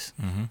say this.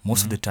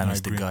 Most of the time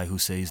it's the guy who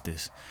says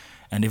this.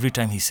 And every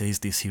time he says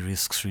this, he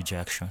risks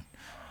rejection.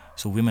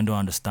 So women don't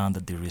understand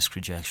that they risk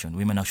rejection.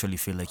 Women actually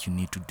feel like you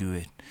need to do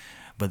it.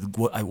 But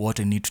what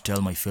I need to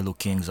tell my fellow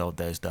kings out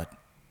there is that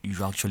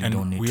you actually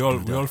don't need to do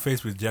that. We all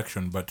face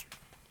rejection, but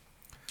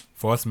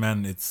for us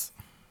men, it's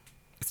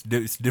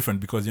different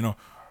because,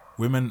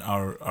 women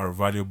are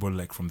valuable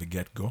like from the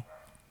get-go,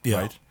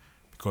 right?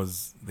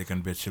 Because they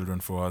can bear children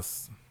for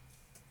us.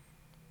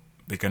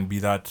 They can be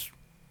that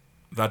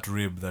that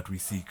rib that we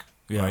seek,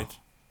 Yeah. right?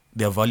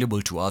 They're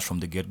valuable to us from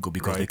the get-go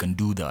because they Right. can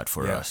do that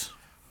for Yeah. us.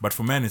 But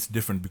for men, it's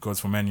different because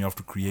for men, you have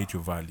to create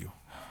your value,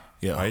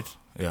 Yeah. right?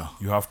 Yeah.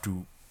 You have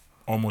to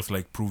almost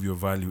like prove your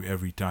value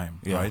every time,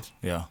 Yeah. right?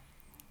 Yeah.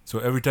 So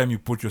every time you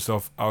put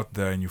yourself out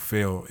there and you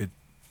fail,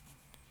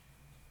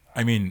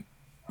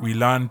 we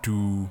learn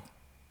to,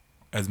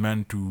 as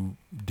men, to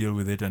deal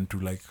with it and to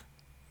like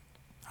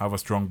have a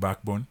strong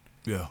backbone.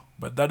 Yeah.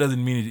 But that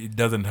doesn't mean it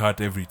doesn't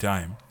hurt every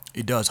time.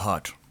 It does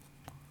hurt.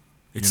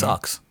 It You know?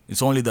 sucks.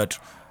 It's only that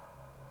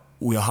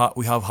we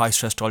have high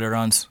stress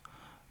tolerance,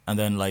 and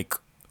then like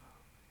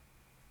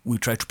we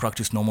try to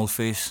practice normal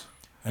face.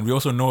 And we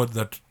also know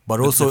that But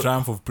the also-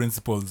 triumph of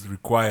principles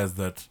requires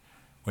that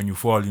when you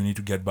fall, you need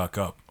to get back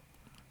up,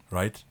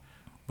 right?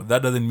 But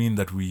that doesn't mean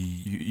that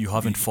You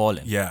haven't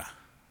fallen. Yeah,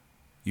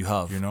 You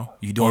have. you know?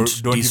 You Or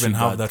don't don't even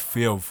disregard- have that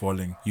fear of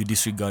falling. You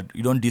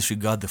don't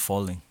disregard the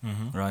falling,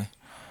 right?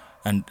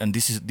 And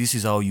this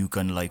is how you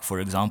can, like, for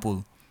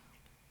example,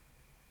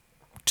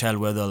 tell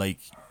whether like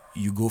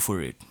you go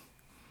for it.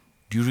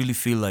 Do you really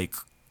feel like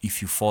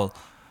if you fall,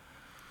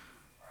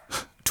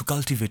 to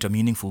cultivate a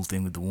meaningful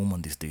thing with the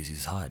woman these days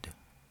is hard,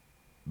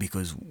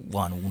 because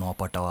one,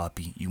 unawapata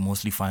wapi, you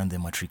mostly find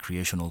them at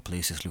recreational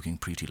places looking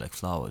pretty like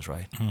flowers,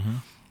 right?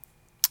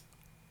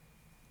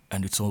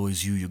 And it's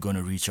always you're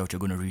gonna reach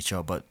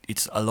out, but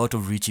it's a lot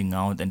of reaching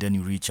out, and then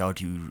you reach out,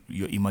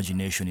 your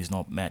imagination is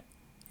not met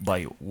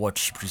by what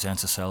she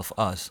presents herself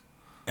as.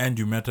 And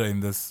you met her in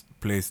this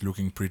place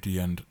looking pretty,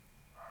 and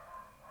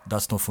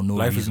That's not for no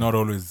life reason. is not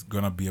always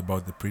gonna be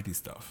about the pretty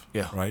stuff.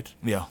 Yeah. Right?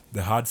 Yeah,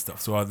 The hard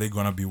stuff. So are they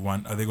gonna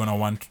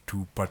want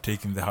to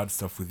partake in the hard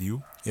stuff with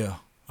you yeah.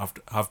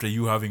 after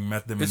you having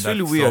met them It's in that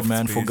really weird, soft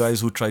man, for space? guys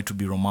who try to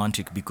be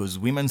romantic, because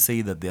women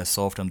say that they're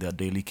soft and they're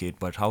delicate,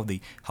 but how they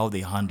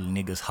handle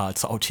niggas'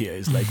 hearts out here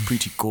is like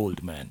pretty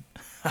cold, man.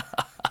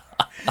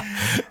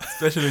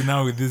 Especially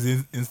now with this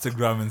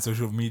Instagram and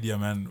social media,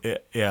 man.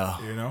 Yeah.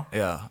 You know?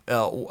 Yeah.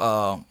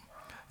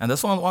 And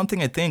that's one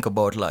thing I think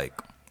about, like,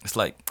 it's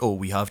like, oh,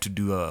 we have to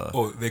do a...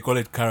 Oh, they call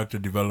it character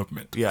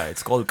development. Yeah,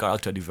 it's called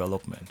character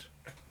development.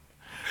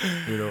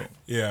 You know,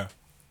 Yeah.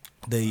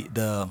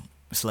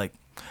 it's like,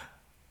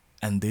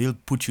 and they'll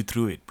put you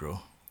through it, bro.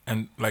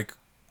 And like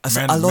As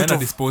men, a lot men are of-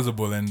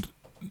 disposable, and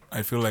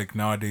I feel like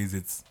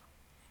nowadays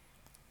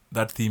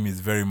that theme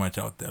is very much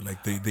out there.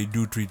 Like they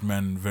do treat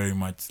men very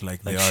much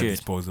like they Like are shit.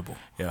 disposable.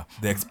 Yeah.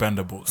 They're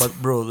expendables.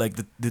 But bro, like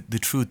the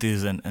truth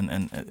is, and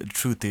the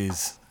truth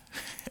is,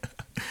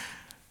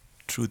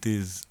 truth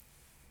is,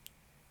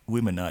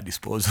 women are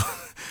disposable.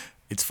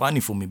 It's funny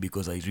for me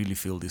because I really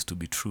feel this to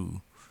be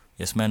true.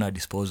 Yes, men are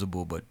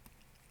disposable, but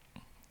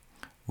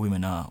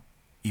women are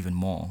even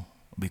more,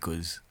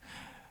 because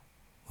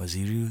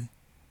wazuri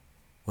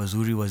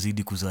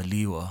wazidi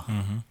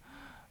kuzaliwa,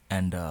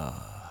 and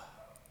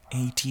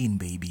 18,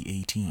 baby,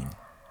 18.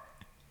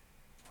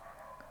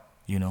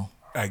 You know?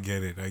 I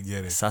get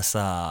it.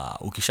 Sasa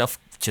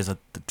ukishacheza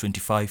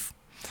 25,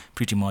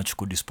 pretty much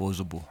uko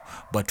disposable,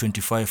 but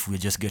 25 we're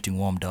just getting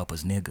warmed up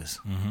as niggas.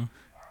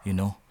 You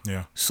know?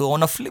 Yeah. So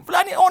on a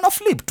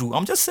flip too,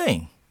 I'm just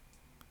saying,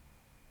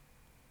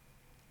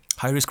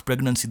 high risk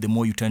pregnancy, the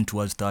more you tend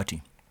towards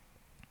 30.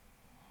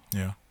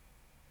 Yeah.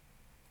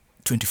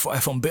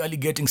 25, I'm barely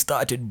getting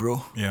started,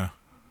 bro. Yeah.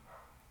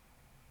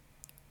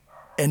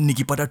 And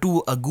nikipata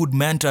tu a good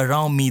mentor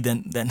around me,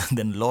 then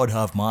Lord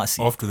have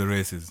mercy. Off to the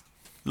races.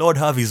 Lord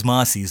have his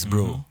mercies,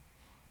 bro.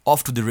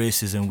 Off to the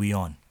races and we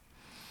on.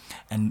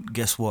 And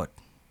guess what?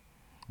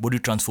 Body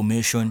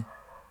transformation,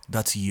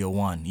 that's year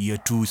 1. Year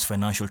 2 is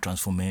financial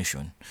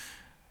transformation.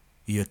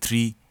 Year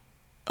 3,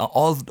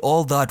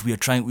 all that we are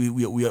trying,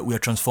 we are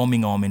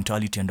transforming our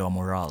mentality and our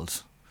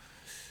morals.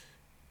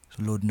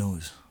 So Lord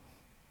knows.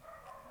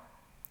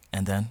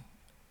 And then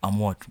I'm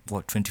what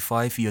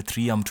 25, year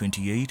 3, I'm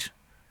 28.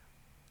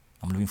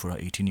 I'm looking for an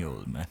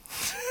 18-year-old, man.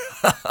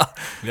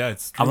 Yeah,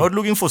 it's true. I'm not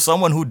looking for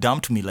someone who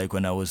dumped me like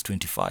when I was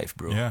 25,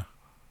 bro. Yeah.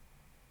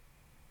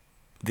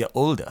 They're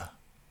older.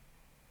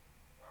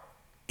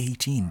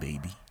 18,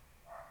 baby.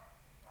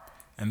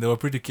 And they were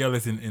pretty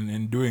careless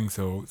in doing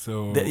so.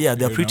 So They're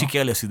you pretty know?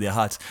 careless with their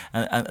hearts.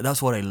 And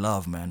that's what I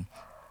love, man.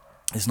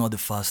 It's not the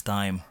first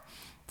time.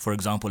 For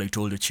example, I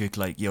told a chick,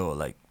 like, yo,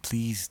 like,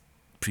 please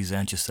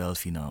present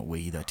yourself in a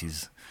way that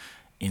is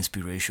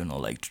inspirational.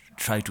 Like,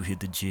 try to hit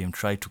the gym.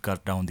 Try to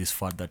cut down this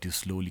fat that is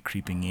slowly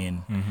creeping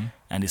in.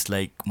 And it's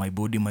like, my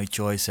body, my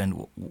choice.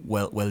 And,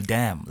 well,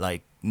 damn.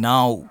 Like,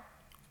 now,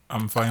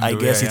 I'm fine. I the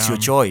way guess I it's your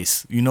am.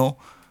 choice, you know?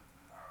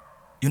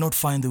 You're not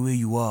fine the way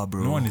you are,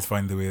 bro. No one is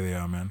fine the way they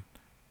are, man.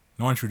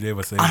 No one should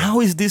ever say And that. how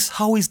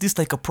is this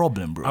like a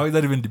problem, bro? How is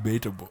that even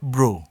debatable?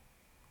 Bro,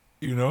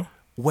 You know?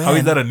 when, How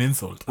is that an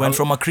insult? when How-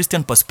 from a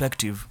Christian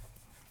perspective,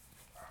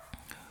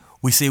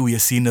 we say we are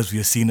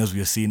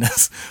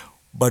sinners.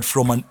 But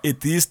from an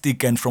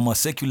atheistic and from a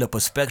secular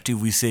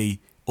perspective, we say,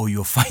 oh,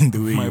 you're fine the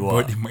way my you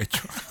body, are. my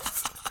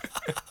choice.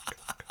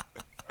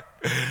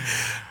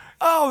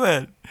 Oh,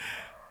 man.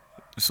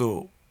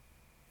 So,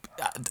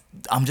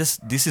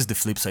 this is the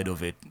flip side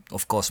of it.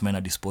 Of course, men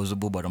are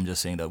disposable, but I'm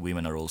just saying that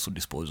women are also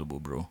disposable,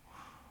 bro.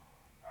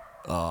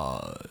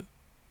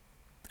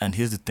 And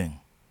here's the thing: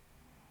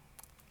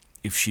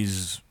 if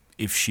she's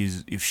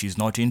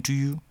not into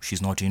you,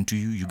 she's not into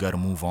you. You gotta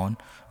move on.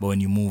 But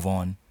when you move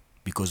on,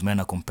 because men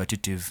are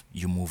competitive,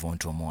 you move on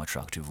to a more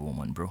attractive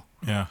woman, bro.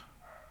 Yeah.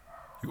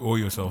 You owe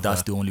yourself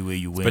That's that. the only way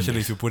you win.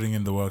 Especially if you're putting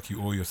in the work,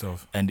 you owe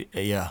yourself. And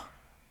yeah,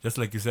 Just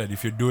like you said,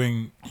 if you're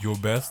doing your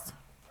best,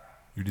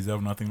 you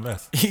deserve nothing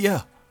less.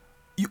 yeah,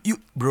 you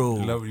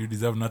bro. You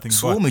deserve nothing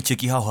So but.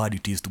 umecheki how hard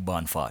it is to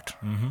burn fat.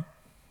 Mm-hmm.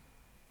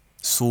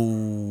 So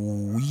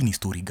hii ni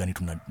story gani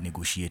tuna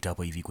negotiate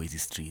hapa hivi kwa hizi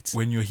streets?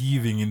 When you're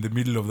heaving in the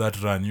middle of that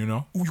run, you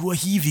know? You are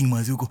heaving,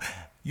 mazuko.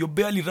 You're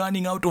barely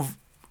running out of,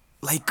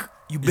 like,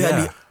 you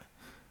barely. Yeah.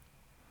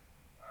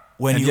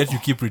 When And yet you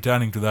keep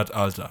returning to that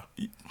altar.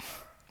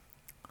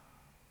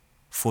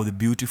 For the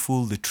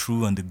beautiful, the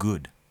true, and the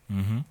good.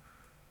 Mm-hmm.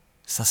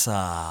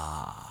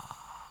 Sasa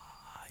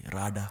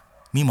rada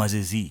mi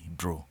mazezi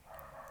bro.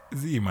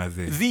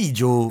 Mazee.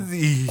 Jo.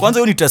 Zii. Kwanza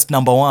hiyo ni test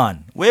number 1.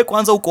 We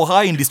kwanza uko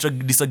high in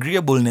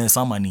disagreeableness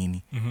ama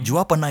nini. Juu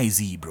hapa naye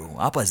zi bro.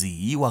 Hapa zi.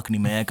 Hii work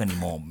nimeweka ni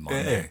mob.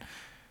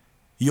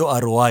 Hiyo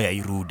ROI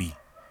hairudi.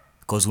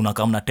 Because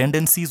unakam na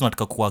tendencies,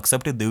 unataka kuwa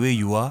accepted the way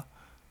you are.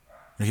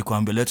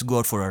 Nikikwambia let's go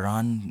out for a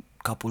run,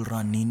 couple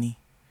run nini.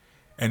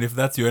 And if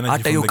that's your energy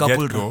Hata from hiyo the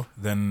couple get-go,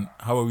 then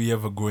how are we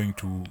ever going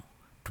to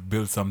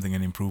build something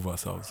and improve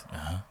ourselves?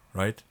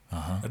 Right?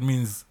 That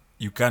means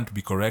you can't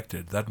be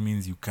corrected. That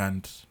means you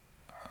can't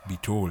be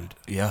told.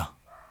 Yeah.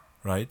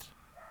 Right?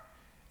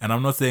 And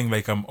I'm not saying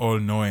like I'm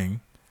all-knowing,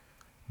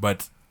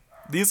 but,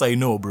 This I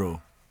know,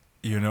 bro.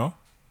 you know,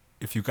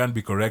 if you can't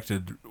be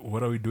corrected,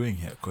 what are we doing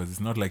here? Because it's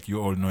not like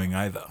you're all-knowing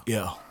either.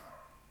 Yeah.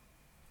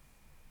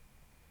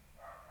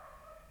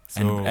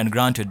 So, And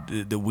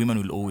granted, the women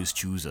will always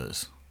choose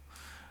us.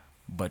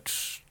 But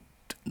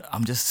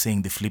I'm just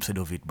saying the flip side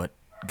of it. But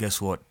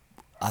guess what?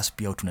 Us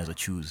pia tunaweza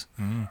choose.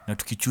 Na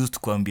tukichoose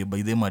tukwambie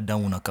by the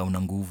madam unakaa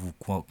una nguvu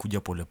kuja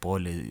pole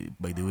pole,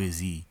 by the way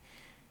z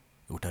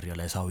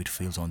utarealize how it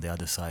feels on the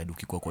other side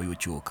ukikuwa kwa hiyo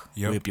choke.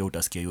 Yep. Wewe pia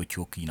utasikia hiyo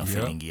choke ina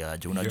feeling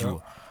aje, unajua.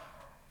 Yep.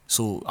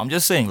 So I'm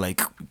just saying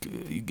like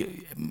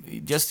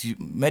just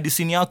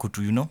medicine yako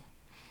tu, you know.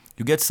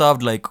 You get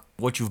served like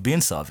what you've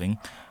been serving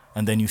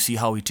and then you see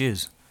how it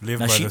is. Live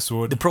by the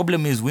sword. The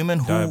problem is women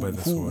Die by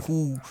the sword.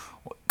 who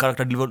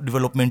character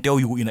development yao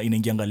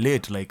inaingianga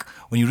late, like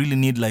when you really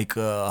need like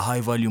a high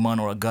value man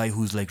or a guy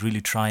who's like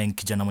really trying,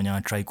 kijana mwenye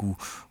anatry ku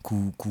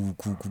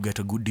get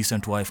a good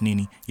decent wife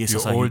nini. Yes,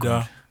 You're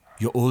older.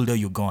 You're older,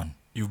 you're gone.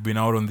 You've been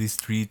out on these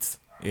streets,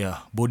 Yeah,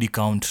 body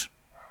count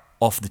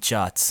off the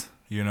charts.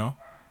 you know.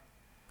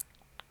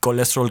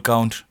 Cholesterol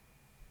count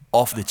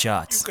off the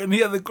charts. You can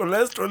hear the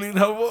cholesterol in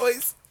her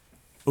voice.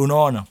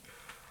 Unaona?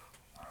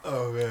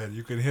 Oh man,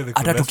 you can hear the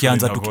Hata cholesterol in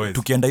tukianza her voice.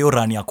 tukienda hiyo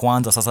run ya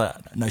kwanza sasa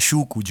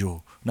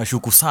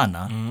nashuku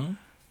sana.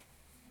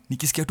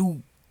 Nikisikia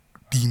tu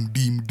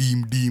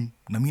dim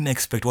na mimi na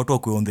expect watu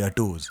wakwe on their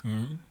toes.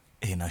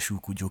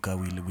 Nashuku joka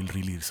will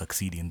really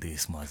succeed in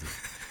this, mazi.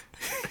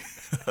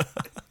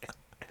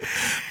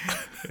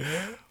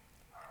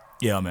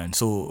 Yeah, man.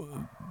 So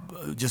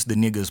just the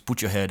niggas,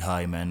 put your head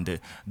high, man.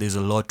 There's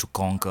a lot to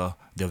conquer.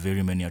 There are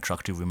very many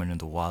attractive women in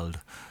the world.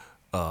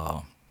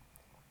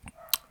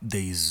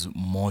 There is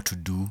more to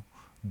do.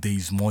 There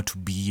is more to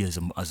be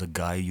as a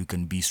guy. You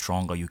can be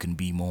stronger. You can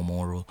be more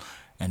moral.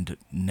 And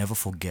never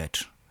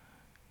forget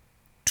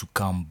to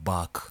come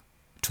back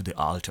to the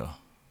altar.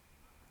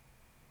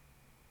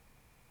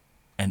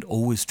 And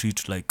always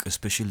treat, like,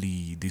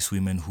 especially these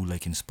women who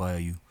like inspire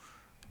you,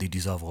 they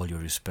deserve all your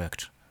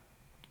respect.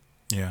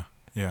 Yeah.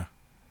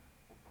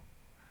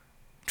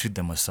 Treat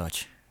them as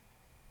such.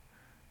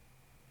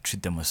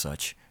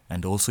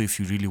 And also, if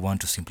you really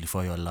want to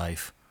simplify your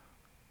life,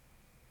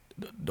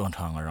 don't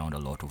hang around a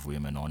lot of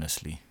women,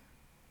 honestly.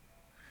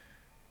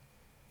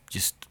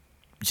 Just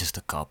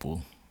a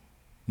couple.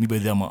 Me, by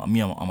the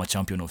way, I'm a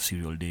champion of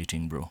serial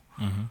dating, bro.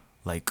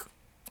 Like,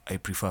 I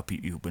prefer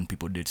when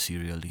people date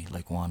serially,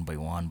 like one by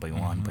one.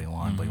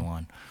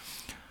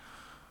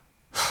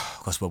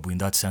 Because in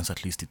that sense,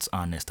 at least it's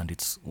honest and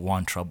it's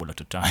one trouble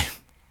at a time.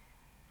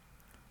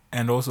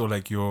 And also,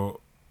 like, you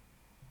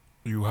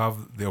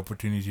have the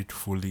opportunity to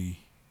fully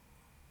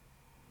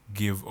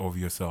give of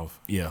yourself.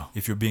 Yeah.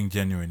 If you're being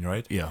genuine,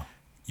 right? Yeah.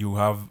 You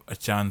have a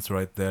chance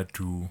right there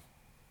to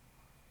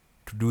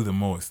do the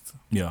most.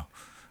 Yeah.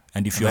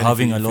 And if And you're then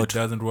having if a it lot...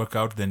 doesn't work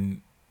out,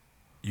 then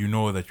you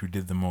know that you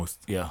did the most,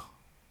 Yeah.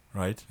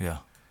 right? Yeah.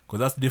 Because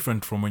that's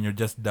different from when you're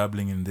just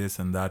dabbling in this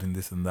and that and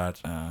this and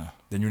that.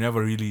 Then you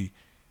never really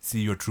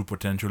see your true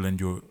potential and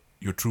your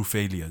true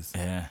failures,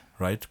 Yeah.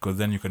 right? Because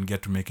then you can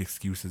get to make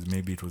excuses.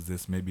 Maybe it was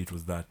this, maybe it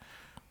was that.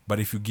 But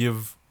if you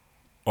give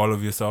all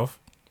of yourself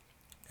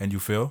and you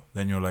fail,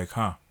 then you're like,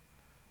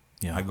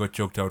 Yeah. I got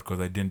choked out because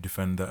I didn't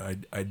defend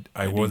that.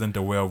 I wasn't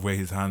aware of where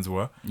his hands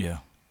were. Yeah.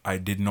 I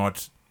did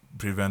not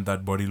prevent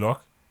that body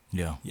lock.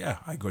 Yeah. Yeah,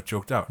 I got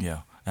choked out.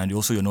 Yeah. And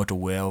also you're not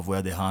aware of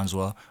where the hands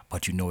were,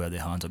 but you know where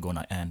the hands are going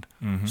to end.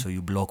 So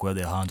you block where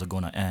the hands are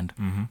going to end.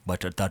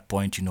 But at that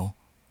point, you know,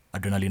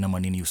 adrenaline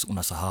manini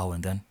unasahau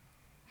and then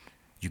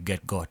you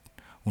get got.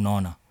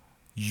 Unaona?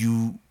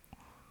 you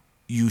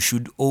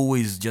should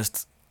always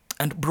just,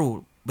 and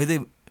bro, by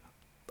the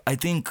I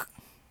think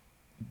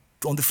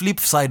on the flip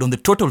side, on the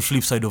total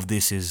flip side of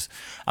this is,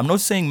 I'm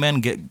not saying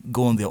men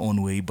go on their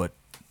own way, but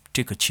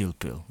take a chill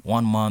pill.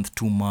 1 month,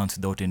 2 months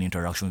without any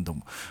interaction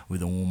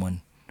with a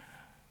woman.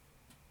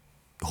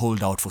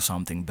 Hold out for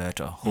something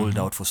better. Hold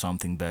out for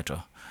something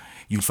better.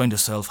 You'll find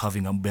yourself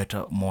having a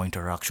better, more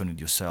interaction with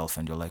yourself,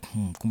 and you're like,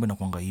 kumbe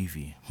nakwanga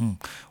hivi.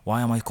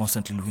 Why am I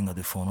constantly looking at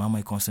the phone? Why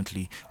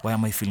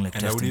am I feeling like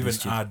And testing I would even this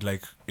chick? add,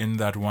 like, in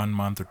that 1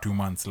 month or 2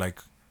 months,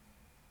 like,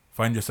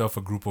 find yourself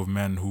a group of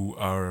men who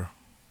are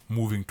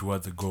moving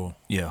towards a goal,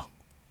 Yeah.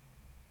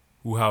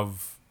 who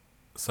have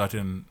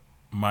certain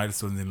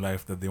milestones in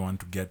life that they want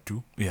to get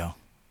to, Yeah.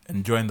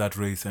 and join that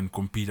race and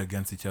compete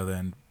against each other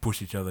and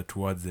push each other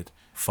towards it.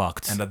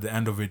 Facts. And at the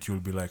end of it, you'll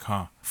be like,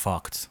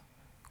 Facts.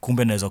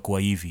 Kumbe naweza kuwa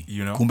hivi.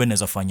 You know? Kumbe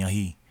naweza fanya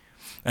hii.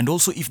 And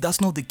also, if that's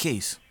not the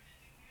case,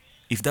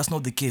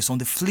 on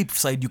the flip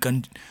side,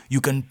 you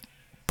can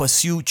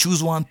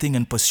choose one thing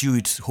and pursue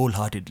it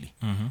wholeheartedly.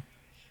 Mm-hmm.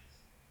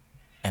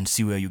 And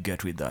see where you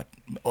get with that.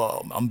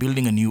 I'm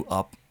building a new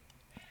app.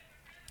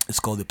 It's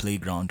called The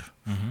Playground.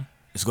 Mm-hmm.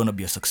 It's going to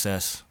be a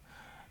success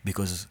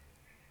because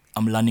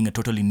I'm learning a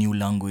totally new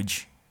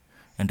language,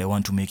 and I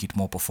want to make it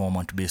more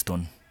performant based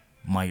on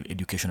my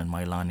education and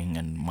my learning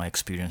and my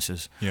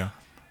experiences. Yeah.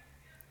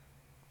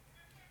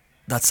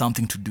 That's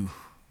something to do.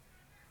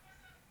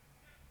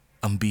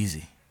 I'm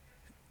busy.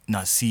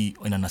 Now, see,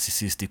 in a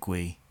narcissistic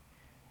way,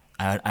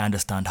 I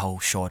understand how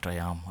short I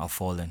am, I've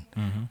fallen,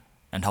 Mm-hmm.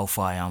 and how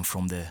far I am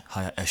from the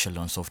higher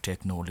echelons of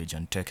tech knowledge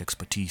and tech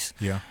expertise.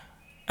 Yeah.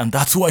 And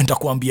that's why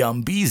nitakwambia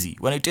I'm busy.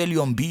 When I tell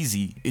you I'm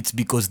busy, it's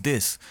because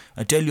this.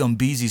 I tell you I'm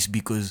busy is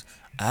because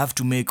I have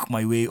to make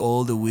my way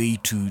all the way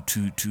to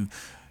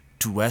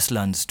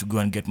Westlands to go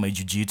and get my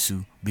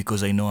jiu-jitsu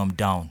because I know I'm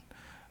down.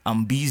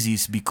 I'm busy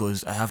is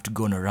because I have to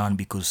go on a run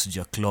because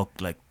Sija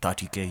clocked like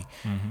 30K.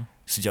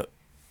 Mm-hmm.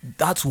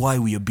 That's why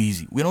we are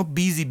busy. We're not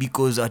busy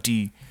because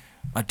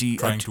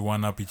Trying to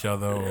one-up each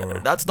other or...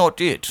 That's not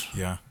it.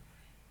 Yeah.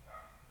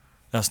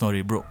 That's not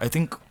it, bro. I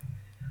think...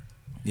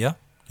 Yeah?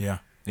 Yeah.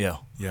 Yeah.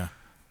 Yeah.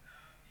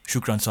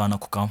 Shukran sana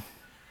kukam.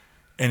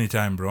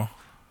 Anytime, bro.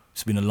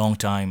 It's been a long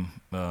time.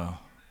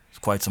 It's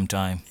quite some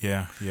time.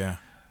 Yeah, yeah.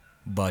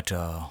 But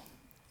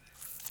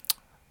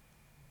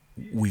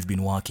we've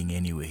been working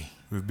anyway.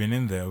 We've been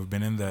in there.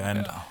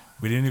 And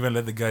we didn't even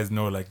let the guys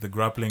know, like, the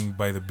grappling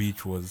by the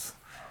beach was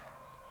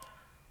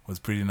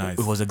pretty nice.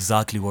 It was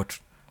exactly what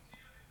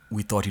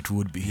we thought it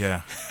would be.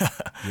 Yeah.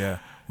 Yeah.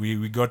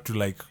 We got to,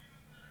 like,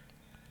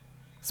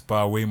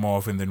 spar way more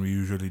often than we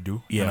usually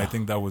do. Yeah. And I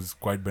think that was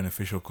quite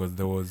beneficial because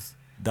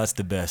That's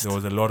the best. there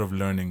was a lot of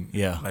learning.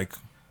 Yeah. Like,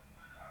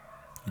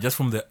 just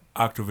from the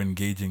act of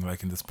engaging,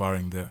 like in the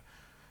sparring,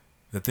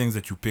 the things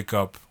that you pick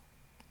up,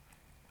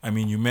 I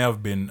mean, you may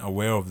have been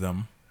aware of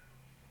them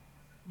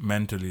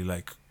mentally,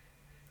 like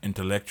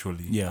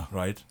intellectually, Yeah.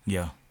 right?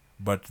 Yeah.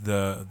 But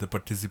the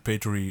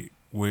participatory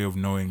way of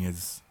knowing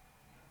is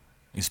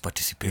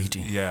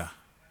Participating. yeah,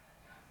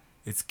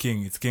 it's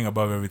king. It's king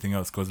above everything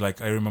else. Because,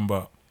 like, I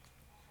remember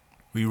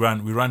we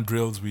ran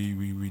drills.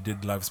 We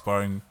did live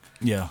sparring.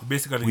 Yeah.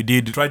 Basically, We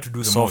did tried to do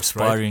the soft most,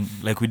 right? sparring.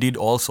 Like we did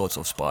all sorts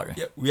of sparring.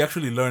 Yeah, we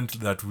actually learned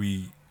that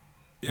we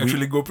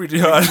actually go pretty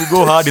hard. We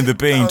go hard in the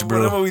paint,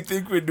 bro. Whatever we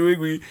think we're doing,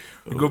 we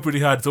go pretty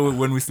hard. So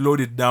when we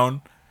slowed it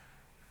down,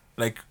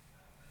 like,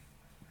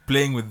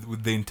 playing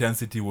with the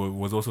intensity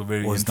was also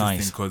very Was interesting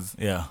nice. because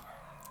Yeah.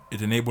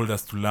 it enabled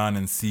us to learn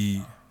and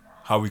see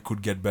how we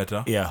could get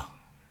better, Yeah.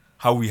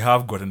 how we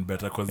have gotten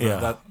better. Because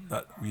Yeah.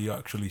 that we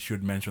actually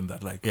should mention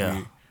that. Like,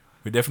 Yeah.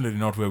 we're definitely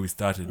not where we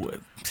started. Well,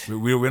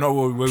 We're not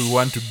where we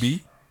want to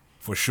be,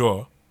 for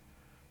sure.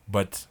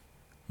 But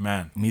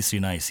man, Misri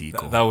na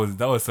isiko.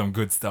 that was some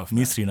good stuff.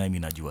 Man. Misri na mimi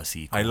najua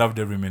siko. I loved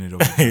every minute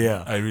of it.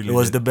 Yeah. I really It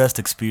was did. the best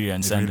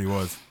experience. It And really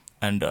was.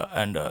 And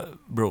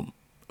bro,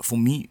 for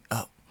me,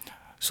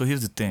 so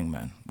here's the thing,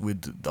 man.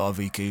 With our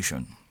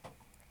vacation,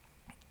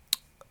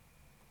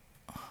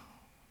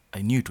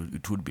 I knew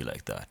it would be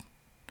like that.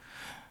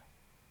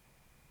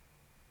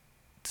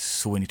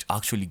 So when it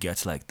actually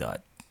gets like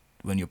that,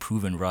 when you're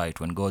proven right,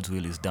 when God's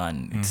will is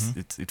done,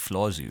 it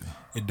floors you.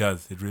 It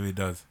does. It really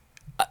does.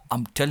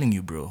 I'm telling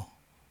you, bro.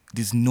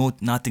 There's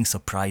nothing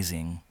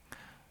surprising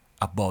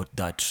about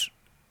that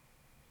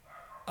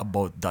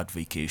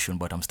vacation,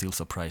 but I'm still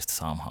surprised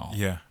somehow.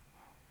 Yeah.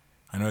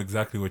 I know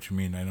exactly what you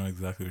mean.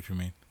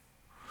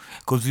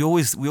 Because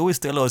we always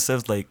tell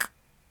ourselves, like,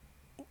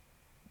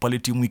 pale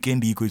team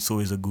weekend iko, it's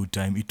always a good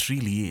time. It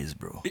really is,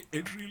 bro.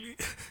 It really...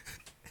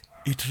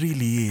 It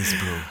really is,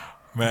 bro.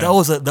 Man.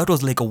 That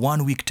was like a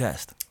 1 week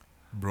test.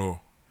 Bro,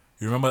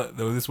 you remember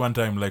there was this one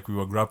time, like, we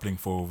were grappling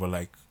for over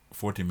like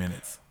 40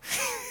 minutes.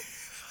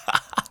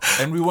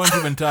 And we weren't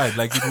even tired.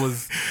 Like,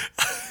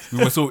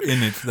 we were so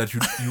in it that you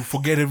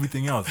forget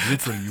everything else.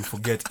 Literally, you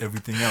forget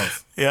everything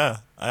else. Yeah,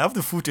 I have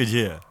the footage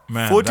here.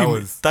 Man,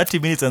 30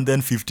 minutes and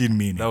then 15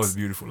 minutes. That was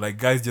beautiful. Like,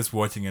 guys just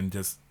watching and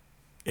just,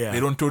 yeah. they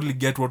don't totally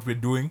get what we're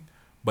doing,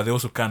 but they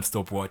also can't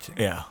stop watching.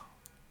 Yeah.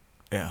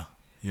 Yeah.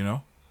 You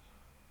know?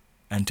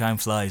 And time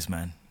flies,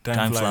 man.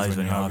 Time Flies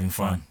when you're having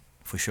fun.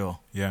 For sure.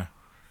 Yeah.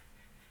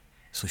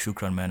 So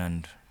shukran, man,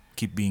 and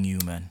keep being you,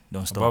 man.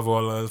 Don't stop. Above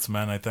all else,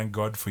 man, I thank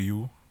God for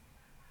you.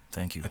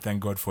 Thank you. I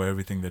thank God for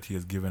everything that He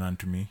has given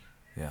unto me.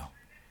 Yeah.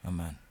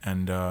 Amen.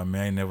 And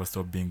may I never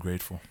stop being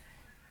grateful.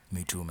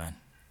 Me too, man.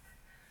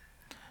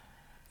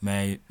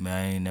 May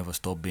I never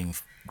stop being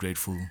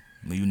grateful.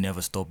 May you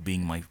never stop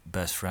being my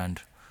best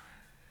friend.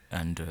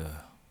 And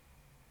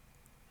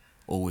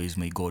always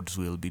may God's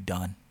will be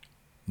done.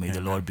 May the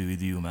Amen. Lord be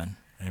with you, man.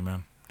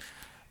 Amen.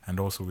 And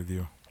also with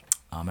you.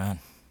 Amen.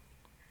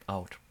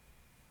 Out.